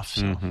shooting off.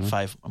 So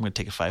I'm going to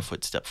take a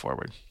 5-foot step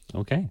forward.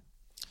 Okay.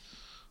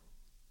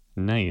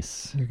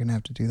 Nice. You're gonna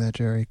have to do that,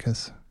 Jerry,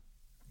 because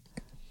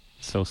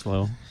So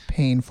slow.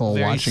 painful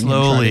Very watching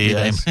slowly,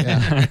 him try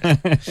to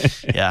do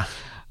this. Yeah.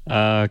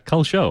 Yeah.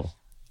 Cull Show,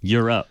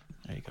 you're up.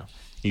 There you go.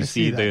 You I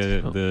see see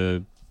that.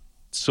 the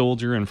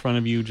soldier in front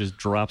of you just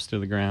drops to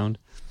the ground.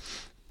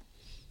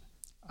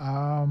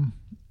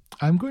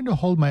 I'm going to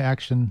hold my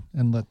action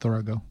and let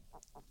Thora go.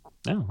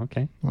 Oh,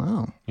 okay.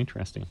 Wow.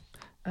 Interesting.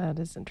 That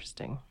is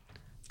interesting.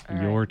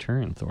 All Your right.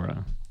 turn,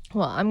 Thora.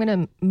 Well, I'm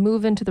going to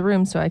move into the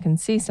room so I can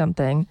see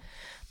something,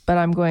 but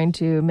I'm going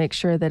to make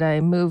sure that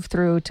I move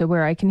through to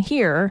where I can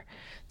hear,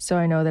 so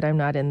I know that I'm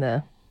not in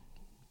the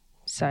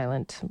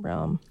silent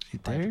realm.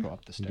 Right I have to there. go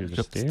up the Do stairs. the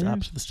Up the stairs?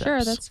 steps, the steps.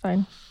 Sure, that's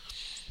fine.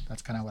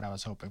 That's kind of what I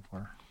was hoping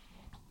for.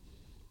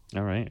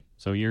 All right.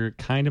 So you're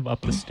kind of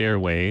up the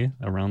stairway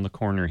around the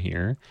corner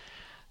here,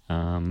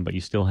 but you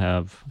still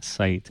have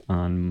sight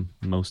on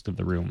most of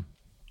the room.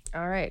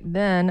 All right,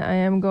 then I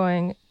am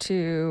going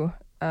to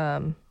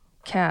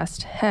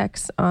cast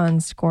Hex on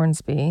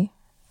Scornsby.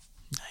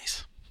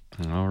 Nice.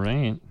 All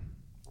right.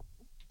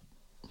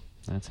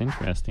 That's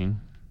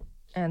interesting.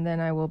 And then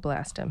I will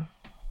blast him.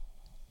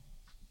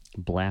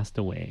 Blast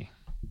away.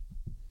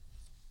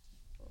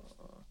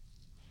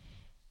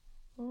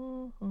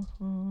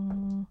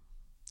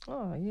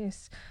 Oh,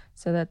 yes.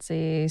 So that's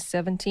a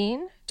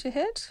 17 to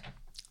hit.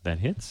 That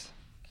hits.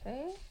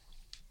 Okay.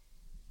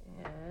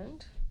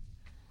 And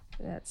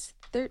that's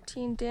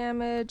 13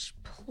 damage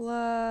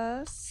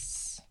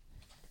plus.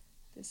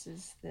 This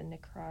is the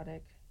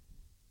necrotic.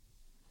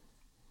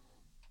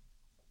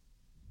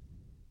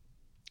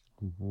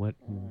 What?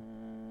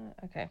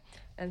 Okay.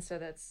 And so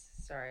that's.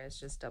 Sorry, I was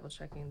just double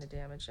checking the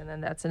damage. And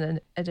then that's an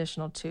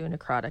additional 2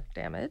 necrotic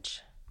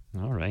damage.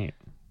 All right.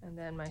 And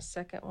then my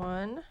second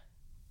one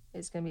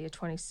is going to be a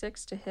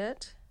 26 to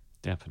hit.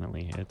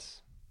 Definitely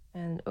hits.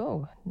 And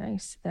oh,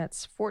 nice.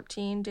 That's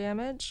 14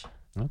 damage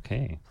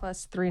Okay.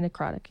 plus 3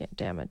 necrotic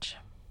damage.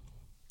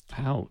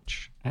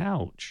 Ouch.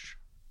 Ouch.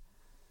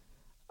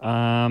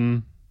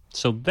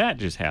 So that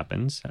just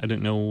happens. I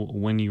didn't know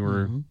when you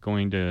were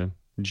going to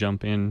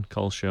jump in,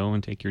 Cull Show,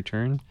 and take your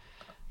turn.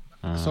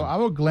 So I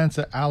will glance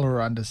at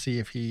Alaron to see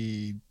if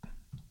he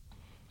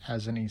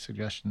has any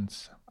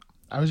suggestions.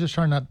 I was just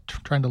trying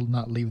to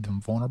not leave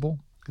them vulnerable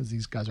because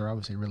these guys are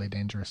obviously really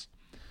dangerous.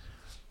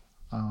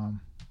 I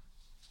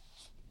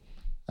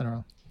don't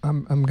know.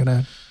 I'm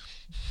gonna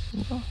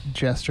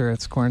gesture at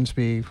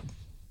Scornsby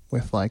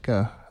with like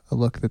a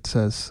look that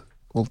says,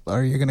 "Well,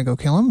 are you gonna go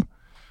kill him?"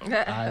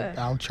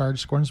 I'll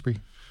charge Scornsby.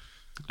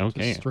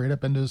 Okay. Just straight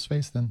up into his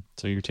face then.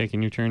 So you're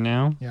taking your turn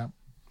now, Yeah.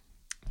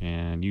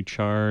 and you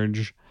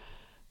charge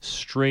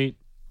straight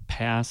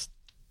past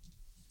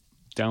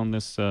down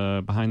this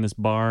behind this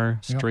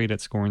bar, Yep. straight at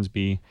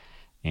Scornsby,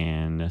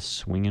 and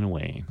swinging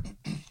away.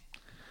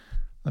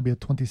 That'd be a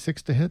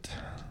 26 to hit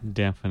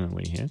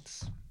Definitely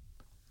hits.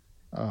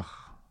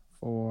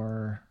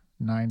 for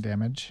 9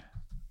 damage.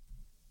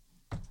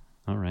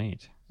 All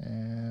right.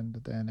 And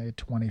then a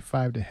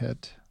 25 to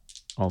hit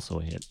Also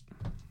a hit.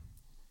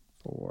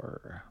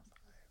 for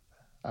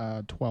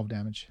 12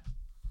 damage.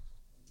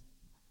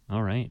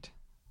 All right.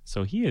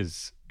 So he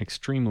is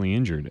extremely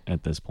injured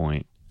at this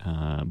point.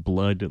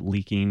 Blood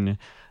leaking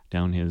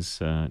down his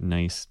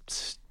nice,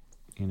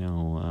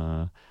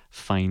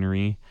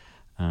 finery,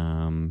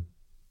 running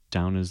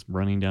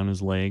down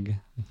his leg,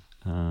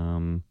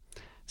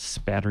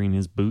 spattering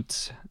his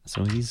boots.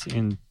 So he's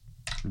in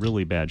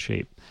really bad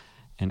shape.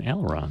 And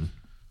Alaron.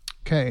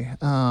 Okay.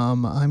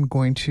 I'm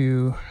going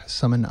to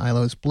summon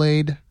Ilo's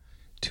blade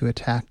to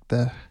attack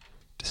the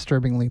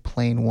disturbingly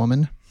plain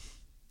woman.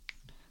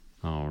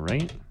 All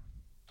right.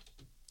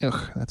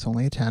 Ugh, that's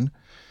only a 10.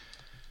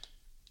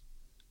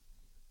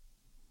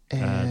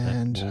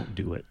 And that won't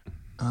do it.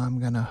 I'm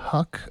gonna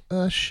huck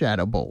a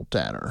shadow bolt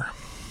at her,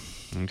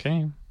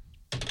 Okay.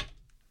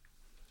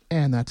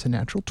 and that's a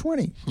natural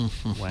 20.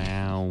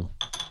 Wow.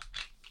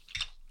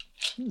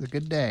 It was a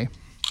good day.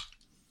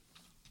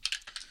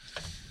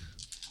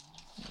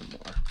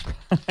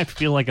 I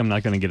feel like I'm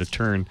not going to get a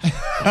turn.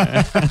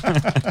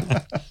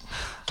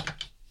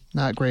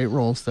 Not great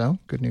rolls though.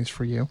 Good news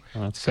for you.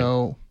 Oh, that's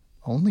So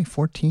only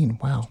 14.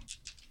 Wow.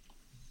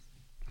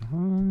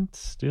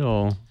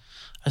 Still.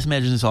 I just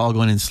imagine this all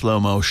going in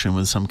slow motion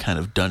with some kind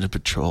of Dungeon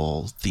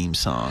Patrol theme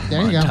song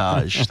There you go.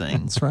 montage thing.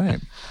 That's right.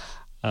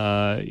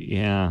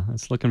 Yeah,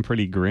 it's looking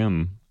pretty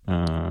grim.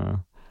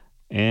 And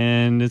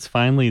it's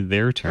finally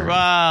their turn.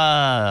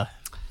 Hurrah!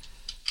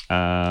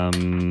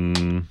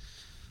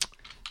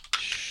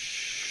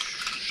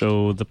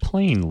 So the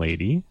plane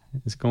lady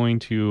is going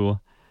to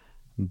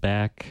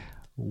back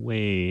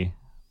way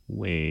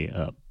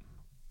up.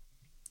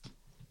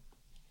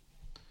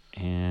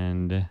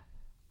 And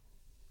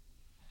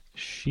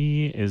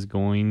she is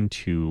going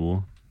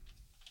to...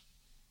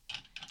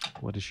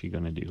 What is she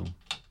going to do?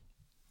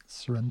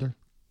 Surrender.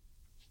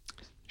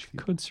 She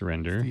could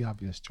surrender, The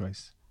obvious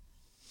choice.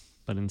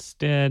 but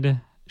instead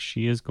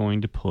she is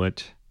going to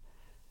put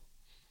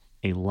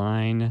a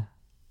line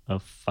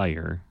of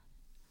fire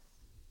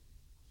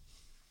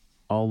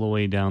all the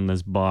way down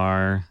this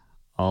bar,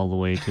 all the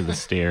way to the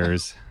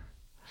stairs.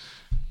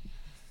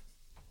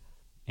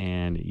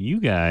 And you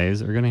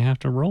guys are going to have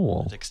to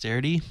roll.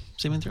 Dexterity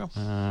saving throw.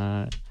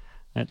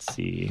 Let's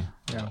see.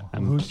 Yeah.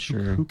 I'm Who's,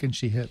 sure. Who can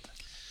she hit?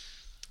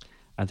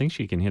 I think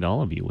she can hit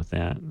all of you with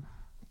that.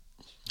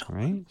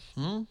 Right?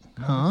 Huh?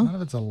 None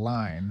of it's a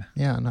line.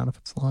 Yeah, not if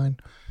it's line.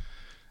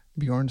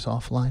 Bjorn's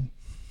offline.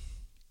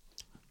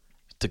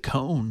 The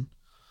cone.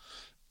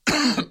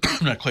 I'm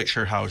not quite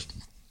sure how.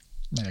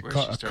 Man, Where's a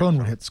she starting cone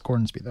would from? hit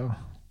Scornsby, though.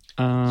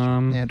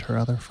 And her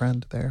other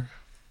friend there.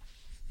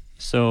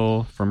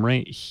 So from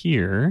right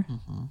here,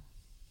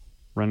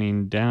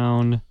 running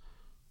down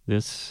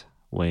this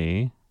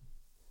way,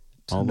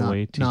 all the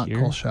way to not here.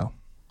 Colshow.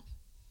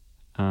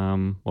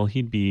 Well,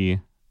 he'd be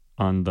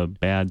on the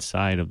bad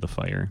side of the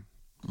fire.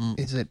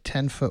 Is it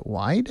 10 foot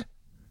wide?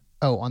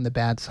 Oh, on the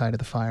bad side of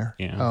the fire.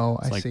 Yeah. Oh,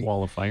 it's I like see.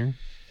 wall of fire.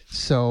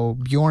 So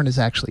Bjorn is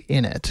actually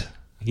in it,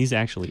 He's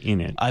actually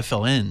in it. I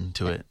fell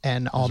into it.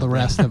 and all the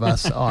rest of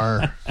us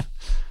are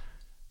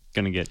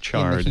Gonna get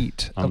charred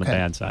heat. on the Okay.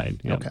 bad side.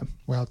 Yep. okay.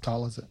 Well, how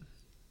tall is it?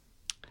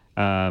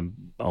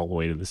 All the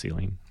way to the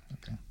ceiling.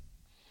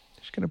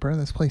 She's gonna burn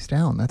this place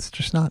down. That's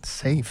just not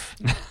safe.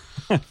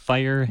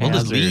 Fire We'll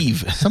just hazard.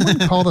 leave. Someone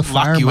call the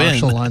fire you in.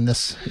 marshal on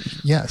this.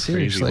 Yeah, Crazy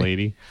seriously.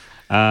 lady.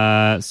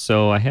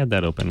 So I had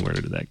that open. Where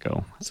did that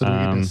go? So do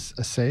we get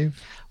a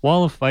save?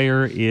 Wall of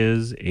Fire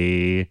is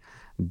a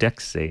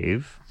dex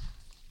save.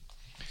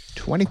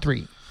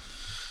 23.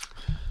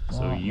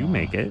 So you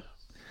make it.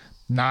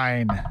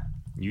 9.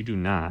 You do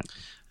not.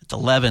 It's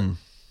 11.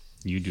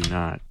 You do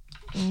not.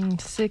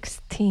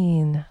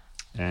 16.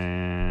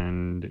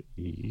 And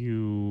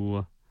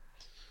you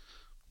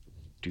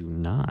do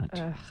not.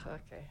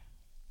 Okay.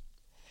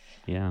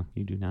 Yeah,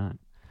 you do not.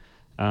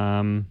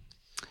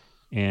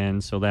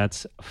 And so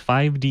that's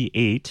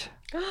 5d8,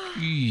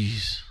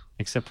 Jeez.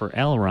 except for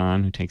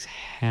Elron, who takes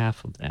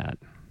half of that.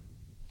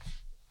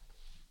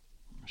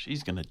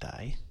 She's going to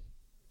die.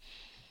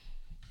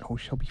 Oh,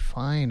 she'll be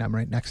fine. I'm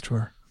right next to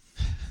her.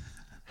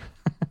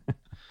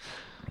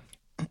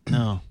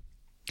 No,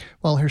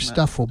 Well, her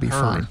stuff will be her.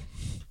 fine.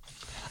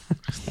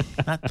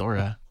 not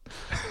Dora.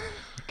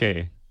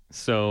 Okay,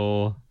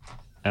 so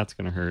that's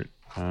gonna hurt.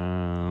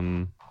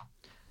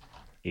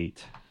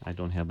 8. I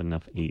don't have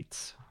enough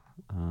 8s.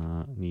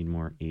 Need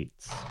more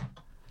 8s.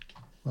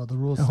 Well, the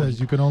rule says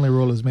you can only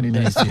roll as many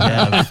dice.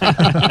 Yes, you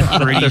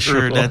have. Pretty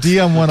sure that's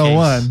DM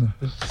the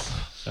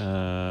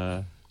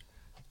 101.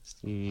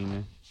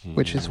 16.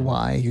 Which is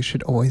why you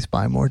should always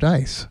buy more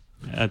dice.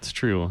 That's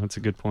true. That's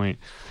a good point.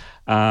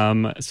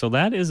 So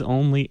that is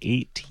only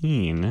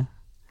 18.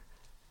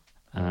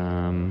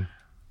 And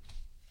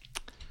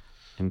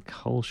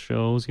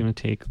Kulshow's going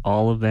to take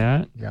all of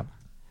that. Yep.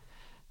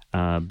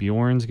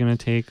 Bjorn's going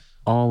to take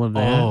all of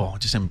that. Oh,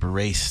 just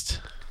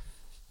embraced.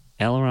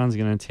 Aileron's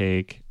going to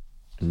take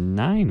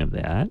 9 of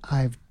that.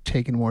 I've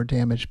taken more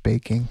damage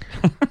baking.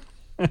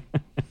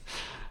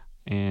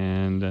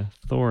 And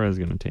Thora's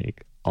going to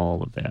take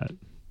all of that.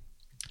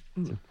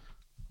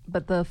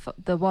 But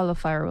the wall of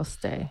fire will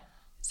stay.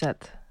 Is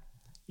that?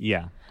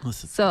 Yeah.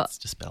 Listen, So- it's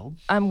dispelled.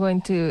 I'm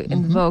going to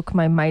invoke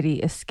my mighty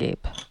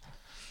escape.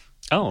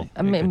 Oh.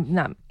 I mean,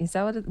 not is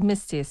that what it,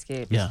 misty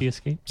escape? Yeah. The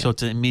escape? So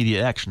it's an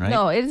immediate action, right?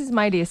 No, it is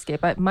mighty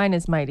escape. Mine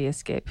is mighty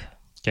escape.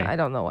 Okay. I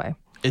don't know why.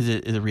 Is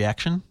it a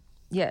reaction?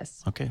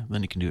 Yes. Okay,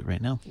 then you can do it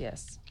right now.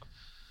 Yes.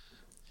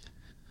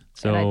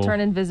 So And I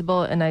turn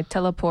invisible and I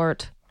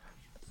teleport.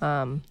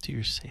 To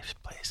your safe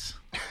place.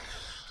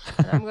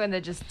 And I'm going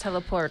to just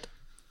teleport.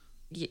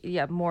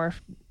 More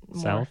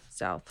South?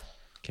 South.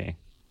 Okay.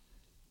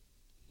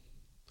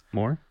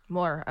 More?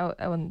 More.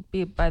 I want to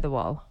be by the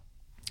wall.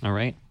 All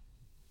right.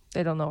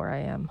 They don't know where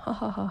I am. Ha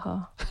ha ha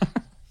ha.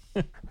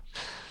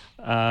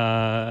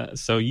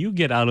 So you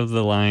get out of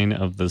the line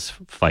of this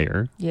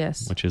fire,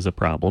 Yes. which is a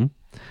problem.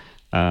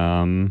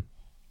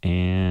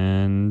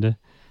 And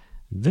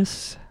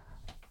this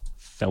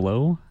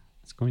fellow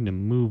is going to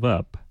move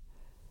up.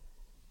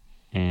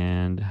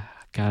 And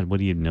God, what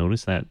do you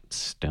notice? That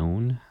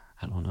stone?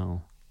 I don't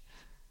know.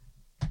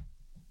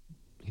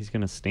 He's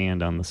going to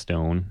stand on the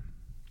stone.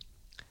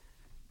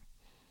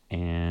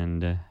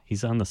 And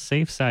he's on the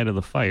safe side of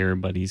the fire,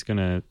 but he's going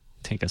to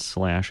take a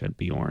slash at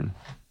Bjorn.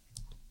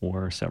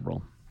 Or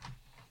several.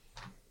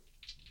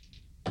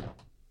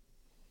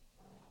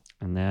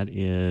 And that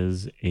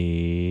is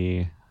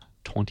a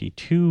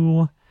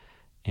 22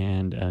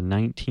 and a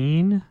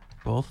 19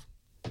 Both?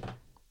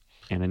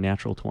 and a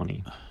natural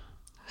 20.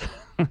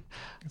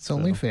 It's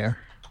only fair.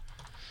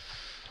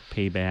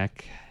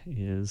 Payback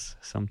is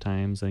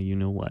sometimes a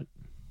you-know-what.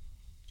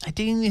 I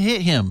didn't even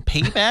hit him.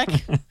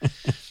 Payback?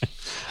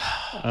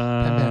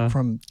 Payback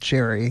from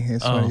Jerry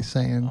is what oh. he's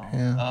saying.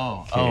 Yeah.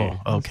 Oh,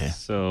 okay.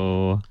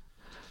 So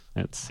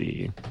Let's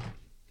see.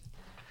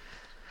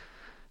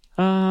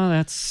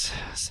 That's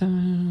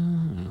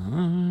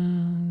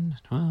 7,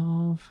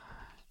 12,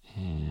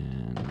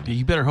 and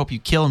You better hope you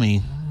kill me.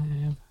 5,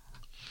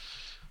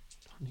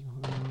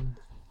 21.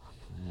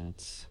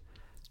 That's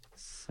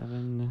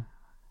 7,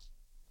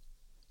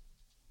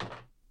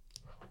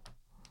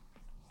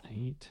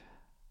 8.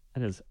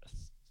 That is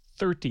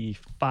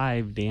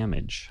 35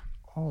 damage.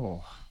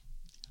 Oh.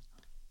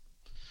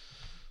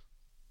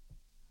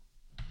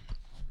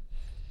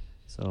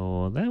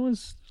 So that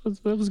was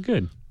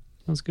good.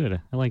 That was good.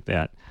 I like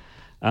that.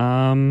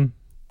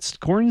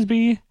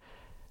 Scornsby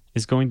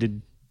is going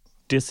to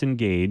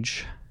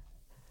disengage,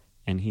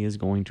 and he is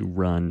going to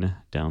run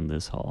down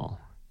this hall.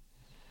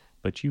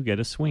 But you get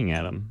a swing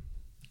at him,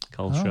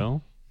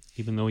 Kulsho,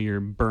 even though you're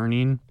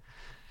burning.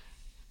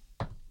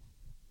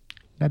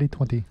 Natty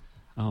 20.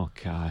 Oh,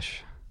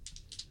 gosh.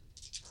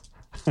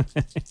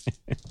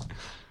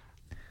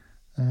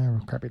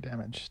 Crappy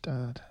damage.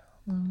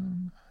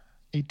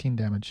 18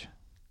 damage.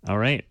 All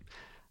right.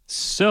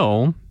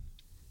 So,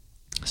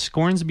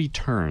 Scornsby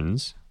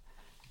turns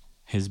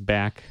his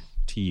back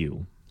to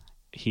you.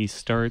 He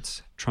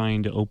starts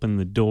trying to open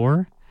the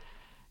door,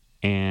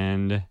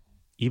 and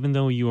even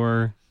though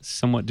you're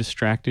somewhat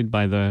distracted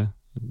by the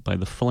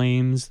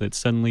flames that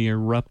suddenly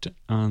erupt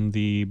on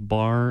the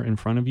bar in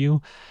front of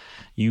you,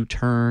 you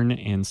turn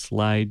and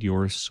slide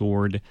your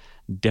sword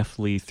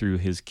deftly through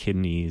his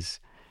kidneys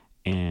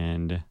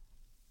and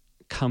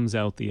comes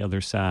out the other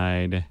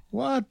side.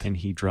 What? And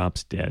he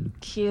drops dead.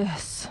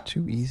 Yes.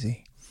 Too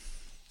easy.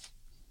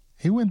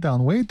 He went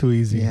down way too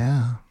easy.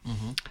 Yeah.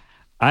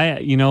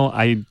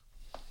 I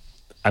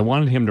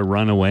wanted him to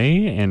run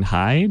away and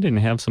hide and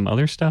have some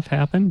other stuff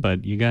happen,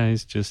 but you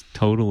guys just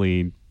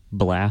totally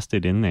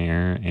blasted in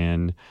there,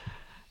 and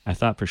I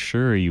thought for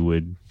sure you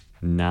would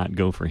not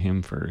go for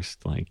him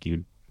first. Like,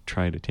 you'd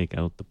try to take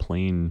out the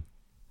plane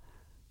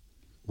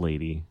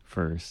lady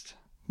first.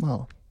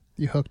 Well,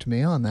 you hooked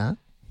me on that.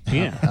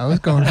 Yeah. I was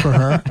going for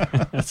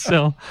her.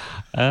 So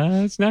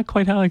it's not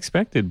quite how I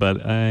expected,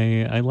 but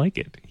I like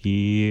it.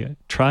 He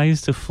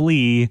tries to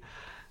flee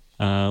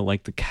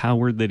like the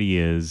coward that he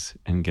is,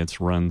 and gets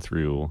run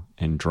through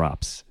and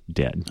drops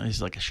dead.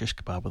 He's like a shish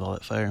kebab with all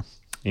that fire.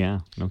 Yeah,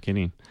 no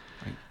kidding.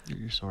 Right through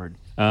your sword.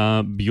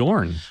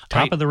 Bjorn,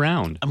 top Right. of the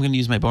round. I'm going to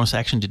use my bonus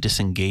action to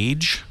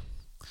disengage.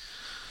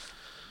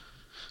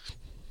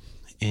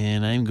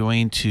 And I'm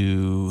going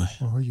to...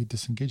 Where are you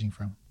disengaging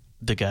from?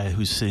 The guy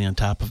who's sitting on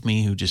top of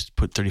me who just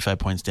put 35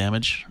 points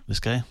damage.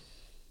 This guy.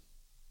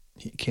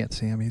 You can't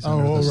see him. He's Oh,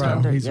 under the right.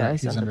 stone. He's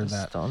under under the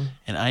that. stone.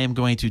 And I am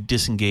going to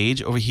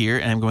disengage over here,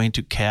 and I'm going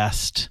to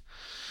cast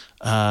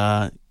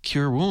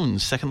Cure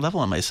Wounds, 2nd level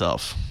on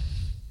myself.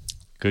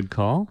 Good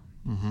call.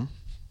 Mm-hmm.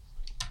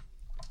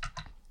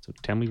 So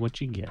tell me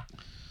what you get.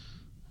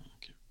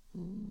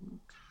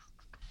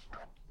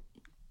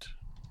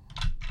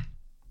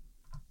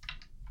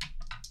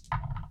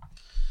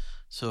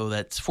 So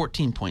that's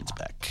 14 points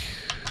back.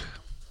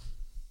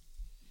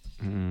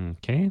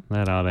 Okay,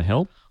 that ought to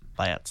help.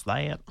 That's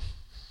that.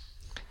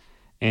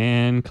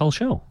 And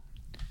Kulsho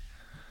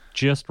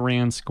just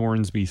ran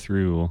Scornsby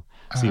through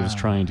as he was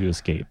trying to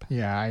escape.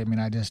 Yeah, I mean,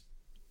 I just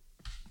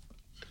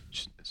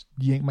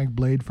yank my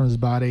blade from his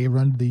body,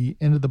 run to the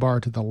end of the bar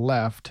to the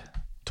left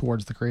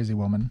towards the crazy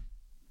woman,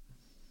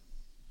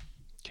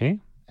 Okay.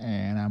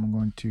 and I'm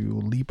going to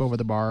leap over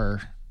the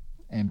bar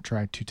and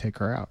try to take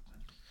her out.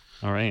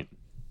 All right.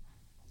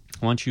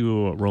 Why don't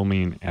you roll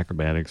me in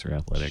acrobatics or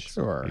athletics?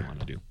 Sure. What do you want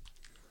to do?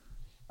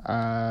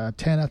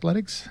 10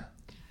 athletics.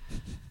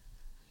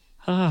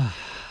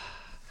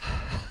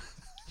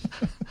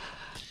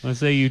 Let's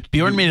say you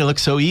Bjorn made it look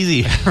so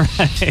easy.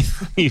 right.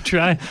 You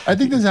try I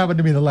think this happened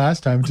to me the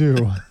last time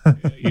too.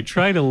 you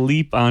try to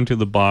leap onto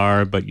the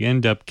bar, but you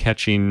end up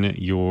catching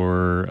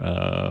your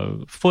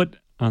foot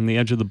on the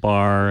edge of the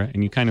bar,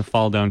 and you kind of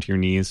fall down to your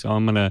knees. So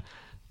I'm gonna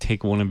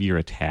take one of your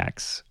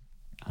attacks.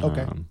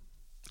 Okay.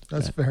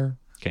 That's fair.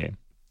 Okay.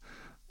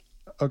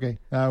 Okay.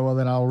 Well,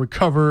 then I'll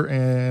recover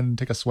and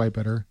take a swipe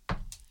at her.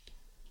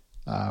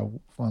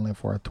 Only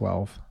for a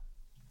 12.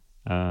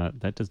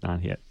 That does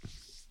not hit.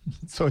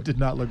 So it did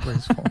not look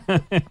graceful.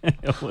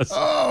 It was,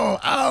 Oh,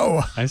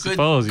 ow. I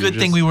suppose. Good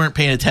thing we weren't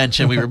paying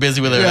attention. We were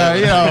busy with our...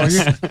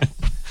 Yeah,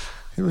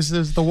 It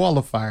was the wall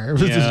of fire. It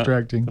was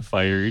distracting. The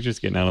fire. You're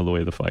just getting out of the way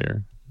of the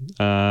fire.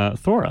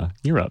 Thora,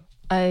 you're up.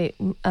 I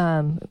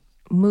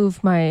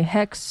move my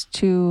hex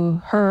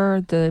to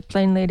her, the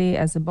plain lady,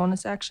 as a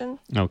bonus action,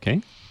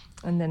 Okay.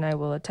 and then I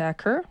will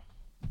attack her.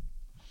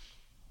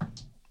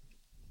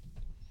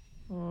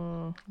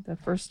 The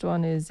first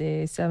one is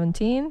a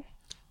 17.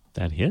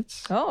 That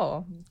hits.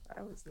 Oh,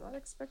 I was not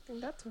expecting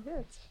that to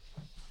hit.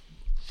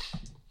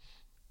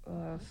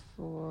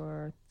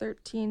 For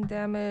 13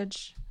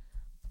 damage,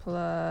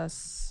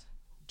 plus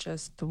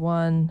just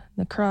 1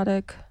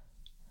 necrotic.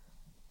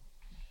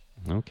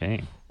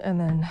 Okay. And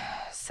then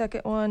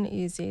second one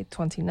is a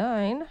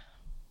 29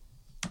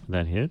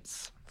 That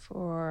hits.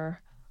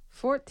 for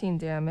 14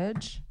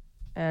 damage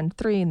and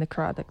 3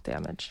 necrotic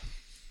damage.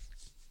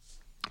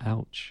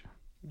 Ouch.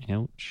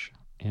 Ouch.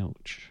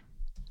 Ouch.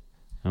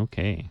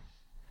 Okay.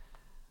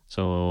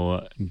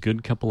 So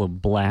good couple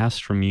of blasts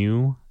from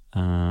you.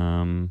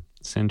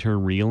 Sent her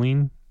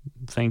reeling.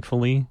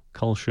 Thankfully,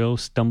 Kulsho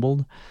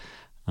stumbled,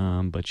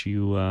 but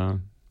you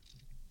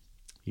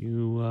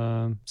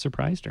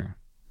surprised her.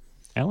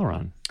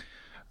 Aileron.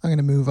 I'm going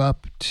to move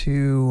up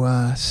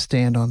to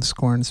stand on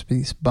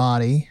Scornsby's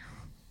body.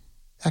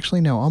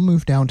 Actually, no, I'll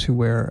move down to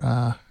where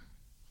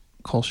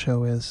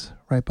Kulsho is,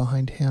 right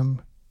behind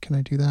him. Can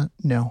I do that?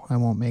 No, I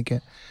won't make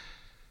it.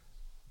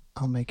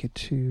 I'll make it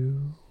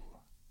to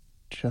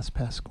just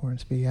past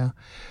Scornsby, yeah.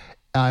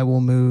 I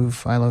will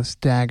move Ilos'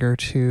 dagger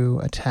to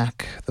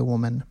attack the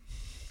woman.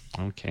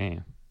 Okay.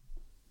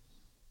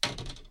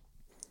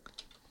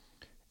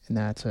 And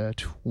that's a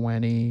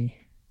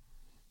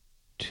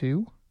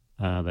 22.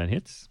 That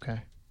hits.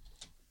 Okay.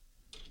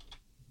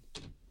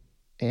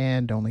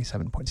 And only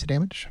 7 points of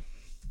damage.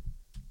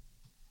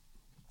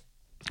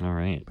 All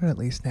right. But at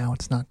least now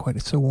it's not quite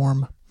so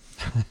warm.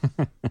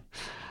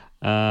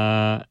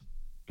 Now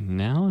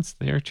it's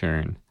their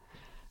turn.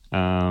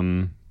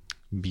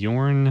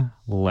 Bjorn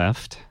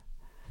left.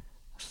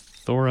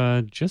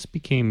 Thora just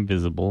became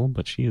visible,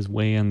 but she is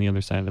way on the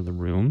other side of the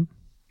room.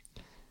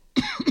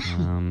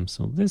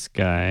 So this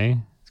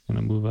guy is going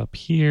to move up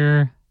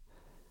here,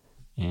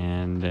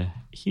 and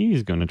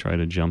he's going to try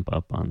to jump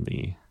up on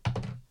the...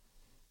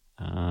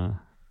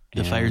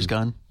 The fire's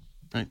gone,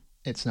 right?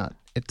 It's not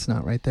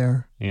right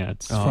there. Yeah,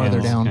 it's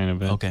farther down. Kind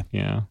of Okay.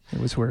 Yeah. It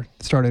was where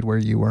it started where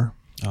you were,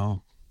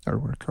 Oh. or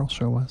where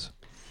Kulsho was.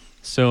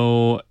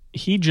 So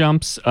he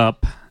jumps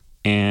up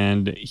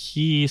and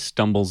he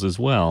stumbles as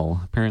well.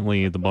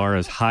 Apparently the bar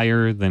is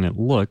higher than it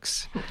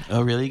looks.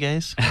 Oh, really,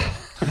 guys?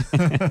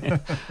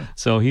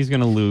 So he's going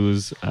to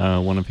lose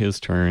one of his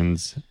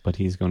turns, but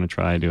he's going to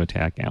try to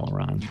attack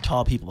Aileron.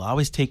 Tall people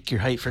always take your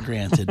height for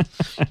granted.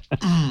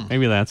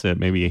 Maybe that's it.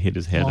 Maybe he hit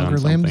his head Longer on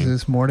something. limbs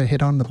is more to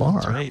hit on the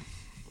bar. That's right.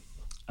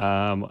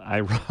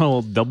 I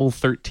rolled double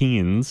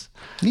 13s.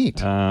 Neat.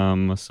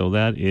 So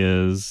that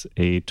is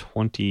a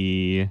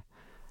 22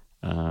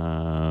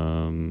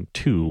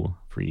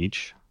 for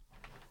each.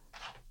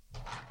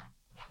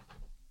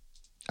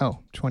 Oh,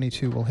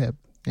 22 will hit.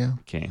 Yeah.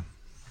 Okay.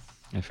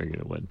 I figured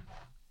it would.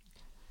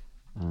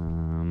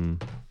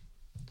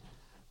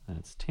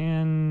 That's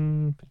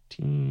 10,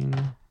 15,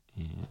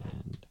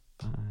 and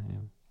 5.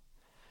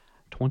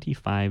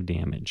 25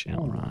 damage,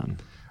 Aileron.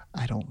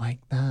 I don't like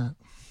that.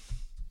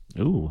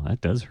 Ooh,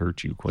 that does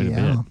hurt you quite a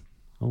Yeah. bit.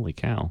 Holy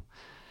cow.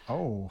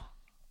 Oh.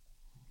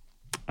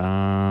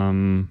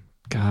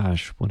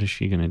 Gosh, what is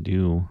she gonna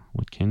do?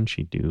 What can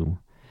she do?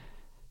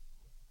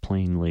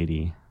 Plain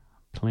lady.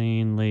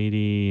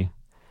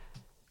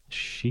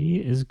 She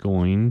is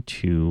going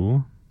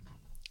to...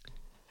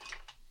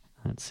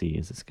 Let's see,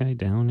 is this guy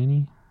down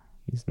any?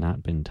 He's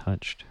not been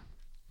touched.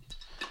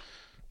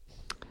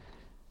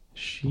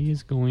 She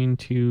is going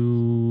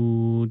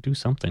to do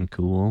something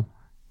cool.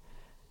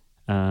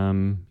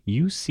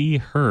 You see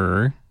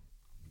her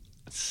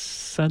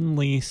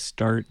suddenly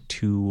start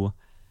to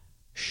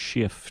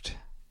shift.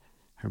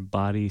 Her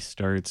body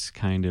starts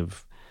kind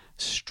of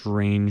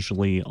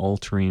strangely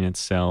altering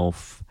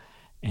itself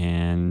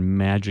and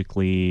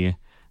magically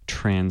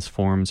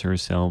transforms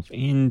herself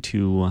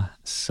into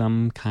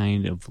some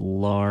kind of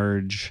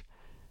large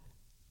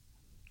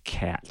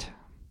cat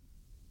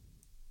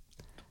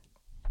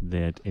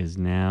that is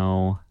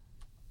now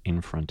in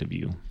front of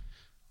you.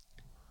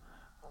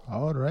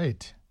 All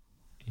right.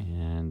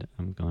 And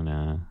I'm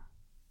gonna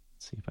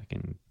see if I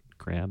can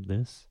grab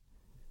this.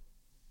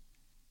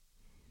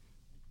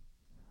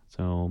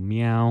 So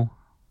meow,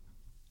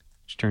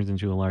 which turns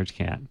into a large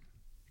cat.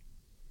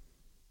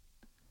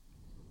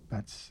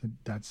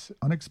 That's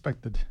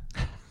unexpected.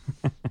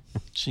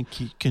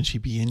 Can she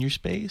be in your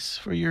space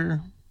for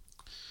your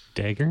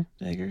Dagger?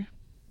 dagger?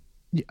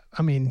 Yeah.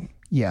 I mean,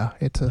 yeah,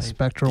 it's a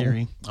spectral.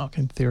 Theory.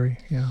 Okay. In theory,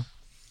 yeah.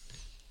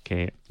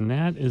 Okay, and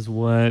that is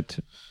what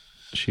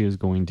she is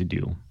going to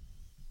do.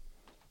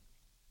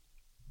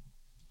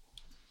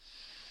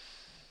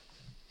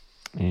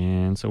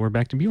 And so we're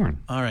back to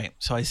Bjorn. All right.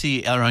 So I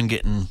see Elrond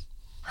getting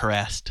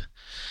harassed.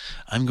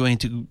 I'm going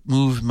to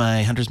move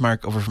my Hunter's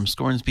Mark over from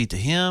Scornsby to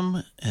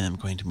him, and I'm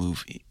going to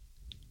move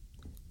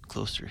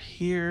closer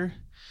here.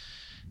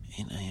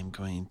 And I am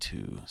going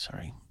to,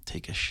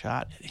 take a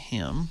shot at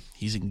him.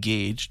 He's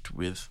engaged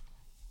with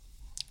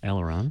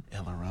Aileron.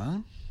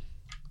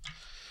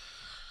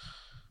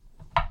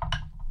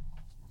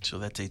 So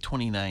that's a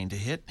 29 to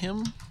hit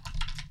him.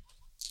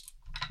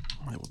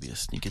 That will be a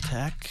sneak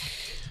attack.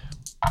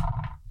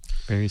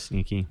 Very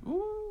sneaky.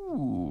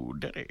 Ooh,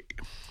 daddy.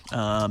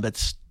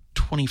 That's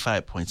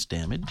 25 points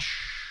damage.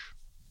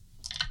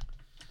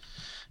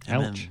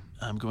 And Ouch. then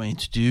I'm going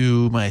to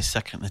do my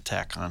second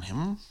attack on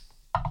him.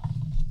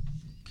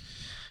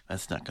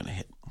 That's not going to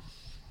hit.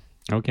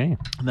 Okay.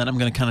 And then I'm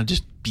going to kind of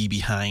just be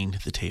behind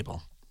the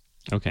table.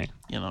 Okay.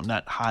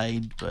 Not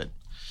hide, but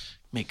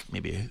make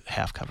maybe a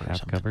half cover or Half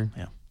something. cover?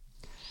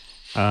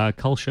 Yeah.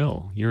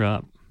 Kulsho, you're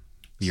up.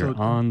 You're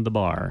So- on the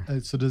bar.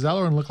 So does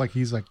Aileron look like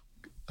he's like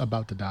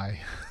about to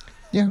die?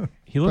 Yeah.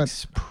 He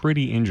looks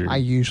pretty injured. I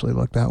usually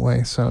look that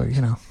way, so,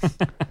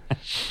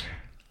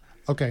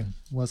 Okay.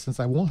 Well, since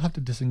I won't have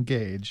to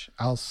disengage,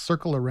 I'll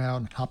circle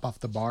around and hop off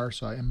the bar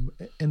so I'm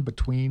in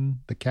between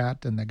the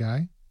cat and the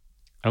guy.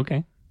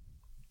 Okay.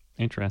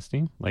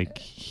 Interesting. Like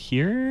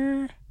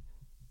here?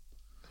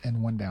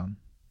 And one down.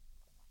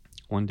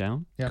 One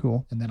down? Yeah.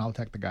 Cool. And then I'll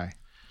attack the guy.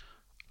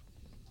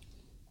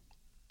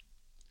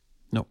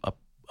 No, up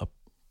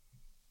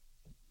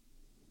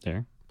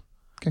There.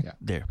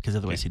 there, because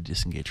otherwise he'd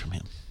disengage from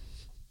him.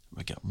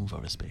 We got move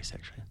out of space,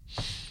 actually.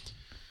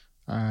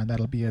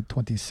 That'll be a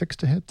 26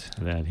 to hit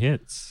That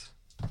hits.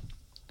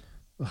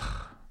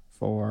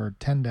 for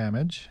 10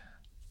 damage.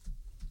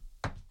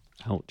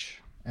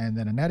 Ouch. And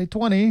then a natty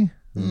 20.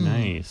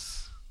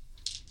 Nice.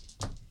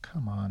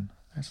 Come on.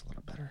 That's a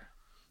little better.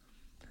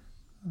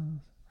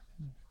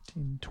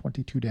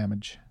 22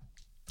 damage.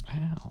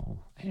 Ow.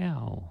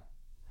 Ow.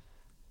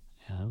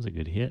 Yeah, that was a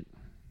good hit.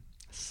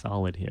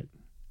 Solid hit.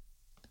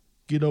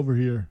 Get over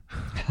here.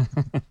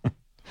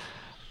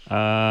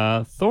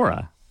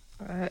 Thora.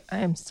 I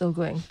am still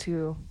going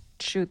to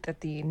shoot at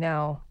the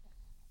now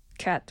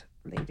cat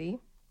lady.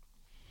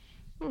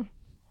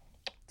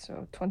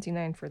 So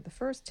 29 for the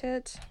first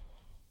hit.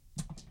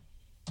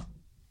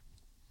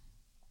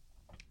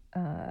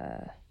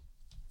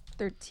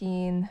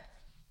 13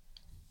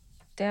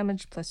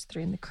 damage plus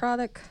 3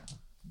 necrotic.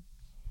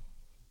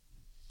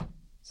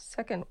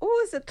 Second,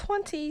 is it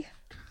 20?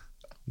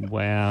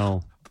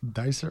 Wow. The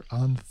dice are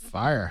on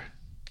fire.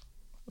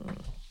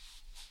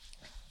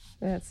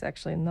 That's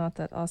actually not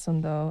that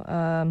awesome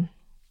though.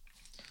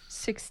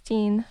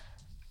 16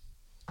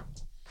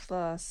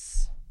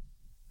 plus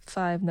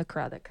 5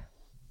 necrotic.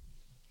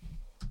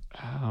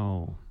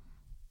 Ow.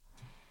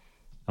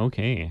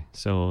 Okay,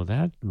 so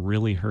that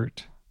really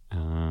hurt.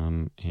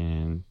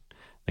 And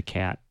the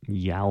cat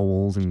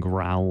yowls and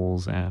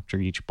growls after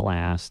each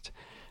blast.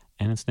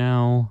 And it's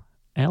now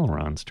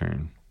Aileron's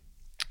turn.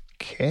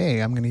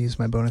 Okay, I'm going to use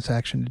my bonus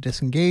action to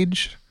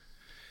disengage.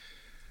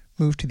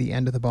 Move to the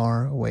end of the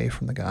bar away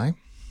from the guy.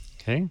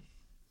 Okay.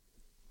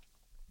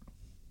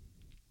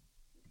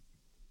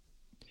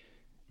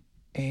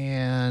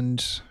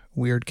 And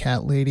Weird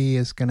Cat Lady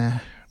is going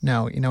to...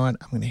 No, you know what?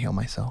 I'm going to heal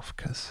myself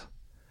because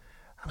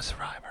I'm a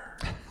survivor.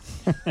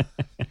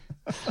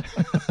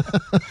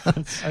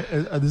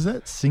 Is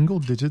that single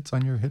digits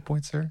on your hit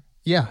points there?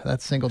 Yeah,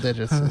 that's single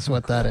digits is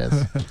what that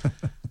is.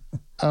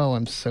 Oh,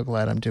 I'm so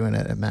glad I'm doing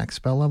it at max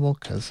spell level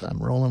because I'm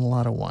rolling a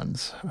lot of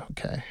ones.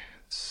 Okay,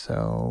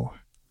 so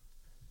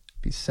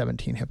be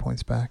 17 hit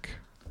points back.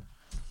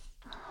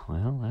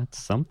 Well, that's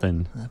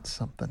something. That's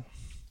something.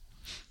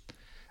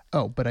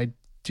 Oh, but I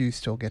do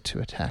still get to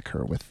attack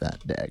her with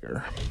that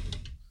dagger.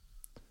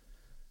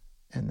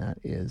 And that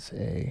is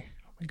a...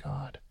 Oh my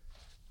god.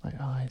 My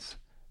eyes.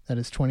 That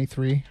is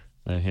 23.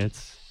 That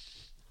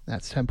hits.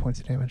 That's 10 points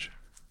of damage.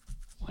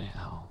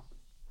 Wow.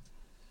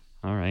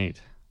 All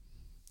right.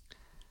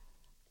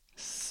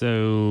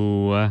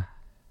 So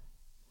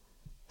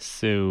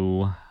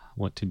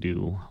what to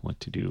do?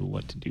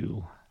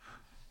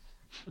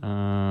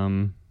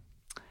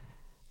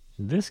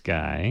 This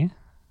guy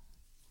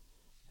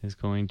is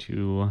going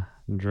to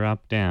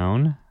drop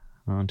down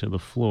onto the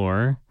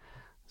floor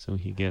so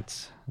he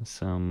gets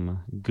some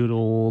good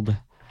old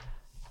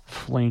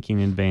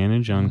flanking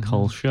advantage on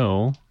Cull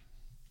Show.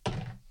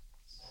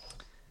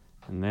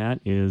 And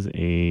that is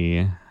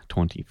a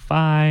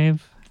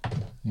 25.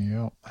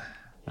 Yep.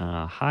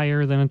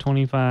 Higher than a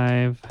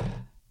 25.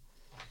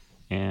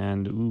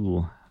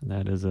 And,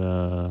 that is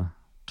a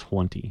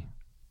 20. Does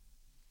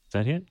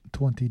that hit?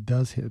 20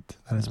 does hit.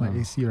 That is my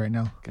AC right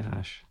now.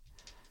 Gosh.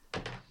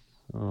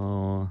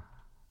 Oh,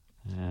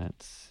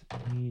 that's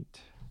 8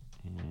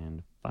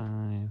 and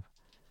 5,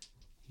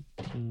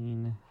 18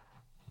 and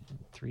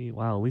 3.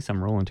 Wow, at least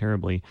I'm rolling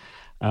terribly.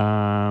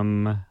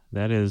 That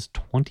is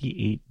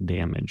 28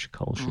 damage,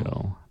 Cull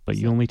Show. But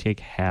you only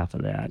take half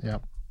of that.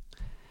 Yep.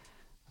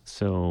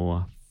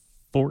 So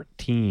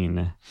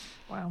 14.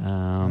 Wow.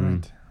 All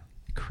right.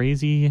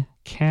 Crazy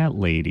Cat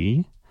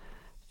Lady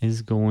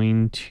is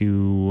going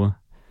to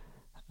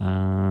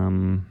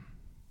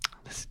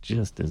this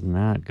just is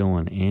not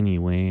going any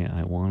way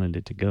I wanted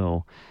it to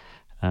go.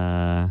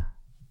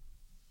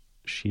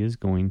 She is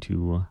going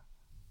to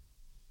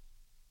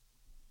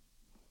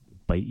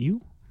bite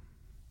you.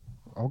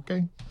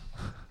 Okay.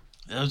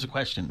 That was a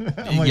question.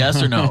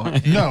 Yes or no?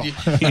 No. You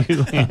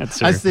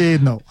answer. I say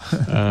no.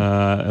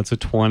 That's a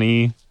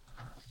 20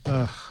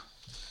 Ugh.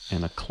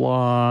 and a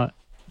claw,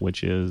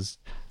 which is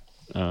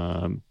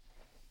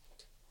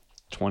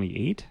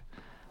 28.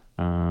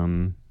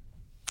 And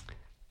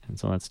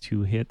so that's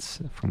 2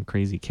 hits from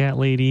Crazy Cat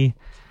Lady.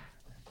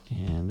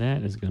 And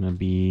that is going to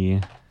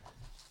be,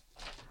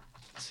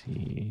 let's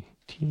see,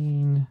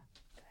 18.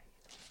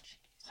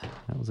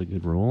 That was a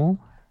good roll.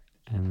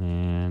 And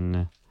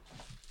then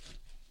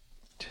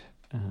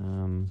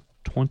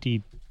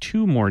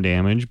 22 more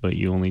damage, but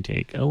you only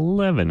take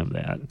 11 of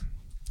that.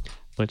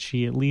 But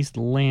she at least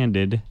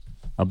landed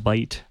a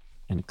bite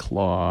and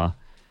claw.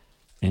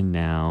 And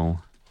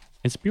now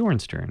it's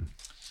Bjorn's turn.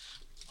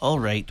 All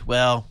right.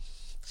 Well,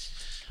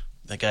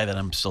 the guy that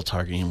I'm still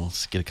targeting, we'll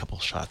get a couple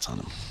shots on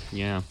him.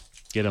 Yeah,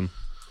 get him.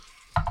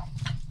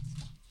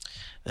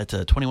 That's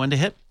a 21 to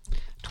hit.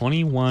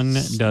 21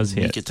 does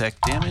Sneak hit. attack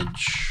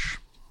damage.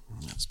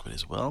 That's good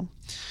as well.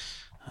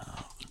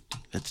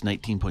 That's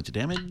 19 points of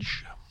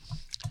damage.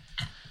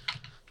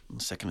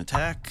 Second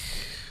attack.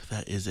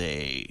 That is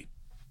a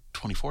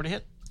 24 to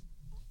hit.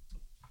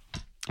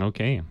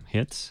 Okay,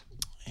 hits.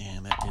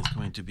 And that is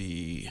going to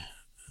be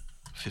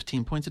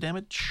 15 points of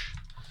damage.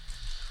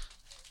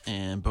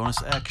 And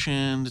bonus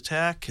action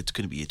attack. It's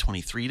going to be a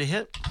 23 to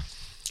hit.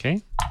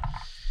 Okay.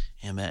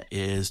 And that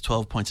is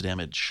 12 points of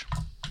damage.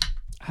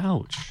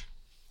 Ouch.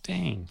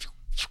 Dang.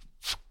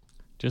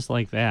 Just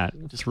like that.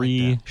 Just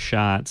 3 like that.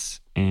 shots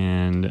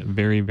and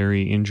very,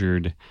 very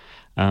injured.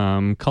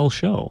 Cull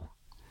Show.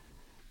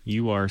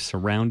 You are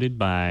surrounded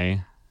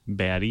by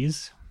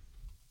baddies.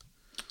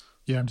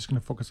 Yeah, I'm just going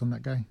to focus on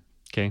that guy.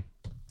 Okay.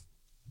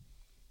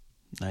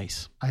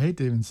 Nice. I hate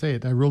to even say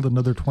it. I rolled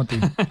another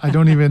 20. I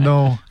don't even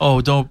know.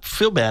 Oh, don't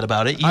feel bad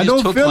about it. You I just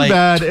don't took feel like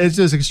bad. It's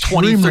just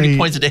 20, 30 extremely,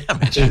 points of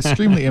damage.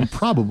 extremely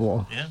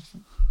improbable. Yeah.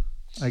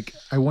 Like,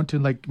 I want to,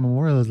 like,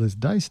 memorialize this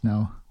dice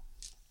now.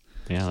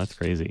 Yeah, that's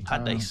crazy.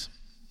 Hot dice.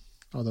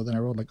 Although then I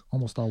rolled, like,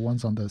 almost all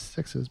ones on the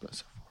 6s. But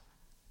so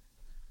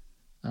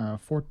far.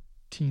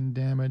 14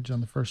 damage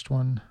on the first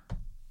one.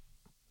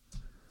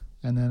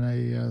 And then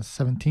a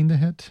 17 to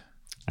hit.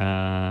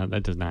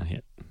 That does not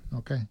hit.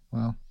 Okay,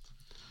 well.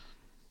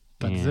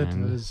 That's it.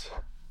 And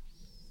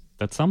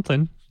that's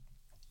something.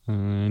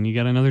 And you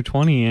got another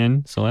 20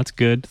 in, so that's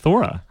good.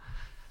 Thora.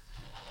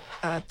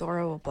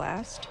 Thora will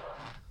blast.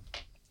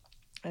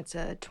 That's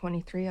a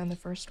 23 on the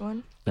first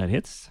one. That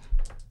hits.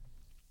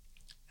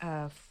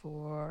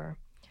 For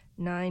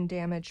 9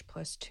 damage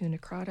plus 2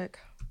 necrotic.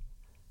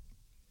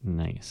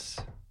 Nice.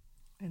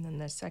 And then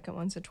the second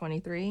one's a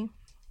 23.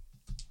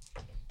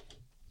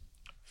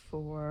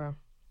 For...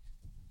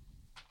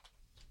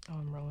 Oh,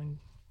 I'm rolling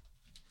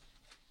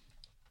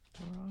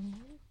the wrong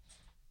one.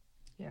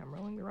 Yeah, I'm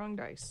rolling the wrong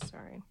dice.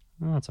 Sorry.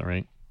 Oh, that's all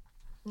right.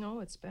 No,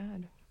 it's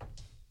bad.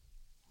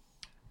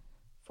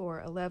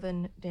 For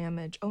 11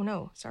 damage. Oh,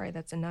 no. Sorry,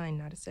 that's a 9,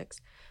 not a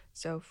 6.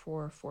 So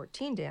for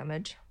 14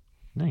 damage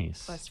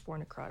Nice. plus 4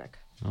 necrotic.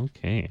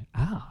 Okay.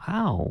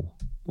 Ow.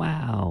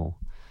 Wow.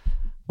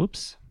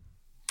 Whoops.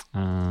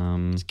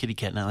 Does Kitty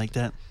Cat not like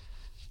that?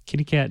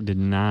 Kitty Cat did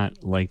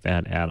not like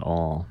that at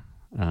all.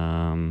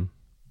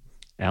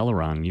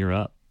 Aileron, you're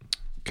up.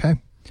 Okay.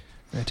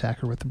 I attack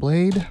her with the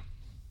blade.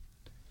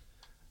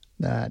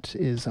 That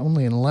is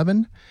only an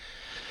 11.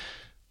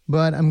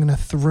 But I'm going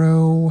to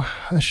throw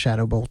a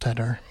shadow bolt at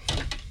her.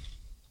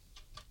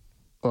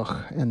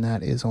 Ugh, and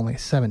that is only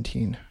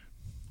 17.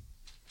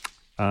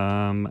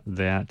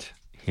 That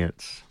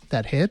hits.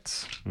 That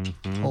hits?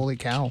 Mm-hmm. Holy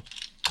cow.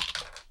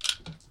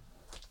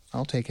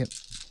 I'll take it.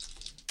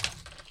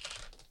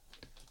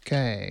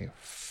 Okay,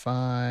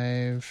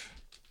 5.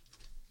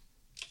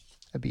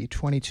 That'd be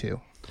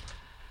 22.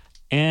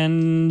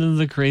 And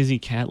the crazy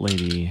cat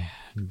lady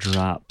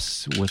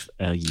drops with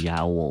a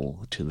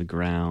yowl to the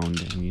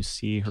ground, and you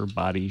see her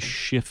body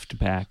shift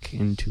back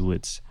into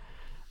its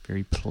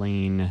very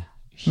plain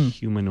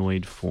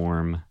humanoid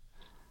form.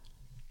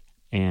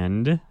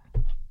 And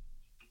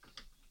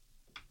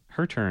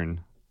her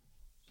turn.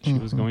 She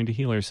was going to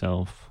heal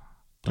herself.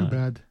 Too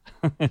bad.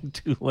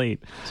 Too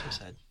late. So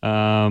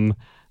sad.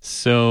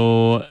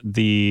 So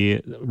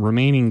the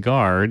remaining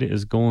guard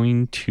is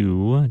going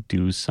to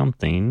do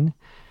something.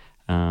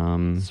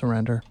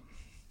 Surrender.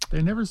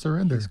 They never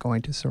surrender. He's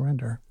going to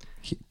surrender.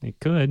 It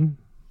could.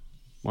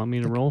 Want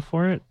me to roll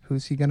for it?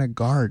 Who's he going to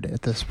guard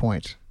at this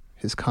point?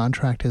 His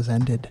contract has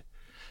ended.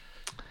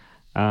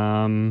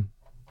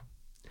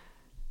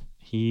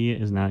 He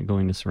is not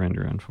going to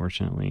surrender,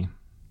 unfortunately.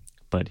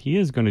 But he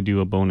is going to do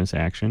a bonus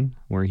action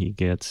where he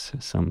gets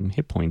some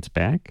hit points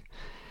back.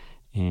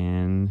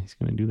 And he's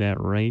going to do that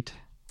right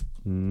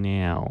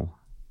now.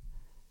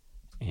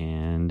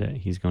 And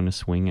he's going to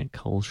swing at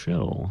Cull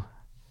Show.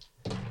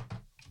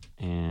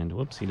 And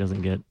whoops, he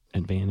doesn't get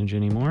advantage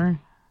anymore.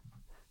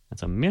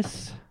 That's a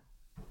miss.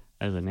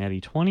 That is a natty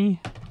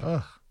 20.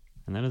 Ugh.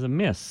 And that is a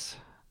miss.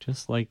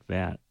 Just like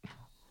that.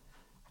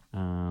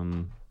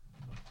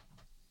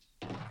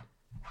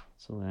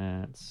 So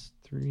that's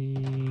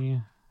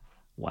 3.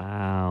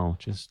 Wow,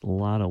 just a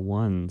lot of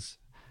ones.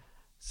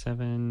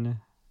 7,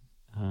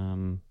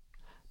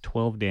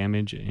 12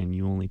 damage, and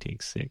you only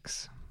take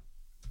 6.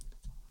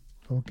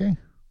 Okay.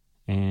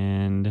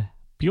 And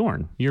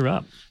Bjorn, you're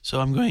up. So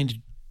I'm going to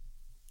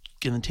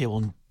get on the table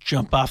and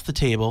jump off the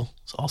table.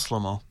 It's all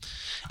slow-mo.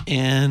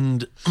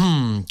 And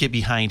get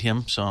behind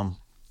him. So I'm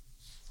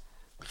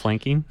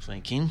Flanking.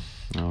 flanking.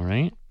 All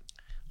right.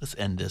 Let's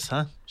end this,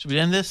 huh? Should we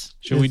end this?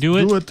 Should we do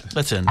it? Do it.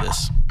 Let's end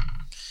this.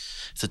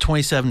 It's a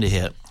 27 to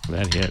hit.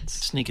 That hits.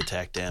 Sneak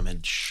attack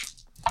damage.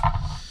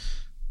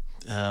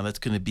 That's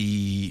going to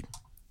be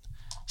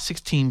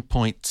 16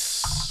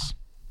 points.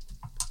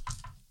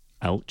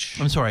 Ouch.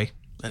 I'm sorry.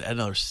 Add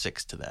another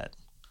 6 to that.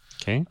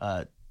 Okay.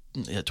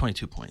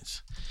 22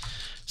 points.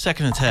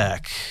 Second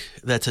attack.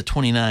 That's a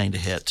 29 to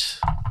hit.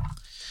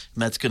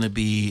 And that's going to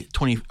be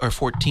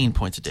 14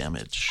 points of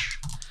damage.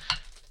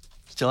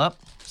 Still up?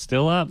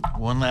 Still up.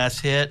 One last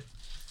hit.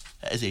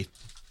 That is a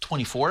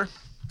 24.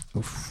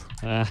 Oof.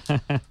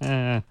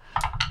 And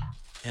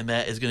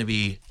that is going to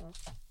be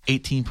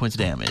 18 points of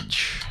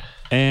damage.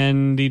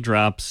 And he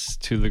drops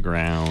to the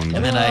ground.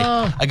 And then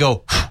I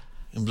go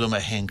and blow my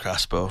hand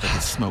crossbow like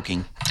it's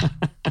smoking.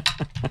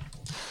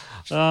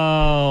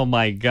 Oh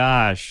my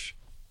gosh.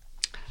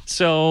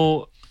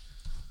 So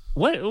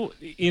what,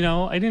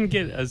 I didn't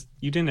get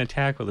you didn't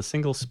attack with a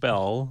single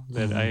spell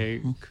that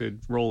I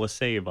could roll a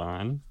save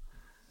on.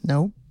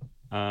 Nope.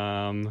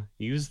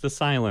 Use the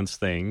silence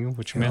thing,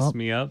 which messed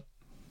me up.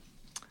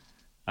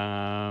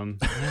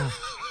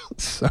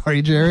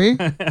 Sorry, Jerry.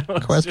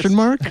 Question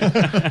mark?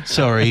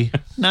 Sorry.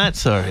 Not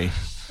sorry.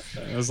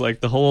 It was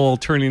like the whole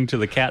turning into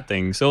the cat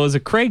thing. So it was a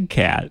Craig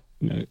cat.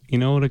 You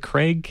know what a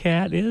Craig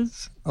cat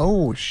is?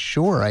 Oh,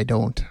 sure, I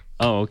don't.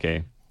 Oh,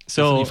 okay.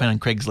 So So you find on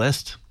Craig's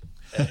list.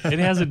 it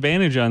has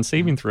advantage on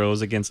saving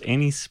throws against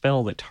any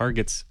spell that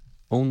targets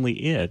only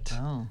it.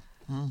 Oh.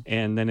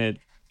 And then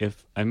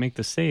if I make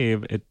the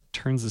save, it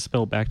turns the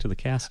spell back to the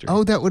caster.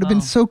 Oh, that would have been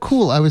so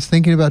cool. I was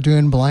thinking about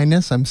doing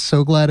blindness. I'm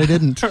so glad I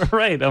didn't.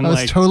 Right. I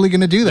was totally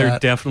going to do they're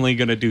that. definitely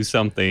going to do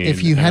something.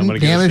 If you and I'm hadn't gonna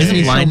get a damaged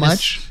me save. so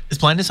much. Is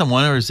blindness on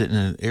one or is it in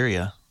an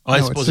area? Oh, I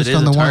No, suppose it's it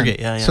just is on the a target.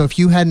 one. Yeah, yeah. So if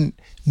you hadn't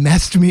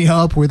messed me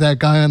up with that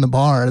guy on the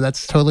bar,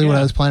 that's totally what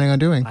I was planning on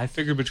doing. I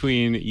figured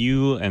between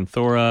you and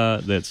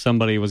Thora that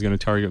somebody was going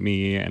to target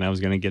me and I was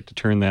going to get to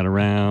turn that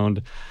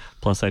around.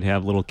 Plus, I'd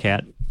have little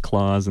cat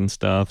claws and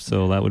stuff,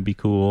 so that would be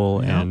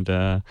cool. Yeah. And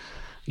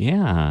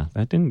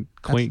that didn't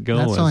quite go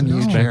That's as on you,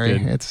 expected.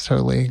 Jerry. It's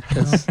totally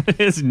because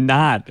It's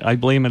not. I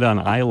blame it on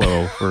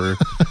Ilo for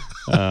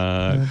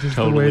Just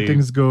totally the way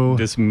things go.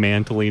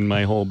 dismantling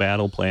my whole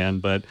battle plan.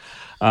 But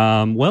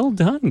well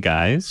done,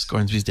 guys.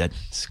 Scornsby's dead.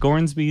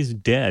 Scornsby's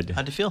dead.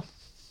 How'd you feel?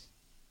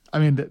 I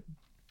mean,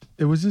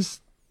 it was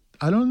just,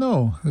 I don't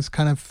know. it was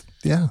kind of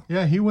yeah.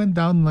 Yeah, he went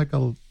down like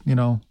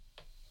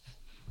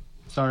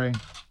sorry.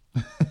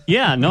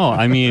 Yeah, no,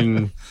 I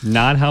mean,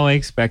 not how I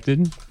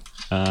expected.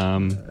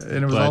 And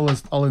it was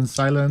But- all in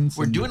silence.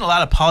 We're and- doing a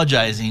lot of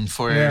apologizing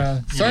for.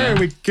 Yeah. Sorry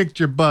we kicked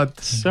your butt.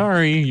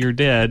 Sorry, you're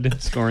dead,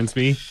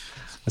 Scornsby.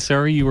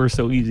 Sorry you were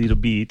so easy to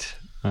beat.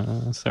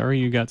 Sorry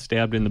you got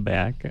stabbed in the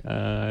back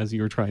as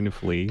you were trying to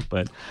flee.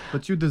 But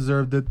But you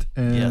deserved it.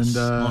 And Yes,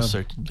 most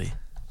certainly.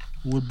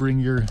 we'll bring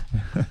your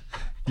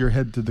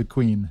head to the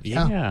queen.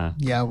 yeah,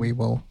 Yeah, we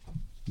will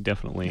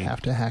definitely.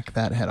 have to hack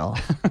that head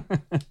off.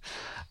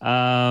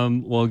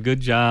 Well,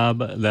 good job.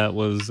 That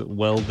was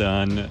well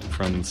done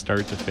from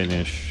start to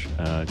finish.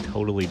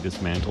 Totally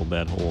dismantled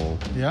that whole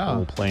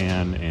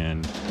plan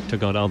and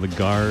took out all the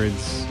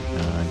guards.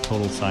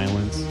 Total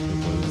silence. It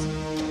was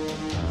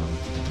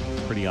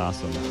pretty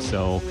awesome.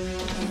 So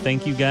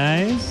thank you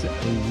guys.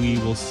 We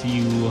will see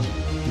you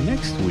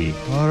next week.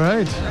 All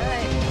right.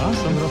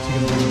 Awesome. What else you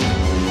gonna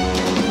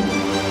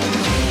do?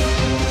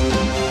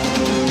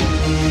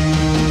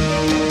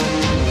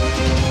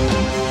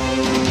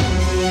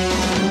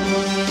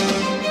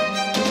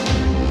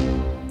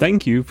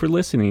 Thank you for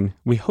listening.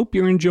 We hope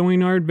you're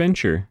enjoying our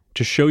adventure.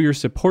 To show your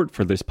support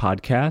for this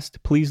podcast,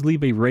 please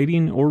leave a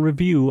rating or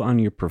review on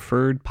your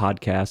preferred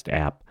podcast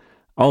app.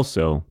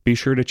 Also, be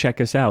sure to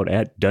check us out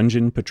at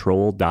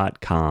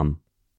dungeonpatrol.com.